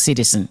U.S.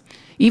 citizen.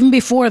 Even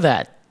before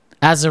that,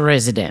 as a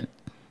resident.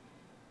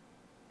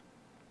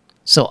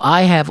 So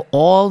I have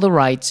all the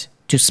rights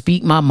to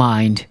speak my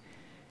mind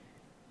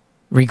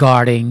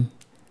regarding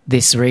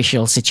this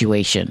racial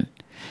situation.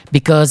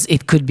 Because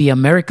it could be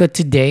America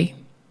today.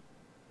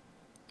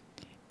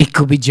 It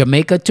could be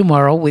Jamaica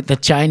tomorrow with the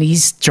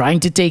Chinese trying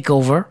to take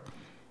over.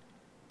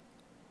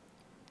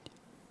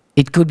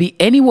 It could be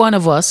any one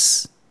of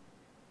us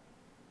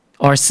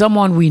or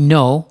someone we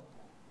know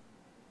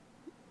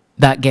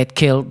that get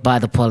killed by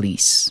the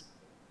police.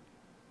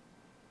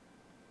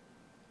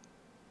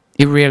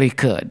 It really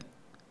could.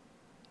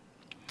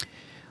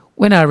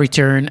 When I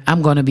return,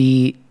 I'm going to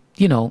be,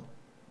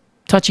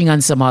 touching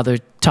on some other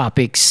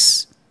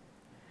topics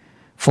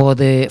for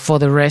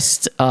the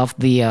rest of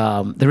the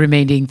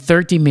remaining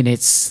 30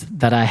 minutes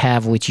that I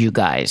have with you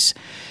guys.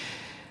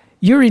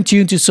 You're in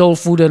tune to Soul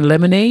Food and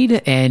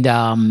Lemonade,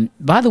 and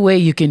by the way,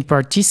 you can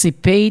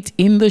participate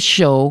in the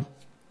show.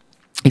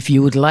 If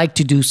you would like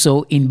to do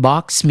so,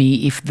 inbox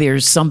me if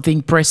there's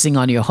something pressing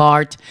on your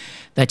heart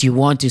that you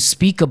want to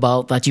speak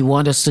about, that you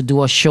want us to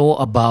do a show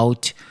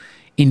about.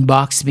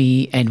 Inbox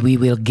me and we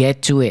will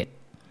get to it.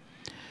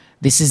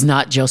 This is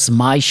not just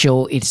my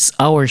show, it's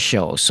our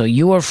show. So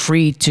you are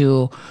free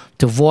to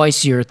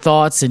voice your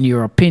thoughts and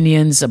your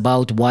opinions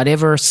about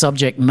whatever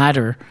subject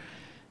matter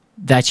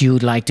that you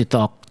would like to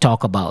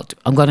talk about.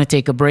 I'm going to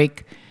take a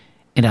break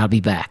and I'll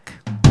be back.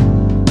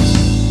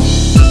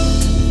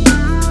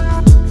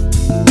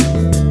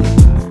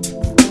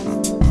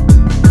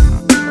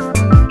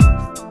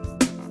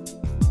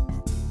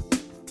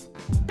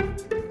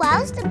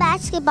 Why's the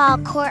basketball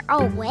court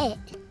all wet?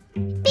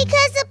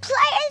 Because the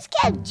players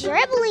kept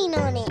dribbling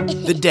on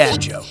it. The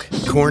dad joke.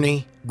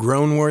 Corny,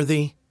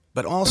 groan-worthy,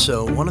 but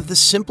also one of the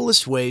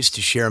simplest ways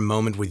to share a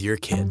moment with your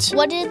kids.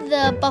 What did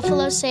the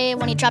buffalo say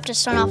when he dropped his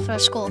son off for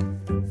school?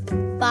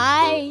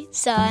 Bye,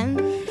 son.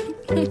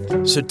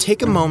 So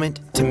take a moment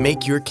to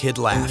make your kid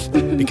laugh,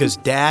 because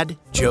dad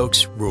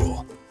jokes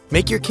rule.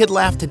 Make your kid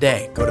laugh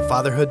today. Go to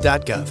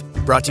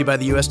fatherhood.gov. Brought to you by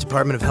the U.S.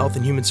 Department of Health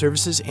and Human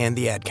Services and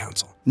the Ad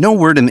Council. No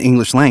word in the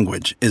English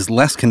language is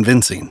less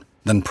convincing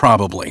than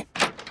probably.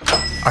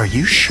 Are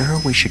you sure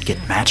we should get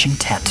matching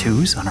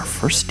tattoos on our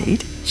first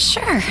date?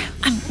 Sure.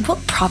 We'll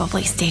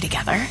probably stay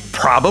together.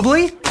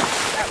 Probably?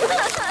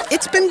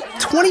 It's been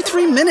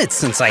 23 minutes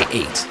since I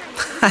ate.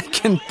 I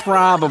can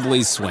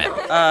probably swim.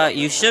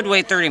 You should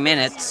wait 30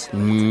 minutes.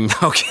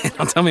 Okay,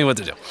 now tell me what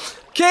to do.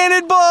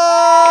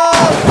 Cannonball!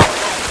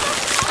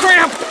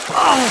 Cramp!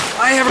 Oh,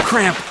 I have a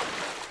cramp.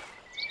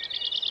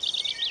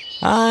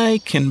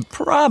 I can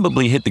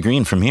probably hit the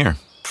green from here.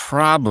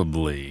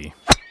 Probably.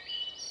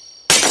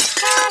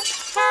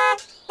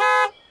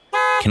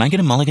 Can I get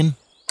a mulligan?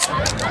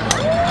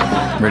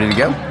 Ready to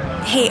go?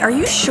 Hey, are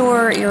you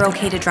sure you're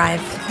okay to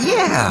drive?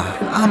 Yeah,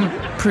 I'm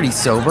pretty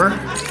sober.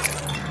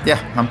 Yeah,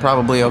 I'm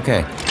probably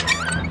okay.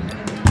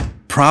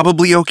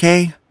 Probably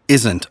okay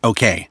isn't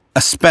okay,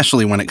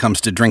 especially when it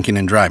comes to drinking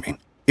and driving.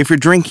 If you're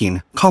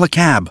drinking, call a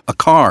cab, a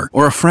car,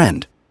 or a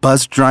friend.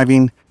 Buzzed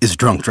driving is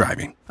drunk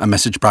driving. A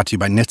message brought to you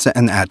by NHTSA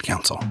and the Ad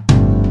Council.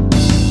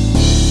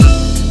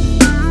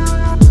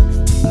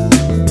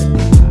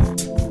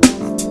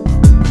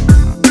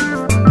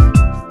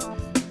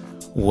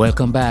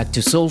 Welcome back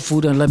to Soul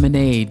Food and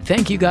Lemonade.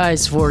 Thank you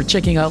guys for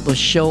checking out the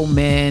show,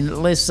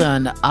 man.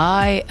 Listen,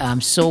 I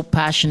am so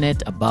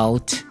passionate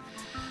about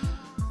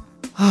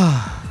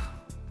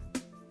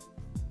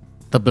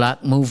the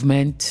black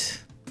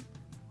movement.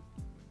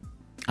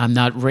 I'm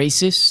not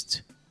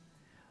racist,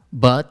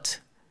 but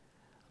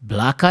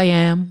black I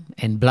am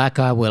and black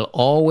I will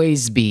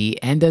always be.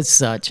 And as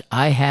such,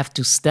 I have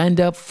to stand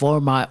up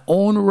for my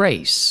own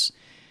race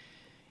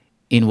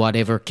in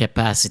whatever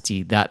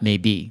capacity that may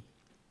be.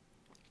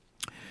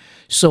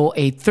 So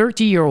a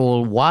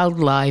 30-year-old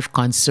wildlife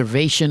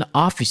conservation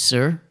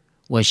officer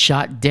was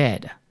shot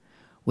dead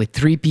with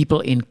 3 people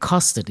in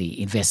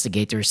custody,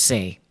 investigators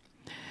say.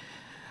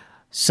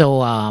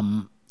 So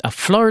a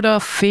Florida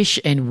fish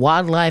and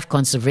wildlife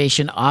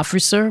conservation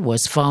officer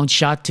was found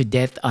shot to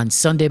death on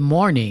Sunday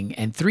morning,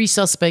 and 3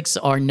 suspects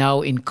are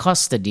now in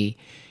custody,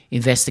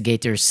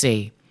 investigators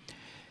say.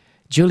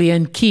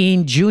 Julian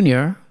Keene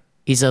Jr.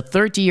 is a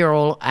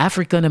 30-year-old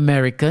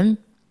African-American.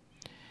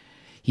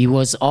 He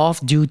was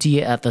off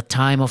duty at the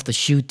time of the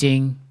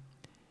shooting.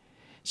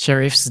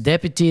 Sheriff's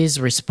deputies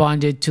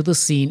responded to the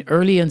scene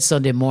early on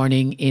Sunday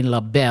morning in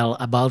La Belle,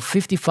 about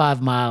 55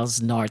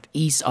 miles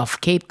northeast of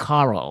Cape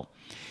Coral,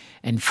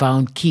 and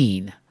found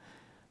Keene,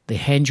 the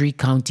Hendry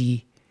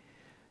County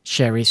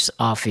Sheriff's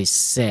Office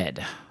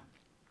said.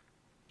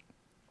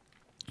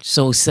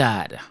 So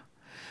sad.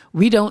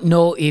 We don't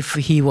know if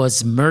he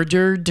was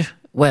murdered.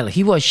 Well,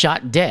 he was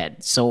shot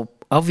dead, so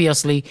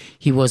obviously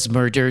he was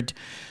murdered.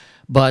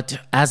 But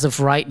as of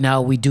right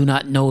now, we do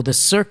not know the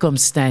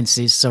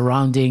circumstances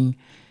surrounding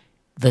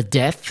the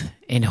death,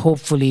 and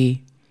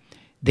hopefully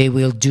they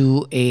will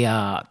do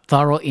a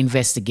thorough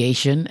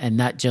investigation and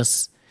not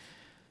just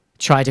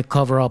try to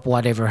cover up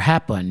whatever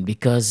happened,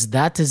 because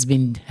that has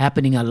been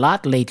happening a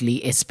lot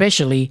lately,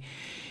 especially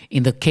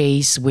in the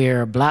case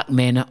where black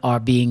men are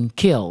being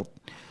killed.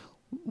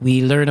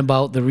 We learn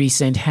about the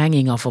recent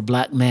hanging of a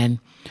black man,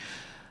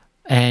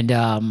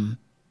 and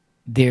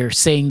they're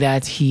saying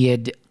that he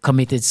had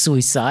committed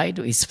suicide.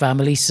 His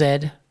family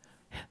said,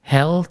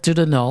 hell to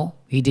the no,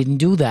 he didn't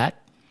do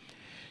that.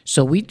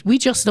 So we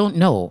just don't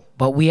know,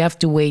 but we have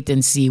to wait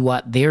and see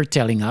what they're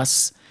telling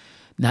us.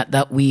 Not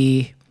that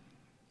we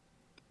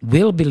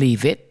will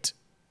believe it.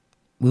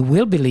 We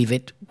will believe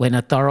it when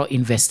a thorough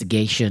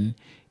investigation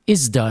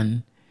is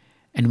done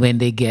and when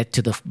they get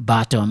to the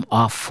bottom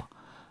of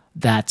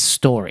that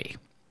story.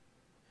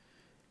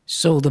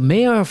 So the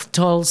mayor of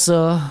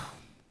Tulsa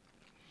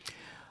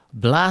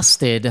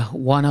blasted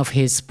one of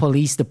his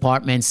police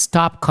department's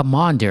top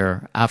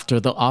commander after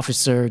the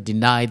officer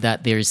denied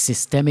that there is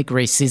systemic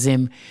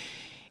racism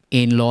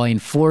in law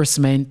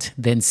enforcement,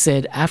 then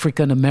said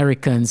African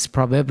Americans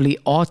probably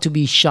ought to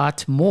be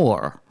shot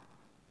more.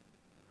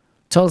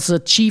 Tulsa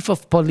Chief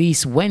of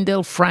Police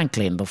Wendell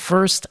Franklin, the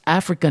first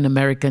African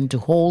American to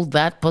hold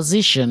that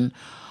position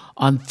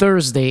on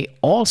Thursday,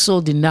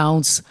 also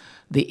denounced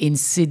the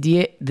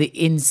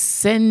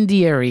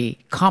incendiary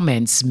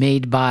comments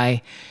made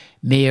by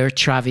Mayor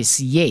Travis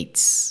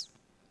Yates.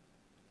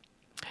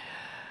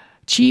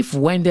 Chief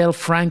Wendell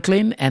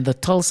Franklin and the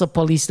Tulsa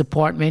Police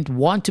Department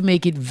want to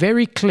make it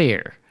very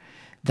clear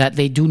that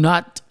they do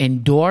not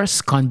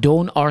endorse,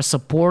 condone, or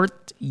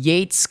support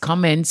Yates'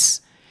 comments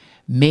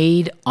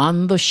made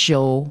on the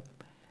show,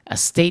 a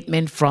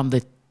statement from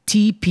the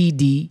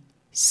TPD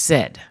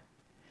said.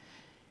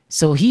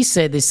 So he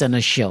said this on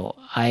a show,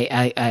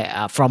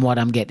 I from what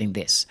I'm getting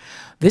this.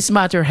 This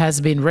matter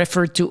has been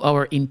referred to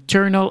our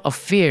internal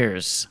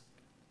affairs.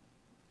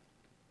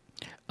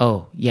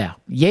 Oh, yeah.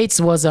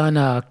 Yates was on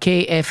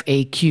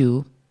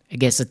KFAQ, I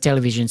guess a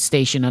television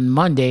station on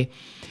Monday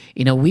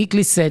in a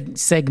weekly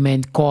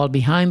segment called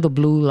Behind the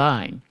Blue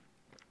Line,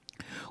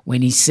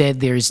 when he said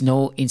there is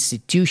no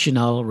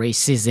institutional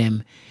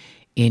racism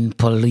in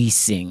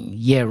policing.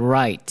 Yeah,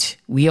 right.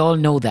 We all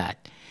know that.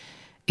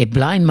 A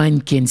blind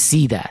man can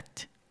see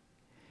that.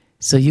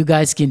 So you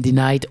guys can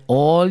deny it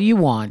all you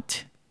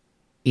want.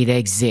 It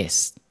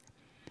exists.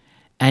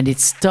 And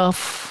it's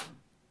tough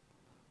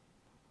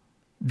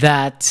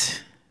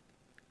that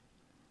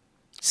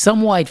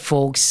some white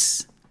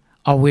folks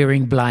are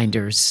wearing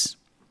blinders.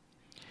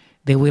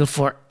 They will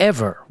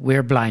forever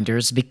wear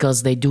blinders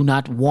because they do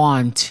not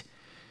want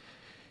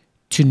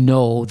to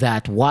know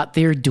that what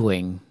they're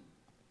doing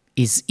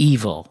is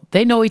evil.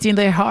 They know it in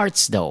their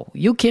hearts, though.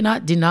 You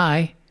cannot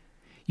deny.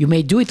 You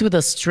may do it with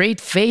a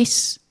straight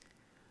face,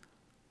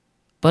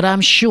 but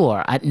I'm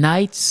sure at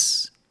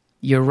nights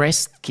your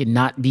rest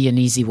cannot be an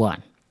easy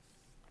one.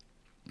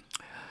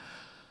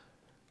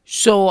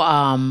 So,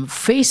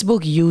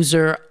 Facebook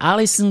user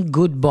Alison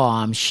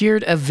Goodbaum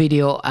shared a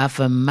video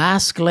of a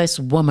maskless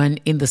woman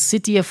in the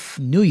city of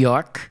New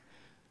York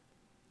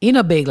in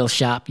a bagel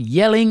shop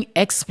yelling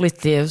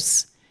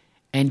expletives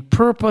and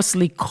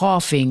purposely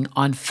coughing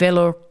on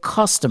fellow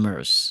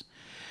customers.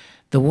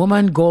 The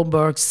woman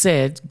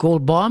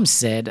Goldbaum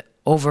said,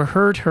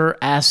 overheard her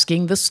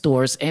asking the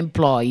store's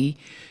employee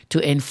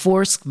to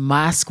enforce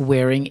mask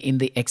wearing in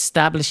the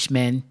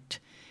establishment,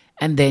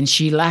 and then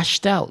she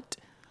lashed out.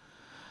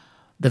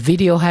 The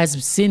video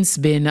has since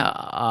been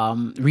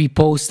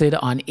reposted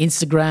on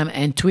Instagram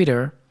and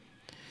Twitter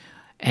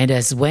and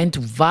has went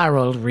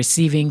viral,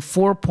 receiving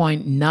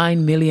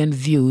 4.9 million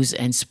views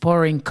and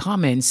spurring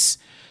comments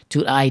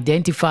to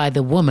identify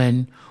the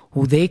woman,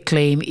 who they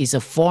claim is a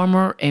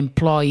former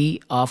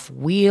employee of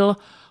Weill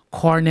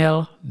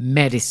Cornell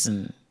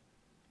Medicine.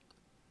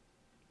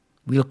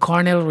 Weill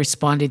Cornell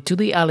responded to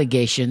the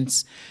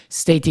allegations,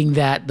 stating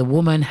that the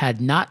woman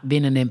had not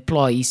been an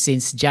employee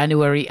since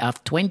January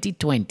of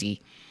 2020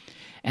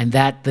 and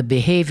that the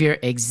behavior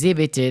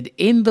exhibited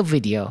in the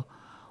video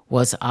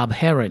was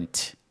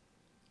abhorrent.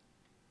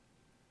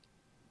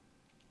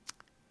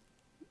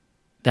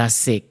 That's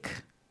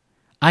sick.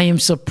 I am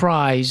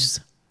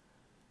surprised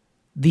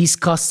these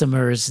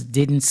customers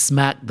didn't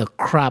smack the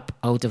crap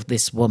out of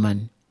this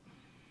woman,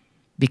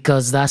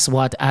 because that's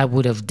what I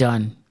would have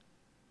done.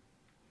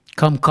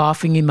 Come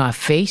coughing in my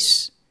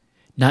face,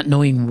 not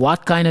knowing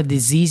what kind of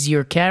disease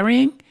you're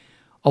carrying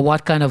or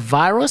what kind of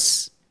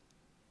virus.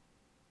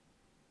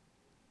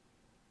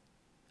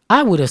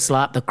 I would have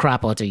slapped the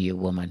crap out of you,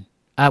 woman.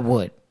 I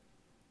would.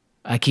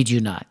 I kid you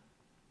not.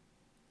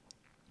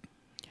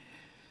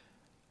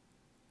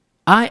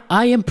 I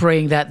am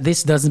praying that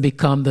this doesn't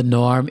become the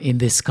norm in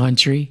this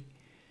country,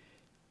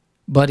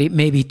 but it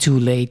may be too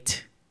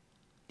late.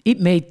 It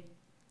may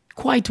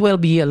quite well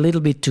be a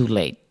little bit too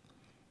late.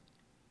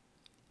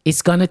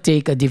 It's going to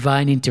take a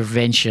divine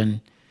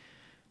intervention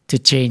to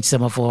change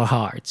some of our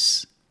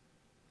hearts.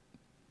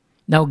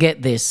 Now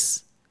get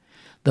this.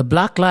 The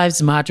Black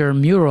Lives Matter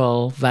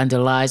mural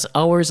vandalized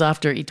hours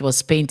after it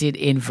was painted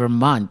in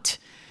Vermont.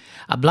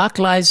 A Black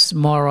Lives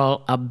Matter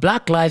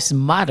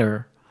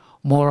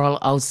mural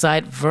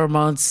outside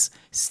Vermont's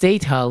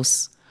State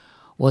House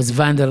was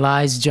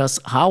vandalized just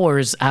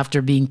hours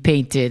after being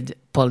painted,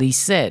 police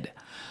said.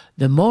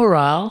 The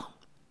mural,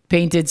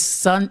 painted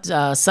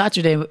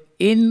Saturday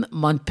in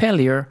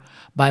Montpelier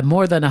by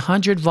more than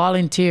 100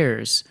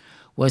 volunteers,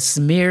 was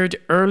smeared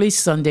early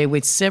Sunday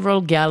with several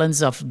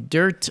gallons of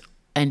dirt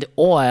and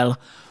oil,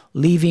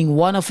 leaving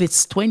one of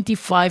its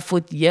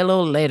 25-foot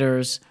yellow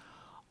letters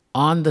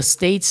on the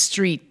state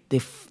street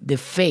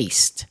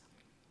defaced.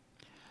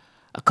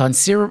 A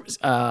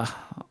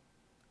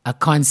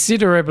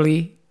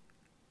considerably,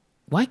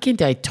 why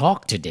can't I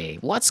talk today?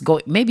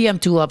 Maybe I'm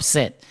too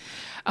upset.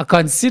 A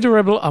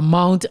considerable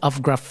amount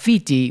of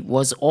graffiti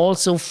was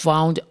also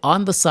found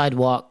on the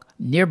sidewalk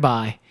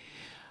nearby,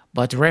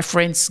 but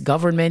referenced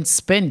government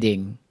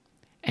spending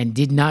and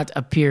did not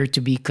appear to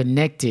be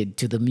connected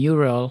to the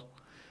mural,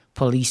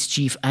 Police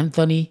Chief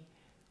Anthony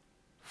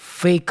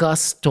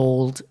Fakus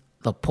told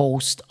the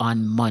Post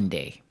on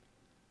Monday.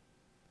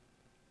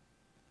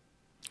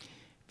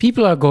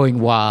 People are going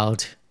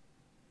wild.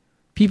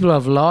 People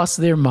have lost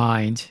their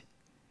mind,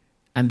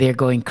 and they're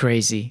going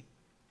crazy.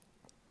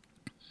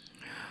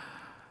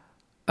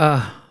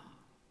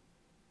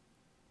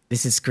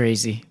 This is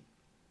crazy.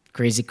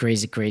 Crazy,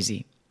 crazy,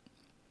 crazy.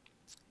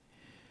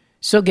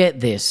 So get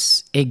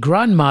this. A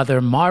grandmother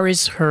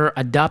marries her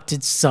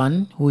adopted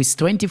son, who is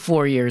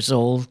 24 years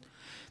old,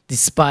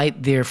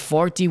 despite their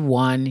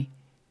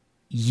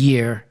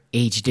 41-year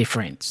age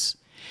difference.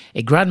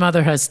 A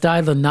grandmother has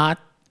tied the knot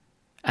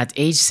at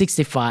age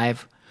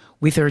 65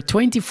 with her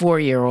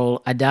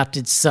 24-year-old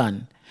adopted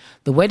son.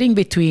 The wedding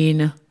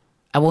between,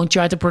 I won't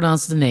try to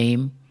pronounce the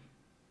name,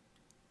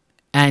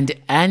 and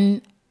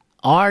Ann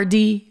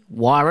Ardi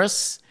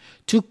Waras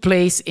took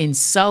place in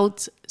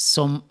South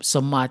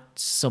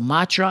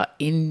Sumatra,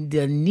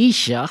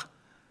 Indonesia.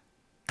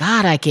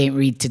 God, I can't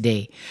read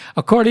today.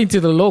 According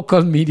to the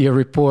local media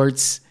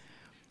reports,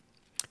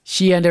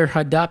 She and her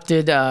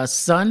adopted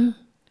son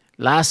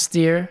last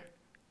year.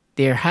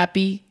 They're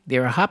happy.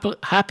 They're a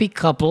happy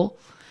couple.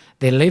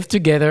 They live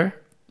together.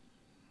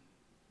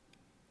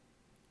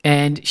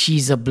 And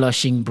she's a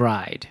blushing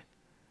bride.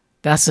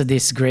 That's a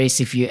disgrace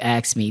if you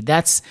ask me.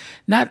 That's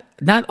not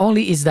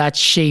only is that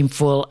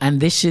shameful, and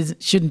this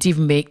shouldn't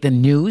even make the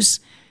news,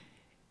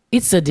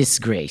 it's a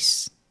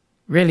disgrace.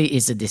 Really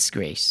is a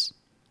disgrace.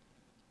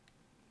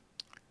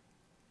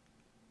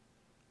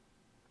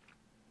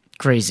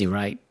 Crazy,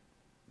 right?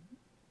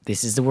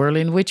 This is the world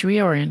in which we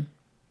are in.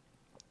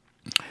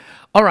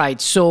 All right,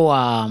 so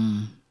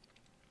on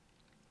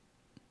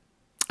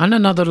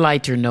another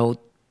lighter note,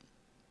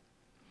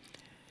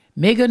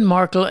 Meghan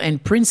Markle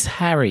and Prince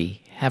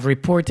Harry have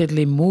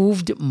reportedly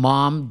moved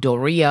mom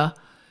Doria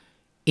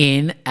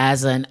in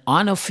as an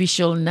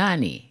unofficial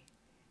nanny.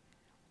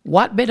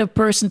 What better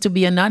person to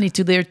be a nanny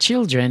to their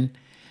children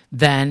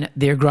than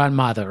their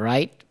grandmother,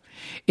 right?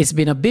 It's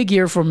been a big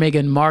year for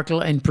Meghan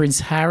Markle and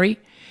Prince Harry.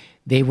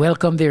 They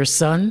welcomed their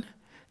son,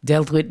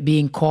 dealt with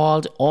being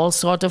called all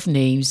sorts of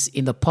names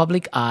in the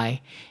public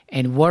eye,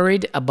 and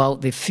worried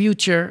about their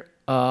future.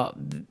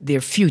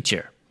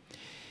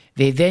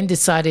 They then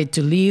decided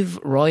to leave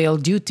royal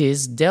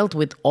duties, dealt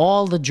with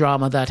all the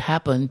drama that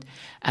happened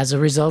as a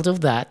result of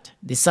that,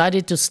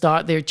 decided to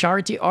start their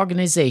charity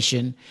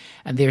organization,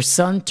 and their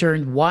son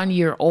turned 1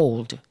 year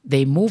old.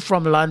 They moved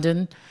from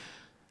London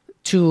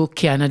to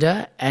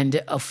Canada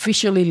and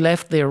officially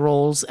left their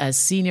roles as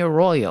senior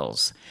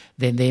royals.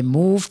 Then they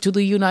moved to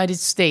the United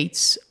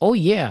States. Oh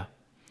yeah,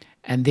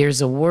 and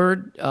there's a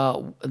World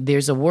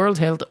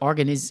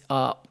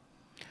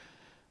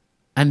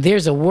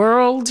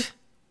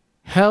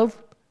Health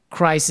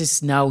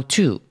crisis now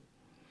too.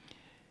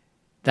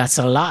 That's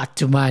a lot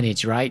to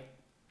manage, right?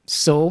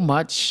 So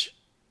much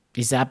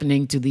is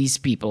happening to these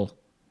people.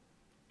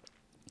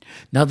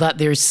 Now that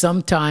there's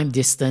some time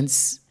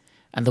distance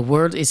and the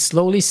world is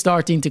slowly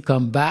starting to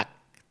come back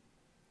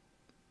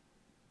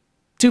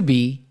to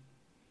be,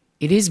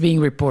 it is being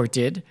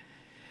reported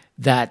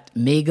that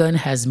Meghan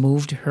has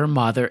moved her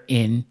mother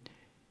in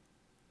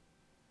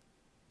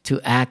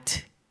to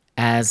act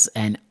as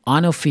an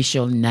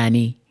unofficial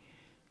nanny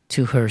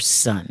to her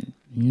son.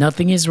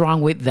 Nothing is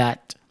wrong with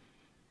that.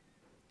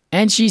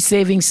 And she's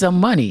saving some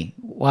money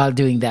while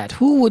doing that.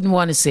 Who wouldn't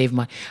want to save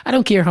money? I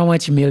don't care how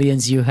much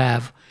millions you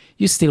have.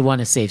 You still want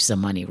to save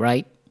some money,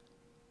 right?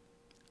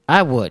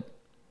 I would.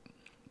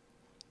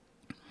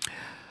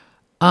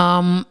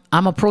 I'm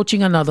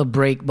approaching another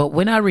break, but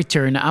when I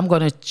return, I'm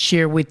going to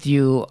share with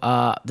you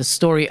the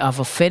story of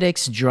a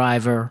FedEx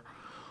driver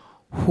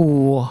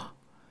who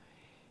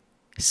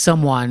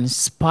someone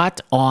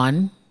spot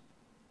on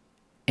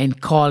and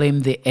call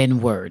him the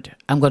N-word.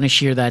 I'm going to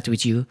share that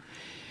with you.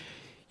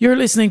 You're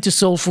listening to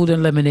Soul Food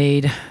and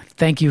Lemonade.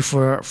 Thank you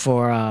for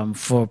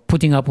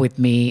putting up with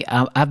me.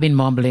 I've been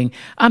mumbling.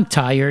 I'm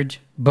tired,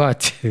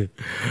 but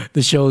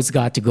the show's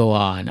got to go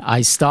on.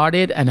 I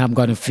started, and I'm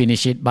going to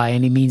finish it by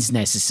any means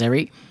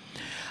necessary.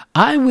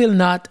 I will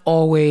not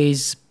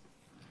always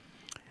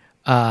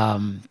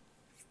promise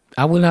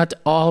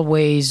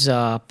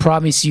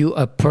you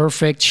a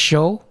perfect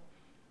show,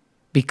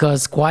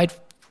 because quite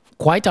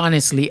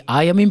honestly,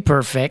 I am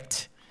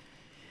imperfect,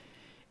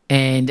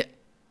 and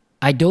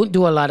I don't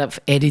do a lot of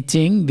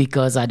editing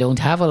because I don't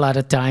have a lot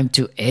of time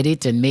to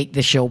edit and make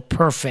the show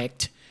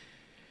perfect.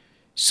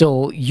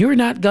 So you're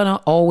not going to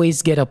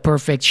always get a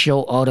perfect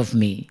show out of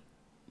me.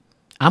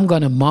 I'm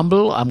going to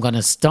mumble, I'm going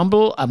to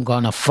stumble, I'm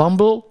going to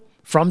fumble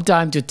from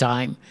time to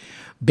time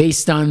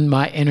based on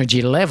my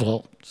energy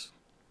levels.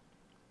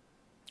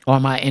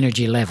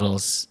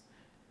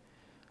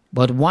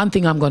 But one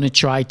thing I'm going to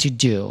try to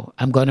do,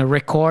 I'm going to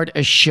record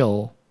a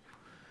show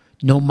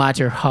no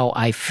matter how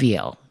I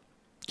feel.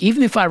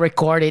 Even if I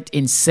record it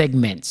in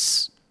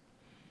segments,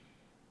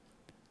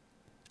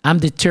 I'm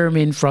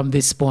determined from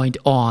this point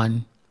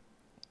on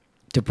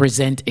to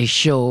present a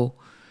show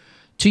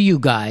to you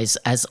guys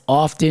as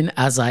often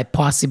as I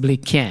possibly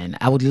can.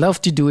 I would love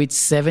to do it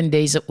 7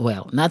 days,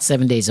 not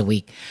 7 days a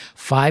week,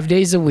 5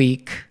 days a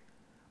week.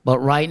 But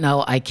right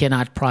now, I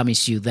cannot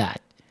promise you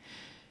that.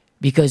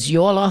 Because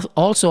you all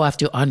also have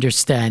to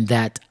understand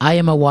that I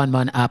am a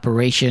one-man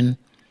operation.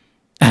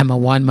 I'm a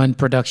one-man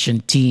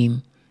production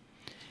team.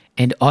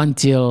 And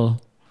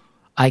until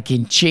I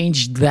can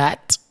change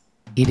that,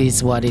 it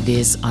is what it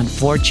is,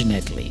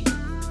 unfortunately.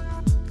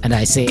 And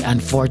I say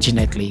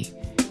unfortunately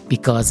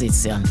because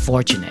it's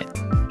unfortunate.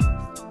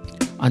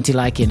 Until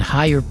I can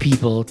hire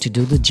people to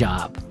do the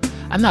job.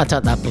 I'm not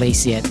at that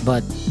place yet,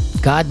 but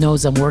God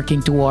knows I'm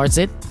working towards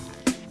it.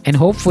 And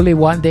hopefully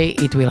one day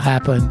it will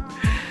happen.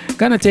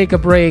 Gonna take a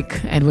break,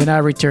 and when I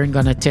return,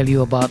 gonna tell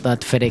you about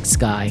that FedEx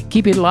guy.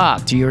 Keep it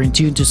locked. You're in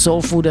tune to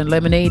Soul Food and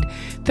Lemonade.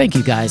 Thank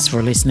you guys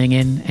for listening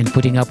in and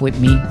putting up with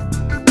me.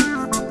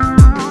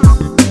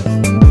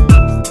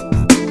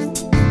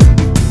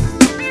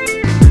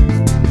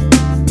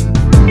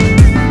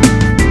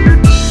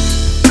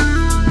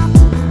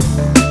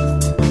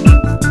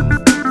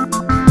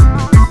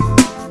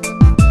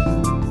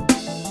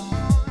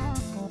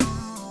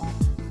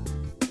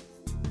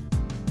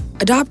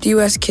 Adopt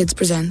US Kids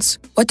presents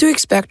What to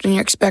Expect When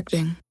You're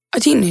Expecting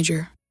a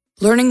Teenager.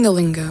 Learning the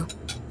lingo.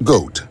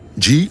 GOAT,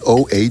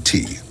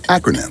 G-O-A-T,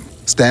 acronym,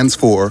 stands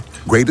for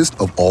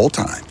Greatest of All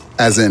Time.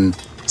 As in,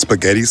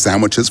 spaghetti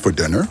sandwiches for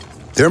dinner?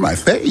 They're my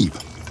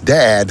fave.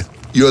 Dad,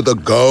 you're the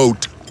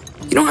GOAT.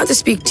 You don't have to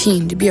speak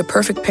teen to be a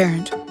perfect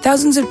parent.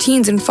 Thousands of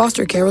teens in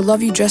foster care will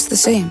love you just the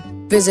same.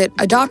 Visit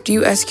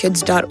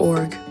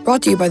adoptuskids.org.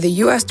 Brought to you by the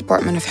U.S.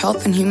 Department of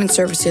Health and Human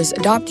Services,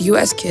 Adopt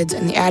U.S. Kids,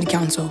 and the Ad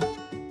Council.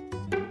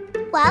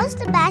 Why was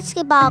the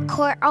basketball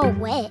court all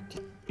wet?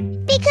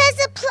 Because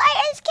the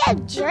players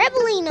kept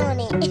dribbling on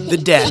it. The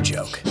dad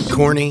joke.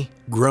 Corny,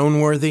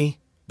 groan-worthy,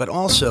 but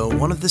also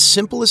one of the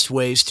simplest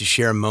ways to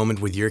share a moment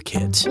with your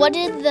kids. What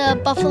did the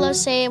buffalo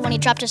say when he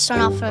dropped his son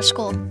off for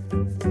school?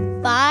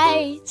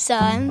 Bye,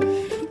 son.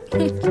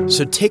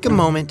 So take a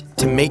moment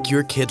to make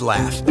your kid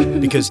laugh,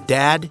 because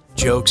dad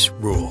jokes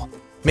rule.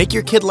 Make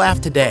your kid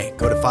laugh today.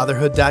 Go to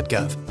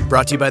fatherhood.gov.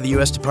 Brought to you by the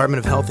U.S. Department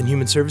of Health and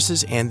Human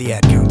Services and the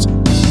Ad Council.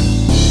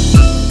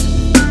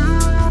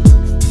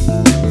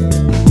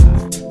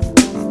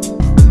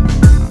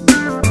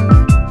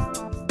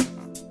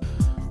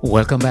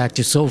 Welcome back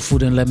to Soul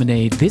Food and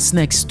Lemonade. This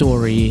next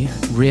story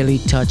really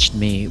touched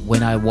me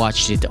when I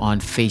watched it on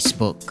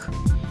Facebook.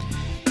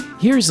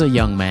 Here's a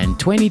young man,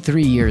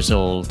 23 years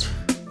old,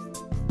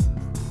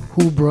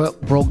 who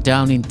broke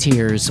down in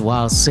tears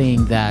while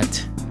saying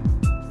that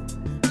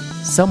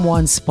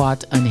someone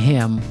spot on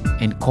him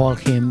and called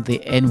him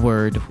the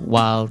N-word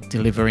while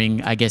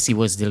delivering, I guess he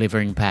was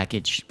delivering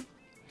package.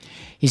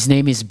 His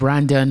name is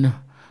Brandon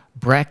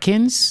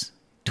Brackens,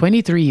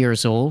 23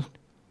 years old,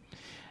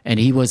 and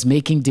he was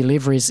making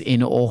deliveries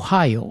in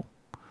Ohio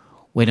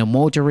when a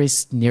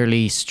motorist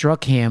nearly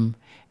struck him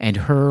and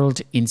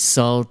hurled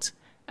insult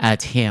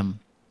at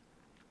him.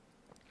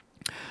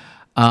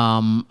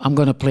 I'm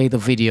going to play the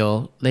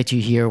video, let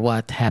you hear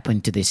what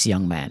happened to this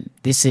young man.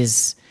 This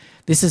is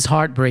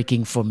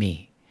heartbreaking for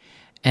me.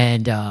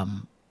 And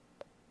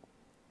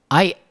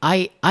I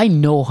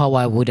know how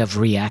I would have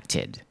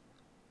reacted.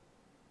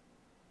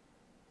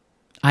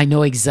 I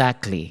know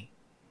exactly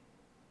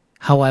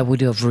how I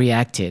would have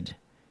reacted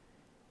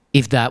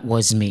if that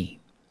was me.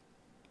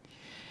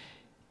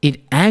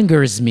 It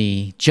angers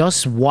me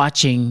just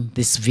watching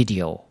this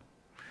video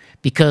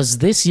because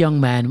this young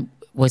man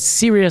was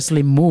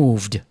seriously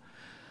moved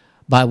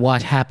by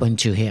what happened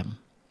to him.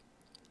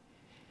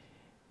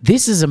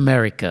 This is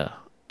America,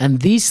 and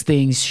these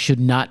things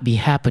should not be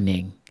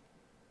happening.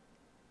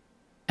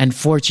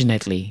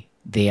 Unfortunately,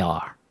 they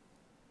are.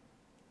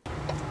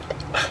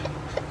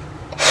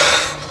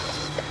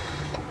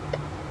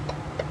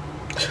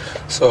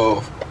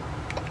 So,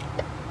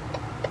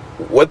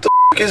 what the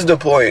is the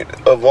point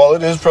of all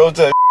of this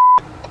protest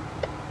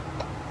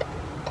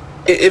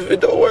if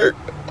it don't work?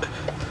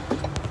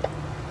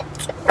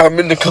 I'm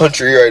in the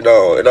country right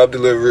now and I'm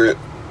delivering.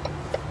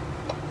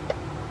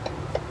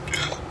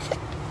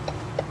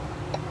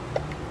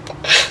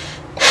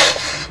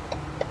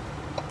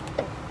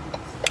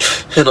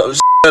 And I'm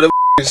at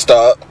a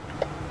stop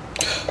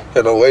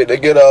and I'm waiting to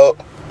get out.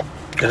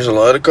 There's a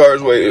line of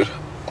cars waiting.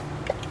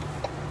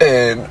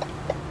 And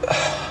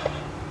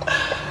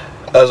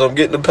as I'm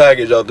getting the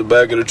package out the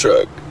back of the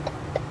truck,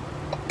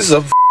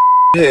 some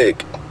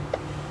hick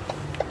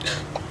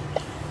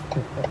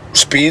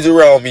speeds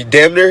around me,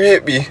 damn near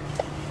hit me,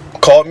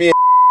 called me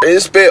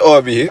and spit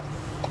on me.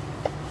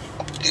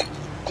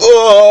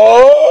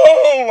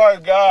 Oh my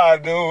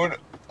God, dude.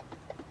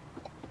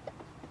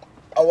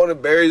 I want to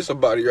bury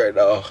somebody right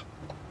now.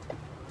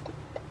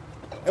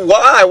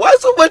 Why? Why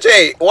so much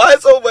hate? Why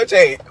so much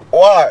hate?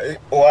 Why?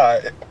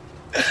 I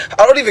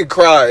don't even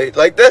cry.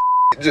 Like that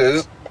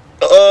just...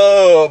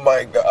 Oh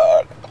my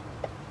God.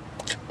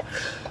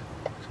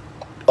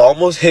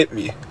 Almost hit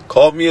me.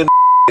 Called me a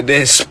and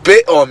then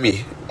spit on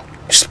me.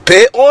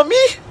 Spit on me?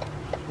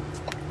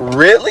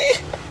 Really?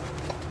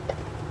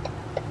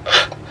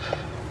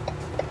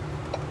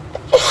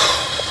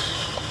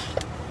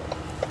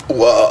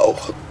 Wow.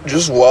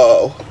 Just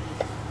wow.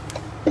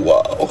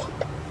 Wow.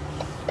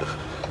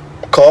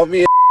 Called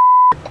me a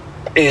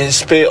and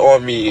spit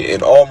on me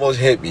and almost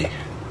hit me.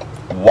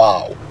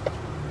 Wow.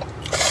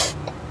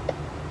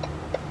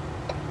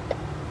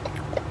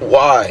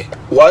 Why?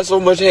 Why so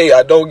much hate?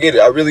 I don't get it.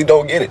 I really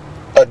don't get it.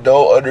 I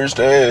don't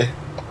understand.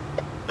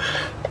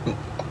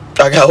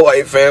 I got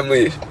white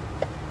family.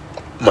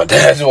 My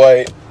dad's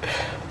white.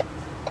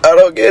 I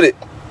don't get it.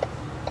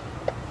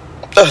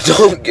 I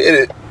don't get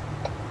it.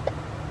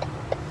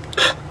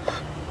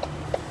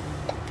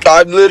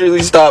 I'm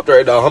literally stopped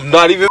right now. I'm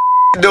not even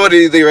doing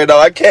anything right now.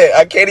 I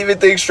can't even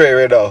think straight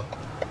right now.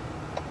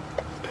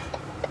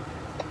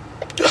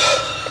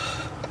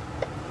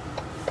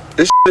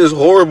 This shit is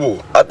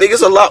horrible. I think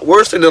it's a lot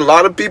worse than a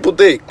lot of people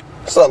think.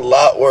 It's a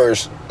lot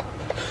worse.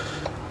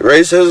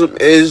 Racism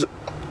is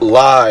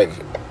live.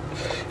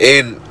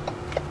 And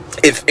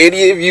if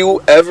any of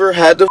you ever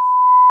had to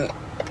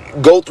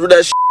go through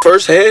that shit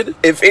firsthand,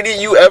 if any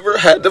of you ever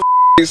had to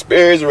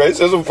experience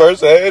racism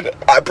firsthand,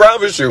 I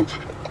promise you,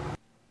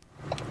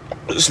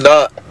 it's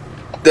not.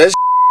 That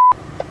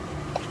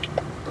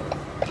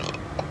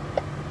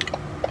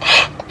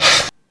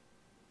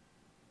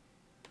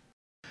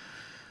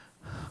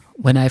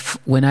When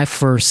I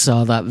first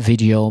saw that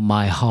video,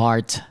 my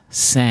heart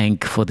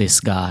sank for this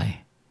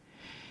guy.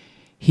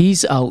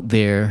 He's out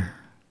there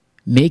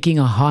making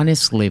a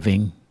honest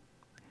living.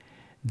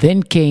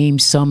 Then came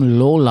some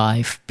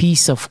lowlife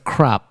piece of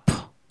crap,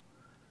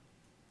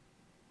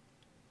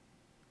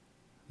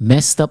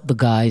 messed up the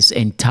guy's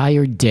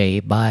entire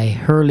day by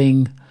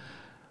hurling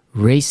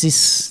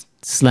racist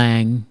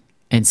slang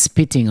and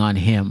spitting on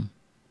him.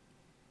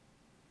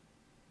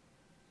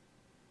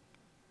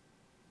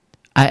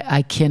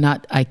 I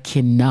cannot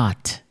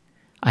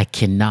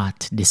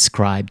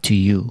describe to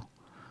you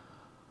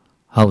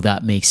how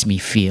that makes me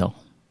feel.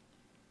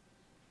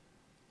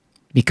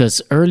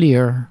 Because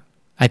earlier,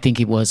 I think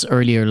it was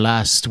earlier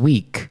last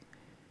week,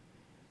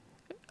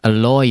 a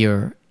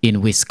lawyer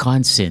in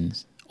Wisconsin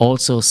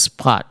also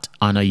spat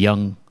on a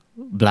young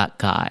black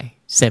guy,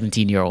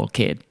 17-year-old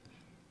kid.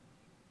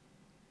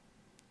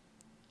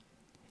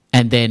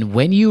 And then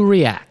when you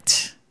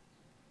react,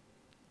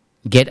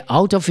 get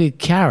out of your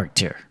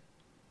character,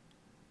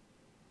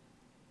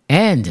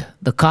 and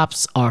the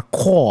cops are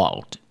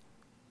called,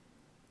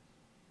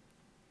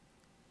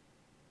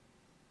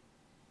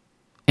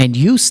 and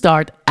you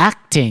start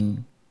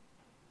acting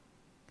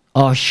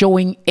or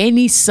showing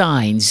any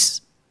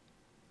signs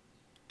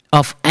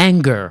of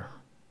anger,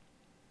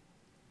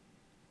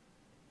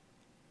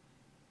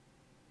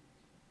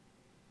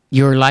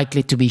 you're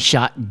likely to be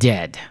shot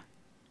dead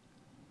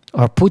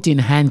or put in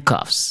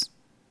handcuffs,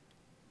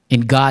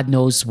 and God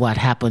knows what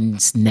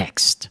happens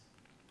next.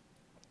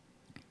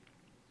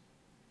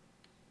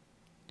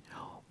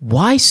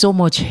 Why so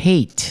much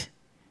hate?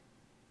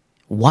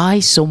 Why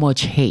so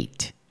much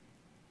hate?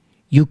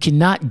 You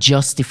cannot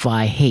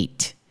justify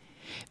hate.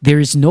 There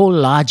is no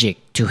logic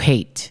to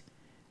hate.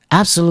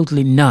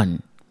 Absolutely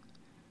none.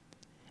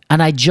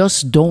 And I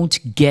just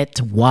don't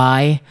get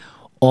why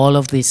all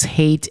of this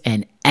hate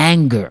and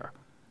anger.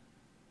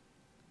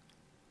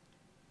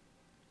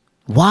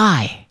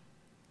 Why?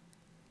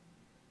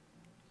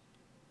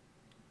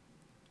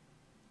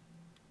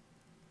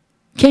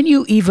 Can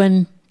you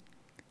even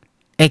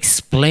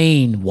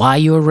explain why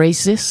you're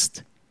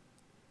racist?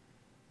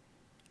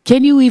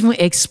 Can you even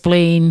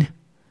explain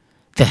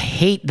the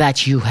hate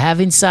that you have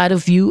inside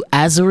of you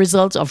as a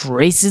result of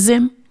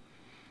racism?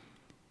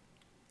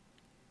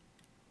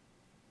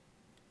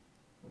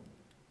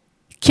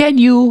 Can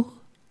you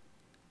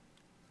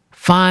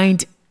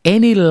find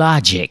any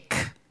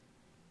logic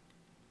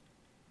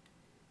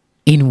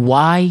in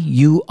why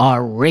you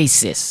are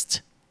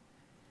racist?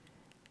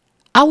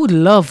 I would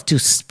love to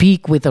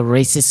speak with a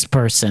racist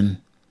person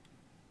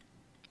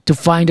to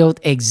find out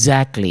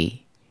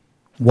exactly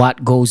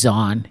what goes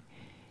on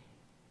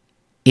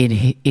in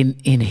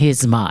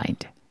his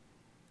mind.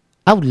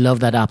 I would love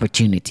that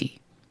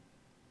opportunity.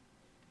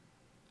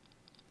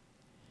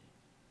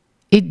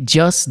 It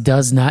just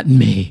doesn't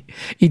make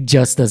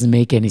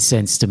any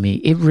sense to me.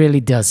 It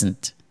really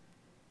doesn't.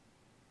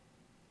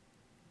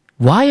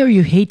 Why are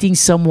you hating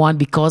someone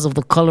because of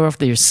the color of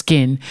their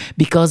skin,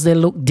 because they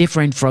look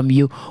different from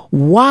you?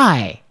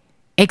 Why?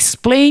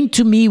 Explain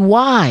to me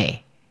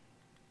why.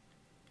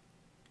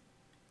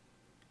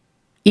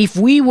 If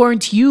we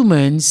weren't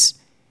humans,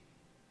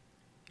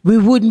 we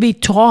wouldn't be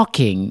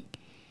talking.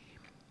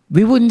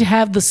 We wouldn't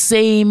have the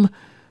same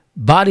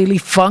bodily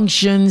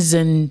functions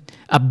and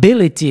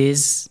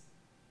abilities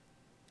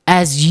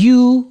as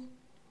you,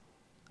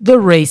 the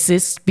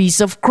racist piece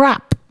of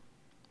crap.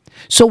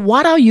 So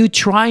what are you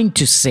trying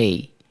to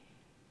say?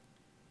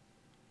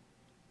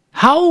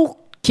 How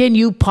can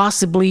you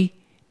possibly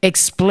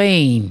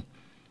explain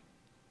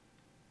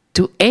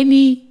to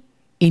any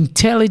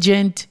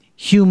intelligent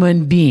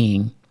human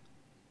being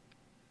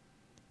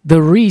the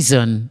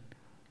reason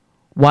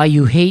why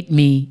you hate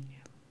me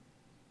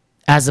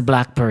as a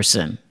black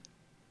person?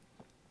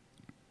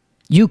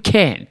 You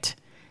can't.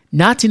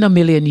 Not in a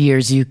million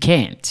years you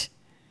can't.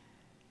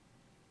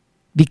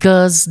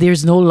 Because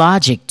there's no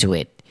logic to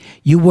it.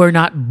 You were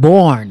not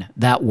born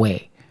that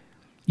way.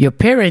 Your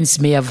parents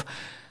may have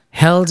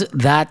held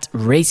that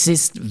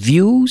racist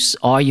views,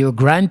 or your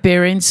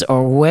grandparents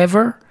or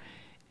whoever,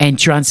 and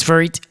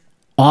transfer it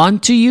on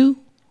to you.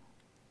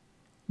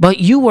 But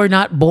you were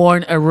not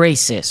born a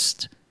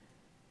racist.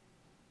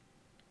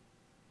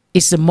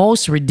 It's the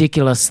most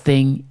ridiculous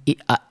thing.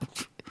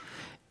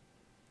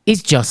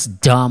 It's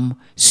just dumb,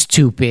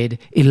 stupid,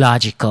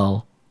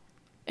 illogical,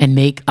 and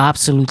make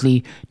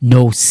absolutely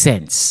no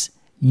sense.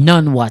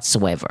 None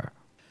whatsoever.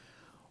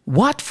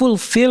 What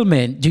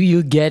fulfillment do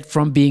you get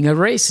from being a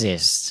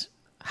racist?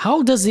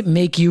 How does it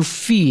make you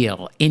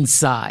feel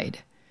inside?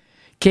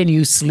 Can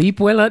you sleep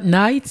well at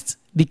night?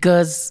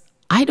 Because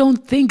I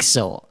don't think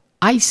so.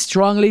 I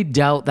strongly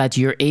doubt that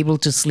you're able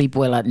to sleep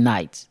well at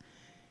night.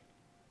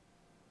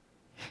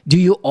 Do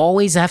you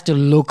always have to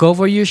look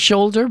over your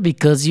shoulder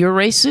because you're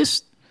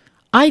racist?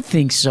 I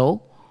think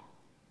so.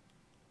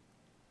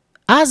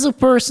 As a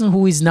person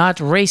who is not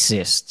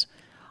racist,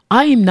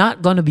 I am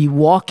not going to be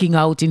walking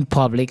out in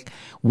public,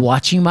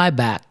 watching my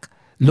back,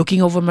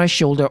 looking over my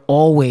shoulder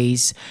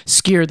always,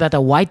 scared that a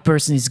white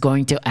person is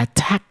going to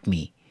attack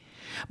me.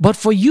 But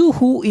for you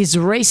who is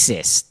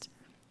racist,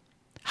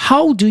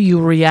 how do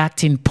you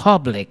react in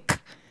public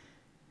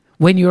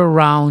when you're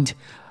around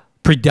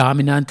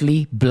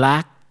predominantly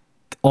black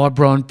or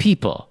brown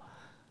people?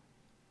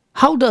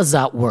 How does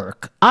that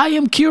work? I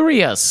am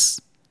curious.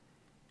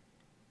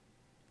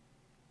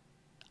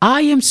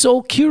 I am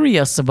so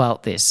curious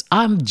about this.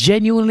 I'm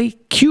genuinely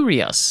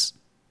curious.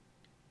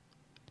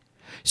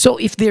 So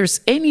if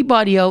there's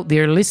anybody out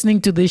there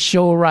listening to this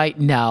show right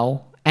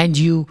now and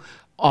you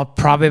are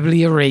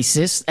probably a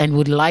racist and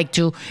would like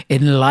to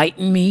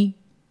enlighten me,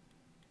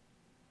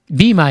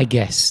 be my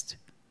guest.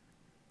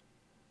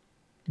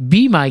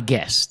 Be my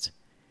guest.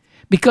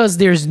 Because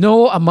there's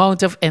no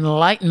amount of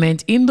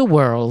enlightenment in the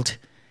world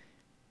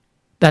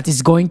that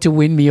is going to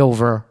win me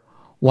over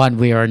one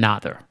way or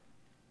another.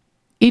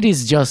 It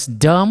is just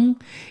dumb.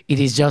 It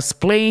is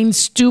just plain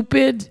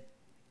stupid.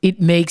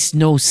 It makes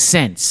no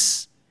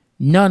sense.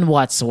 None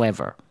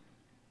whatsoever.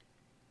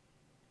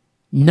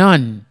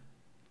 None.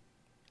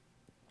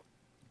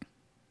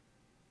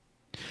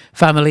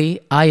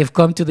 Family, I have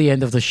come to the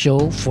end of the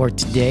show for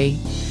today.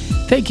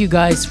 Thank you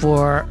guys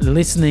for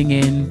listening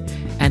in.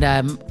 And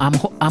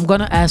I'm going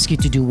to ask you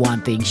to do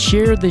one thing.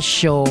 Share this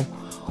show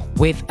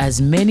with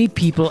as many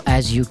people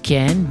as you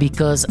can,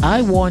 because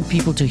I want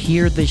people to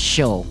hear this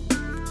show.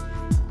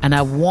 And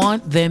I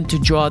want them to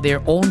draw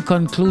their own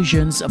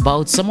conclusions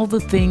about some of the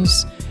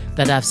things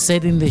that I've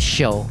said in this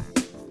show.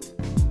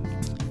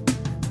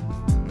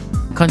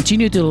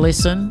 Continue to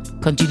listen,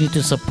 continue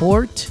to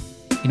support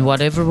in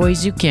whatever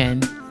ways you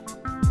can.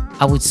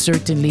 I would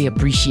certainly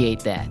appreciate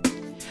that.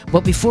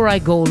 But before I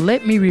go,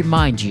 let me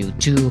remind you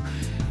to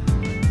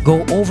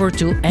go over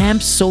to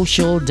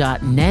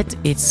ampsocial.net.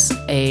 It's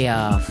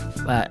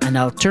an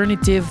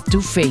alternative to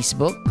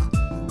Facebook.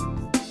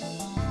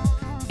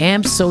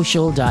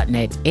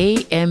 ampsocial.net,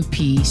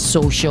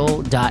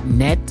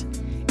 ampsocial.net.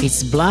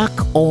 It's black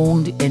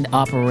owned and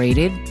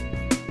operated.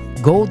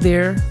 Go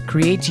there,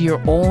 create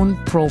your own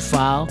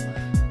profile.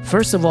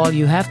 First of all,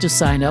 you have to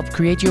sign up,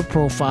 create your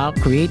profile,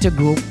 create a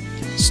group,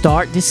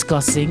 start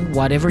discussing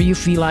whatever you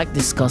feel like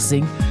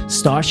discussing,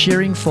 start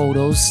sharing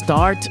photos,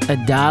 start a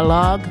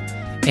dialogue,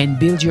 and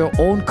build your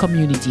own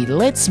community.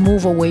 Let's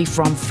move away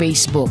from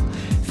Facebook.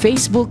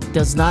 Facebook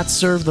does not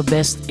serve the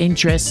best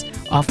interests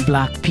of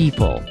black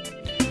people.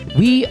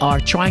 We are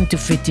trying to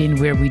fit in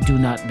where we do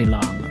not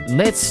belong.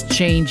 Let's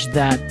change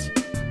that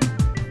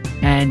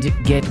and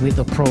get with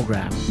the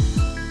program.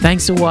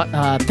 Thanks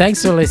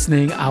for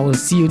listening. I will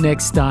see you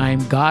next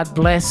time. God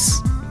bless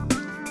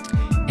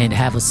and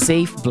have a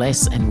safe,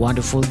 blessed, and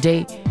wonderful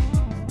day.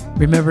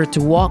 Remember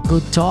to walk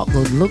good, talk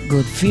good, look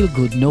good, feel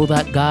good. Know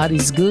that God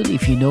is good.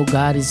 If you know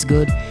God is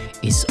good,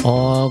 it's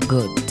all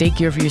good. Take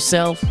care of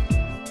yourself.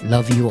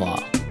 Love you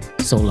all.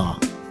 So long.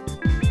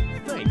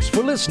 Thanks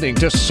for listening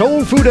to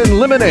Soul Food and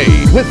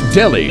Lemonade with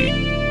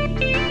Deli.